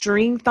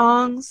string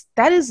thongs.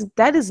 That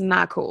is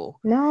not cool.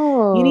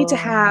 No, you need to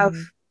have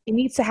It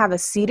needs to have a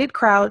seated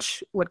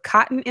crouch with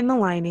cotton in the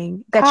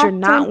lining that you're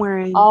not Cotton,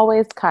 wearing.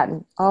 always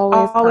cotton,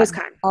 always Always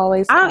cotton, cotton.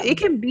 always It cotton.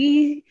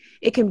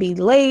 can be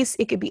lace,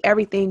 it could be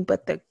everything,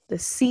 but the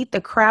seat,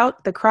 the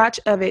crotch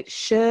of it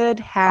should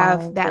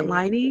have that Always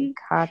lining.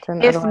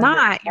 cotton. If Otherwise,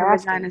 not, your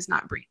vagina is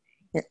not breathing.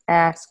 you're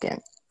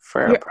asking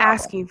for a You're problem.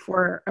 asking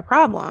for a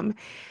problem.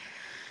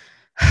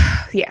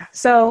 Yeah.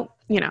 So,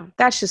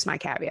 that's just my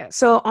caveat.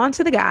 So on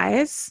to the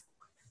guys.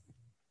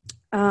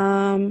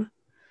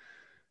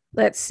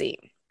 Let's see.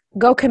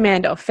 Go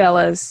commando,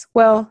 fellas.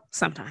 Well,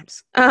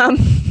 sometimes.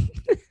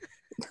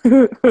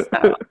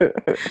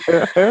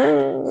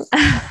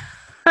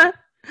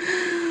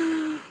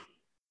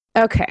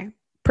 Okay.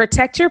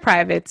 Protect your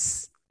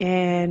privates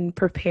and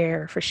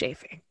prepare for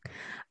chafing.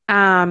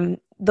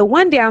 The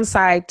one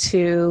downside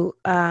to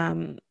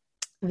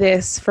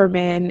this for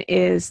men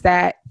is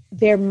that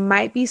there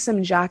might be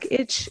some jock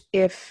itch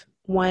if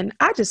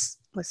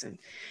listen,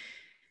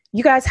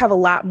 you guys have a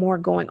lot more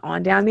going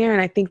on down there.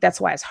 And I think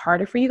that's why it's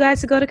harder for you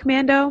guys to go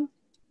commando.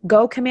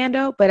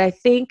 But I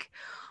think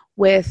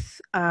with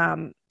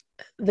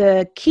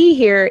the key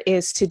here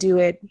is to do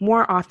it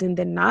more often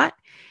than not.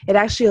 It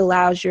actually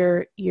allows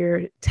your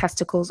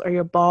testicles or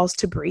your balls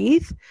to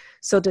breathe.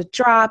 So to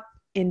drop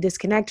and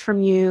disconnect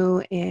from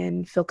you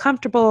and feel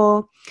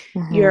comfortable.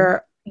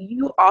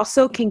 You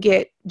also can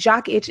get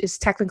jock itch is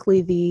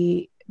technically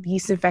the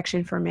yeast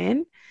infection for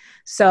men.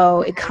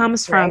 So it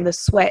comes from the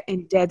sweat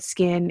and dead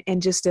skin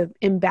and just an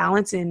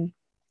imbalance in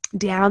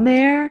down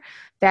there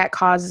that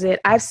causes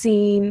it. I've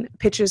seen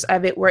pictures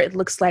of it where it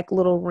looks like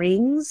little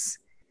rings.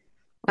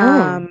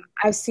 I've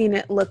seen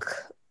it look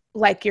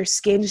like your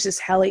skin's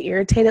just hella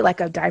irritated,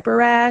 like a diaper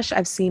rash.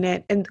 I've seen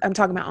it, and I'm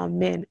talking about on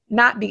men,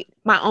 not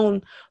my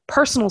own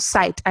personal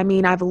site. I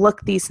mean, I've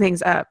looked these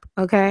things up.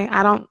 Okay,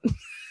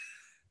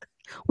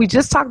 we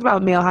just talked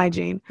about male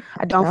hygiene.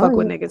 I don't fuck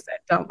with niggas that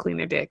don't clean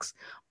their dicks,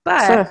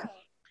 but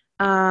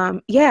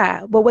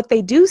but what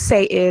they do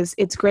say is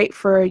it's great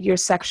for your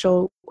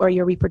sexual or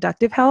your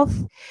reproductive health.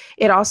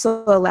 It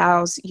also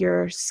allows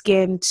your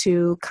skin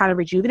to kind of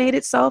rejuvenate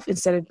itself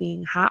instead of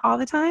being hot all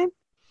the time.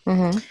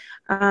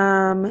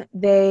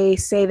 They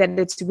say that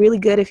it's really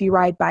good if you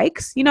ride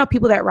bikes.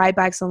 People that ride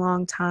bikes a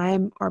long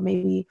time or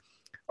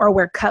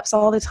wear cups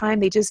all the time,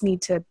 they just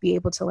need to be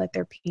able to let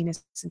their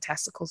penis and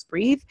testicles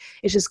breathe.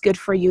 It's just good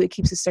for you. It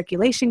keeps the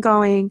circulation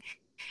going.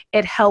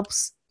 It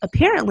helps.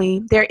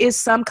 Apparently, there is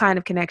some kind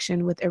of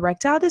connection with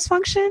erectile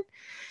dysfunction,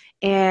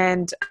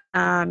 and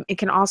it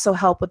can also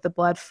help with the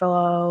blood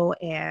flow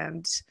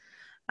and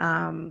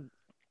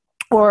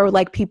or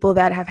like people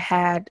that have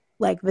had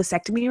like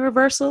vasectomy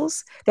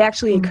reversals. They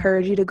actually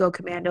encourage you to go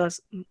commando as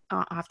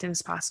often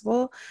as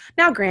possible.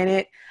 Now,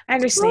 granted, I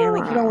understand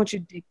like you don't want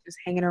your dick just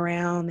hanging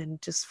around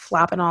and just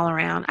flopping all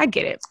around. I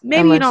get it.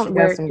 Maybe Unless you don't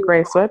wear some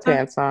gray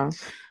sweatpants on.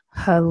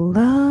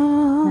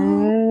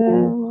 Hello.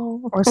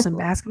 Or some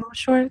basketball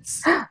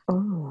shorts. I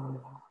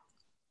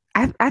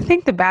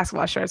think the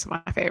basketball shorts are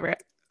my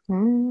favorite.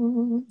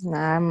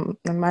 Nah, I'm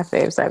my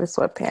favorite side of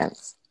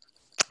sweatpants.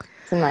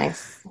 It's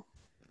nice.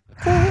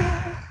 All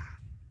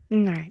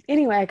right.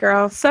 Anyway,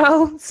 girl.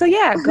 So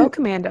yeah, go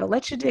commando.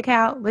 Let your dick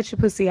out. Let your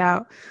pussy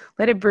out.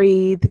 Let it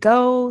breathe.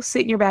 Go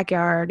sit in your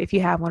backyard if you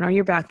have one, or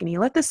your balcony.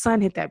 Let the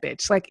sun hit that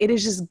bitch. Like, it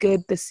is just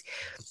good.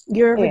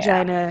 Your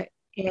vagina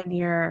and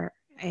your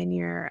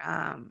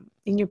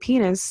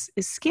penis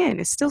is skin.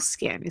 It's still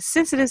skin. It's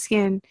sensitive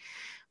skin,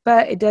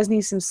 but it does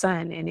need some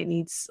sun, and it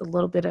needs a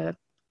little bit of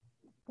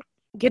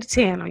get a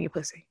tan on your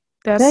pussy.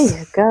 There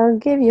you go.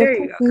 Give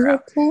your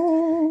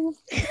pussy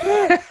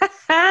a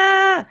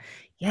tan.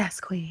 Yes,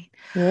 queen.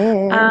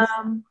 Yes.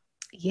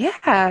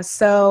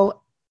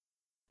 So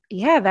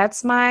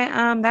that's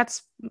my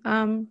that's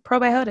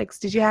probiotics.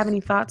 Did you have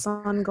any thoughts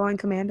on going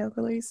commando,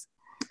 Khalees?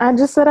 I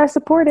just said I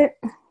support it.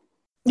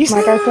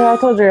 Like I said, I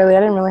told you earlier, I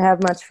didn't really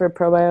have much for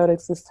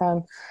probiotics this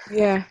time.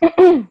 Yeah.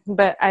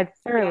 But I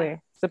thoroughly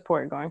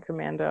support going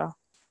commando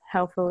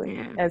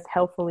as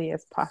healthfully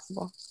as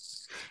possible.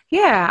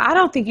 Yeah, I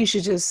don't think you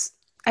should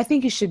I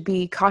think you should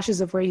be cautious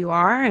of where you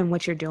are and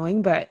what you're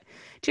doing, but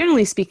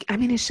generally speaking, I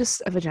mean, it's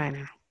just a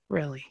vagina,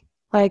 really.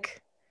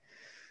 Like,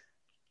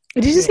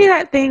 did you see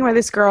that thing where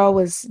this girl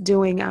was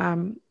doing,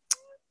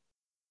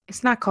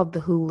 it's not called the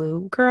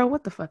Hulu. Girl,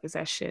 what the fuck is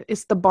that shit?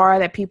 It's the bar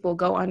that people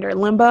go under,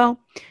 limbo.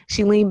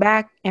 She leaned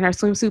back and her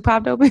swimsuit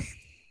popped open.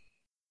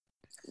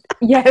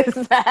 Yes.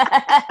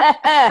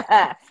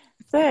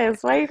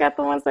 Sis, why you got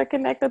the ones that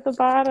connect at the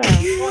bottom?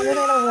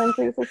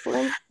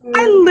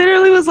 I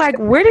literally was like,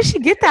 where did she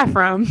get that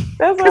from?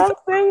 That's what I'm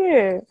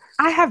saying.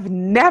 I have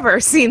never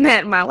seen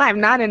that in my life,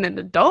 not in an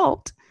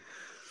adult.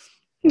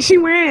 Is she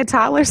wearing a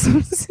toddler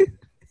swimsuit?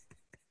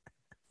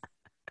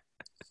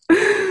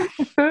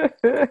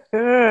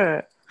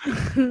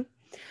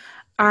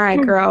 All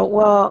right, girl.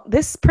 Well,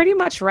 this pretty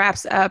much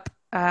wraps up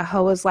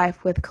Hoa's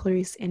life with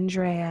Clarice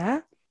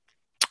Andrea.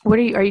 Are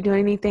you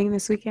doing anything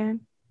this weekend?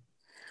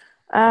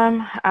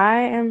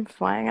 I am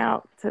flying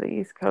out to the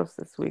East Coast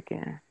this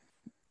weekend.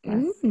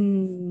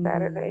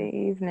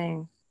 Saturday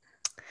evening.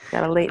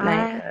 Got a late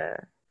night.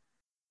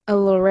 A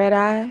little red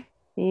eye?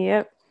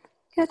 Yep.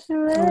 Catch a On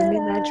the red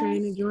midnight eye.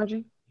 train in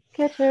Georgia.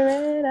 Catch a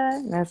red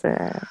eye. That's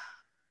it.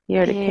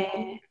 You're the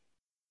king.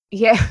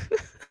 Yeah.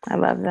 I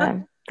love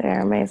them. They're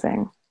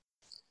amazing.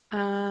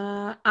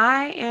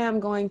 I am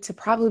going to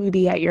probably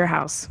be at your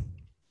house.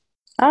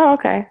 Oh,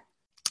 okay.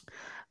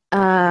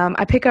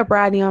 I pick up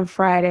Rodney on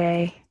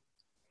Friday.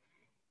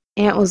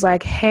 Aunt was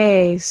like,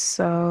 "Hey,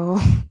 so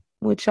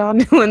what y'all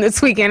doing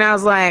this weekend?" I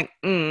was like,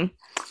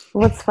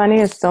 What's funny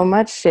is so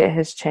much shit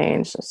has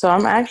changed. So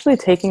I'm actually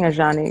taking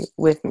Ajani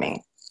with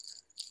me.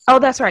 "Oh,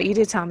 that's right. You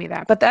did tell me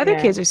that." But the other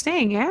Yeah. kids are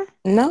staying, yeah?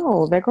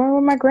 No, they're going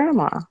with my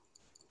grandma.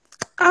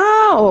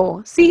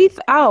 Oh, see?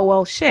 Oh,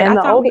 well, shit. And I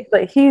the thought we...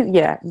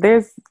 oldest,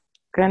 there's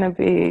gonna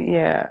be,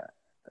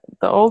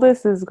 the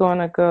oldest is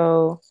gonna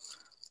go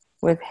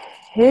with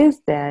his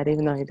dad,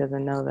 even though he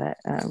doesn't know that.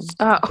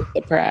 Oh.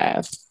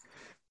 Surprise.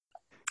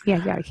 Yeah,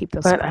 you got to keep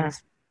those But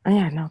surprises.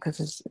 yeah, no, because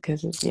it's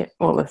yeah.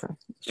 Well, listen,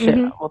 shit,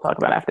 we'll talk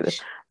about it after this.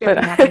 Shit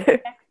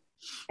But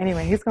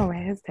anyway, he's going with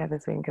his dad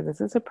this weekend because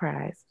it's a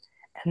surprise.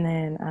 And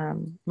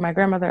then my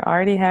grandmother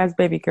already has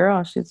baby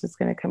girl. She's just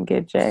gonna come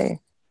get Jay.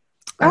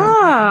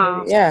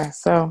 Oh, Yeah.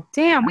 So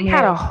damn, we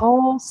had a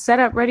whole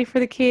setup ready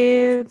for the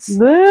kids.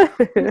 We're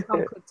gonna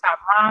cook top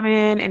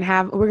ramen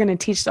and we're gonna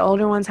teach the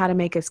older ones how to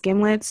make us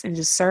gimlets and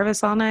just serve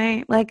us all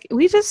night. Like,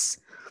 we just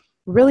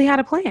really had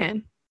a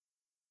plan.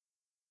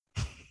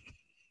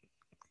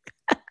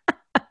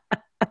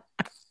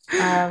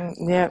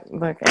 Yeah,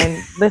 look,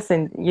 and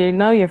listen,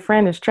 your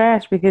friend is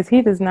trash because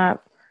he does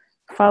not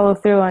follow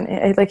through on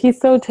it. Like, he's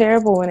so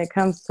terrible when it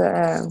comes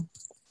to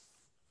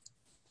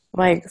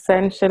like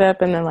setting shit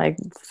up and then like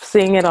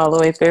seeing it all the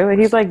way through. Like,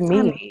 he's like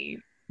me.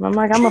 I'm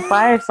like, I'm a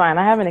fire sign.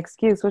 I have an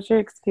excuse. What's your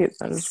excuse?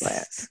 I'm just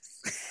like,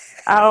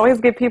 I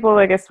always get people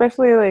like,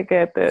 especially like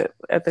at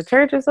the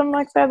church or something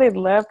like that. They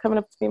love coming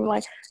up to me and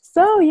like,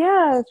 so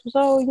yeah,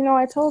 so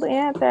I told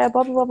Aunt that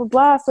blah blah blah blah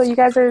blah. So you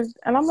guys are,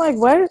 and I'm like,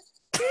 what?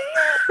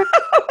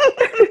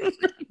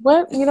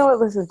 What? You know what?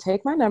 Listen,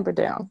 take my number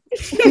down.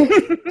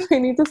 We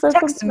need to set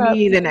Text something up.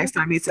 me the next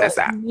time he says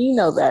that. Me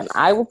know that. And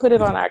I will put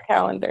it on our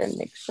calendar and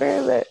make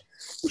sure that,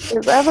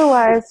 because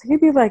otherwise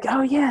he'd be like,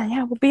 oh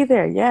yeah, we'll be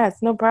there. Yes,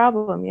 no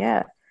problem.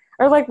 Yeah.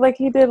 Or like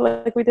he did,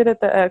 like we did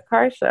at the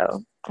car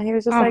show. And he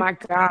was just oh like, my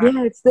God.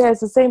 yeah, it's there.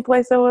 It's the same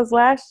place it was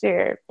last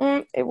year.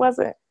 It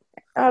wasn't.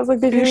 I was like,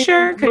 did you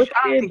sure? look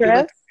at the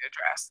address?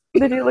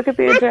 Did you look at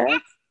the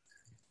address?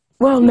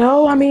 Well,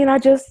 no, I mean, I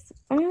just,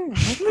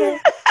 okay.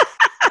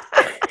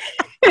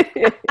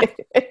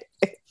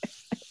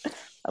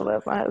 I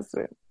love my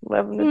husband.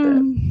 Love him to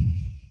death.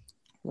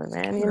 But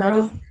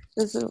man,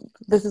 this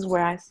is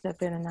where I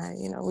step in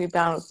and we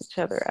balance each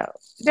other out.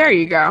 There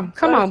you go.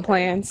 Come on,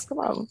 plans. Come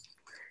on.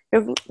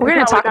 We're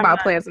going to talk about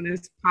plans on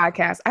this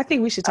podcast. I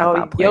think we should talk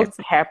about plans.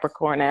 Your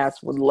Capricorn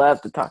ass would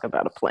love to talk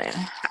about a plan.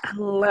 I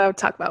love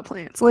to talk about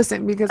plans.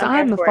 Listen, because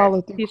I'm the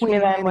follow through queen. Me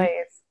that ways.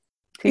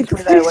 Teach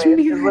me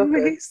that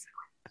ways.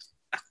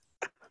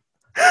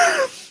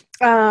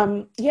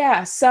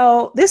 Yeah,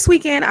 so this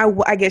weekend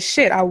I guess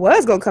I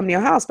was gonna come to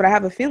your house, but I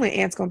have a feeling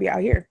Ant's gonna be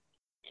out here.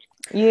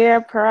 Yeah,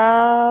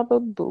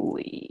 probably.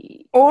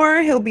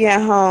 Or he'll be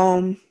at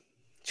home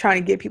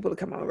trying to get people to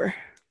come over.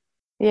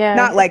 Yeah,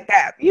 not like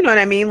that, you know what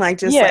I mean, like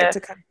just like to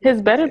come.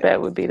 His better bet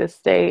would be to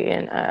stay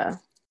in at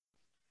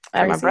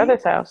my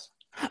brother's house.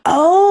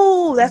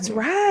 Oh, that's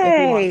right. If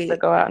he wants to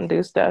go out and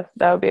do stuff,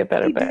 that would be a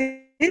better bet.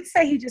 He did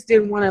say he just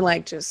didn't want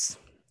to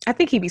I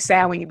think he'd be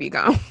sad when you be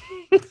gone.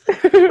 He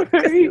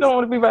don't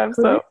want to be by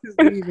himself.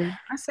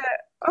 I said,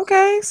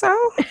 okay,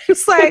 so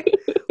it's like,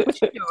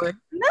 what you doing?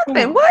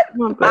 Nothing. What?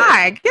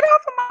 Why? Get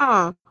off of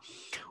Mom.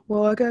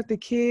 Well, I got the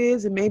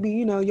kids, and maybe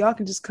y'all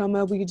can just come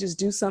up. We could just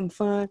do something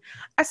fun.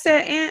 I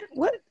said, Aunt,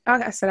 what?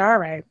 I said, all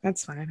right,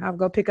 that's fine. I'll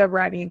go pick up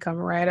Rodney and come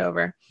right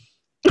over.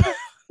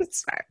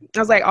 It's fine. I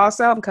was like,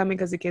 also, I'm coming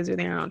because the kids are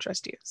there. I don't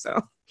trust you.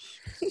 So,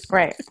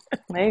 right,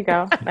 there you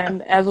go.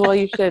 And as well,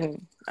 you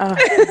shouldn't.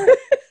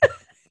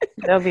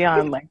 They'll be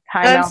on like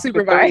timeout for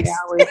 3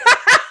 hours.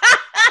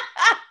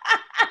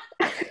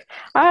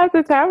 I have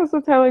to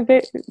tell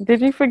her,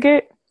 did you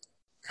forget?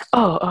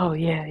 Oh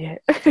yeah.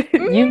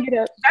 You get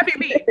up. That'd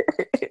be me.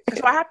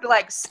 So I have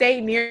to stay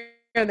near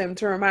them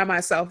to remind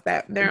myself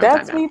that they're on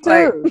That's timeout. Me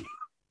too.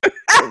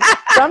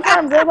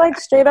 Sometimes they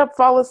straight up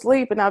fall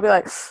asleep, and I'll be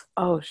like,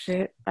 "Oh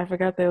shit, I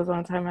forgot they was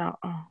on timeout.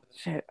 Oh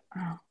shit.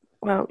 Oh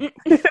well,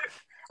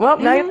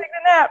 now you take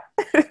a nap."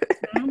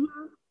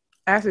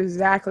 That's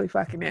exactly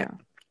fucking it.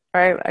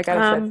 Right, I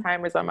gotta set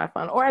timers on my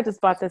phone, or I just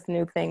bought this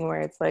new thing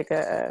where it's like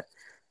a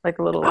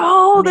little the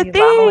lava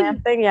thing.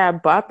 lamp thing. Yeah, I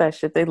bought that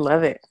shit. They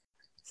love it.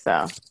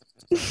 So,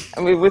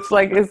 I mean, it's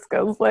but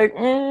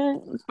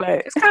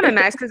it's kind of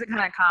nice because it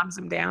kind of calms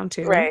them down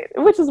too, right?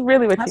 Which is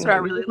really what that's you what need.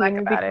 I really like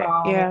about it.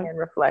 Yeah, and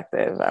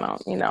reflective. I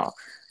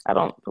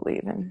don't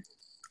believe in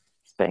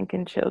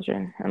spanking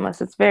children unless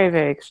it's very,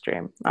 very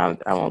extreme. I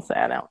won't say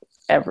I don't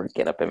ever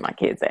get up in my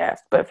kid's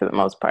ass, but for the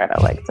most part,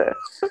 I like to.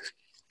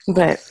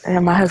 But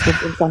my husband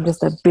thinks I'm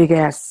just a big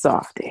ass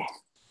softie,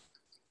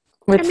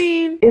 which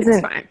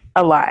isn't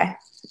a lie.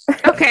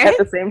 Okay. at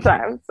the same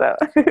time. So,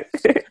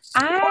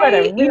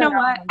 whatever. We you know don't know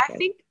what? how I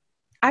think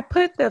I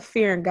put the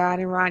fear in God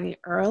in Rodney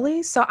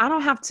early, so I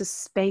don't have to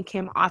spank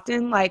him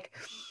often. Like,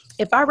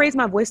 if I raise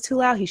my voice too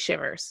loud, he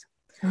shivers.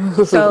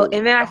 So,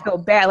 and then I feel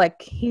bad.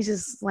 Like, he's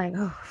just like,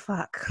 oh,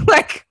 fuck.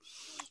 Like,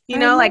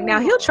 I like now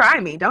he'll know. try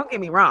me. Don't get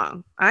me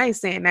wrong. I ain't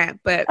saying that,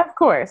 but Of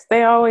course,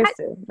 they always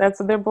do. That's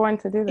what they're born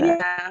to do that.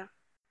 yeah,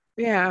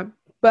 yeah.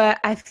 But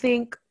I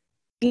think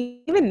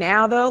even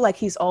now, though, like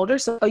he's older,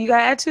 so you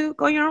got attitude,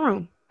 go in your own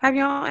room. Have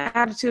your own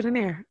attitude in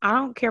there. I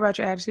don't care about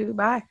your attitude.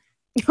 Bye.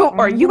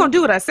 Or you Hmm. gonna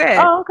do what I said,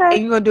 Oh, okay.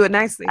 and you gonna do it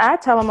nicely. I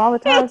tell them all the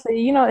time. So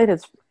it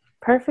is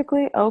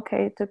perfectly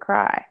okay to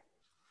cry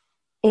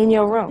in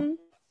your room. Mm-hmm.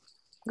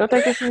 Go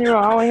take this in your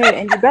room. I want to hear it,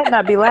 and you better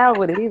not be loud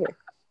with it either.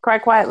 Cry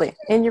quietly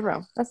in your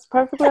room. That's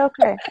perfectly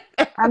okay.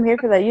 I'm here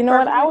for that. You know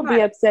what? I Perfectly would be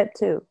fine. upset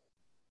too.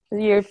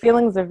 Your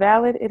feelings are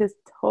valid. It is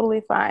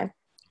totally fine.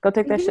 Go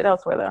take that shit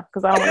elsewhere though,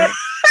 because I don't want to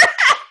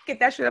Get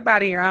that shit up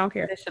out of here. I don't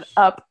care. get this shit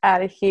up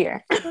out of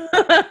here.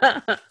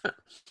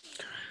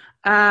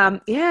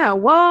 Yeah,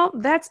 well,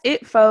 that's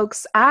it,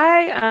 folks.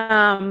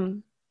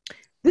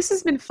 This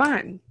has been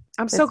fun.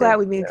 I'm so glad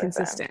we've been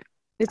consistent.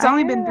 It's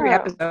only been 3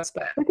 episodes,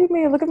 but What do you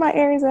mean? Look at my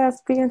Aries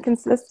ass being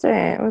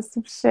consistent with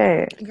some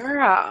shit.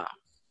 girl,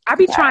 I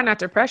be trying not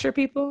to pressure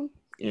people,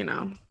 but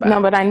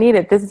No, but I need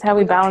it. This is how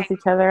we balance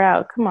each other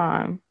out. Come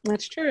on.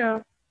 that's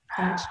true.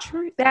 That's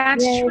true.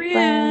 That's Yay, true.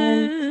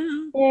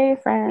 friends. Yay,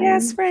 friends.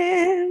 Yes,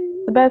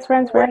 friend. The best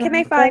friends Where forever. can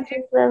they find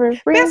you? Forever.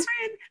 Best friend.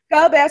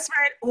 Go best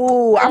friend.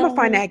 Ooh, I'm gonna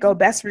find that Go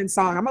Best Friend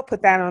song. I'm gonna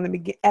put that on at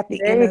the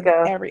There end you of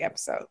go. every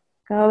episode.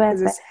 Go best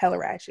Because it's friend. hella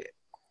ratchet.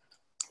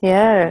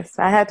 Yes,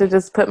 I have to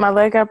just put my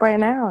leg up right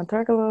now and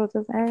twerk a little.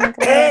 Just leg up.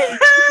 Okay.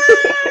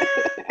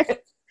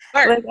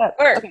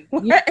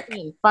 You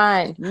can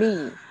find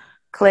me,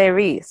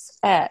 Clarice,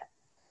 at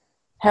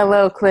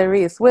Hello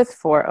Clarice with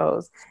 4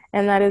 O's.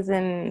 And that is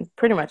in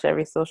pretty much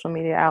every social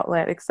media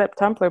outlet except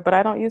Tumblr, but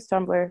I don't use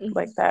Tumblr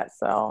like that.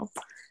 So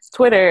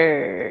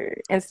Twitter,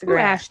 Instagram, Who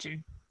asked you?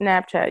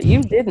 Snapchat.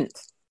 You didn't.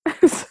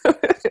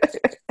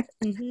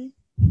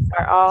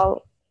 Are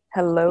all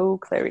Hello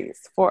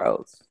Clarice, 4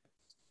 O's.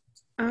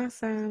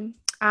 Awesome.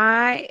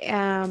 I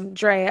am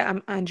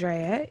Drea.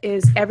 Andrea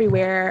is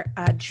everywhere.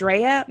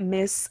 Drea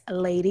Miss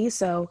Lady.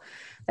 So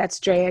that's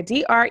Drea,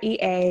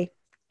 DreaMi,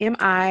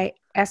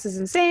 S as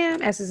in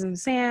Sam, S as in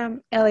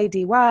Sam,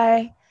 Lady.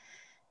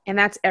 And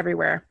that's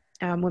everywhere.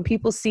 When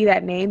people see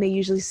that name, they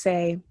usually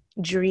say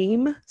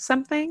Dream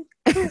something.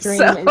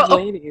 Dream is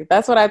Lady.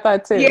 That's what I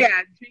thought too. Yeah.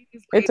 Dream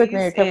is It took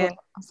me a couple. and, I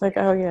was like,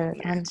 oh yeah,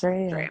 yeah,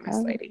 Andrea. Drea Miss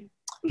Lady.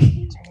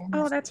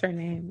 Oh, that's her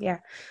name. Yeah.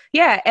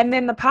 And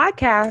then the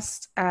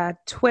podcast,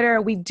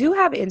 Twitter, we do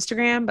have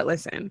Instagram, but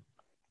listen,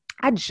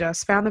 I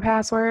just found the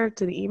password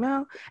to the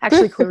email.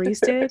 Actually, Clarice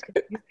did.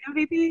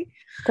 MVP.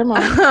 Come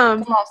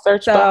on,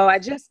 search. So I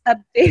just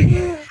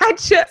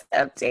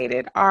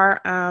updated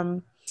our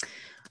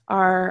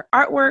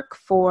artwork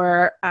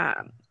for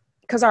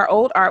because our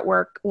old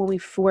artwork when we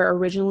were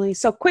originally.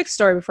 So quick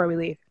story before we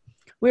leave,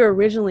 we were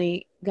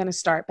originally gonna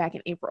start back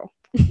in April,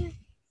 and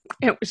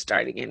we're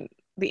starting in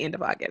the end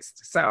of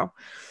August. So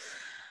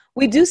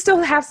we do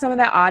still have some of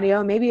that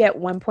audio. Maybe at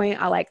one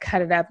point I'll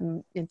cut it up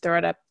and throw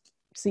it up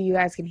so you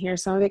guys can hear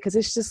some of it, because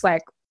it's just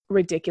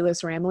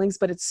ridiculous ramblings,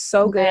 but it's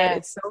so good. Yeah.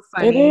 It's so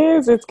funny. It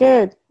is. It's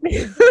good.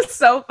 It's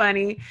so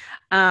funny.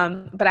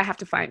 But I have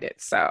to find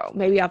it. So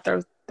maybe I'll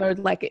throw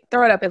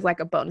it up as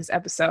a bonus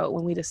episode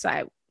when we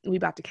decide we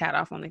about to cat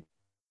off on the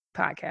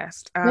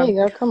podcast. There you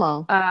go. Come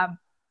on.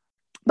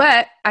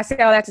 But I say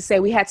all that to say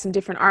we had some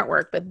different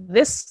artwork, but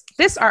this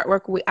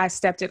artwork, I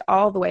stepped it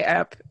all the way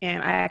up,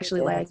 and I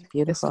actually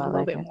beautiful a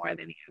little bit more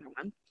than the other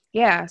one.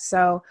 Yeah.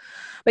 So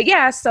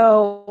thanks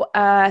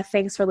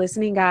for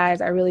listening,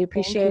 guys. I really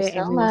appreciate it.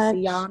 And we will see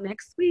y'all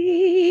next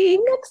week.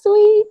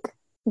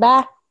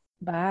 Bye.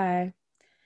 Bye.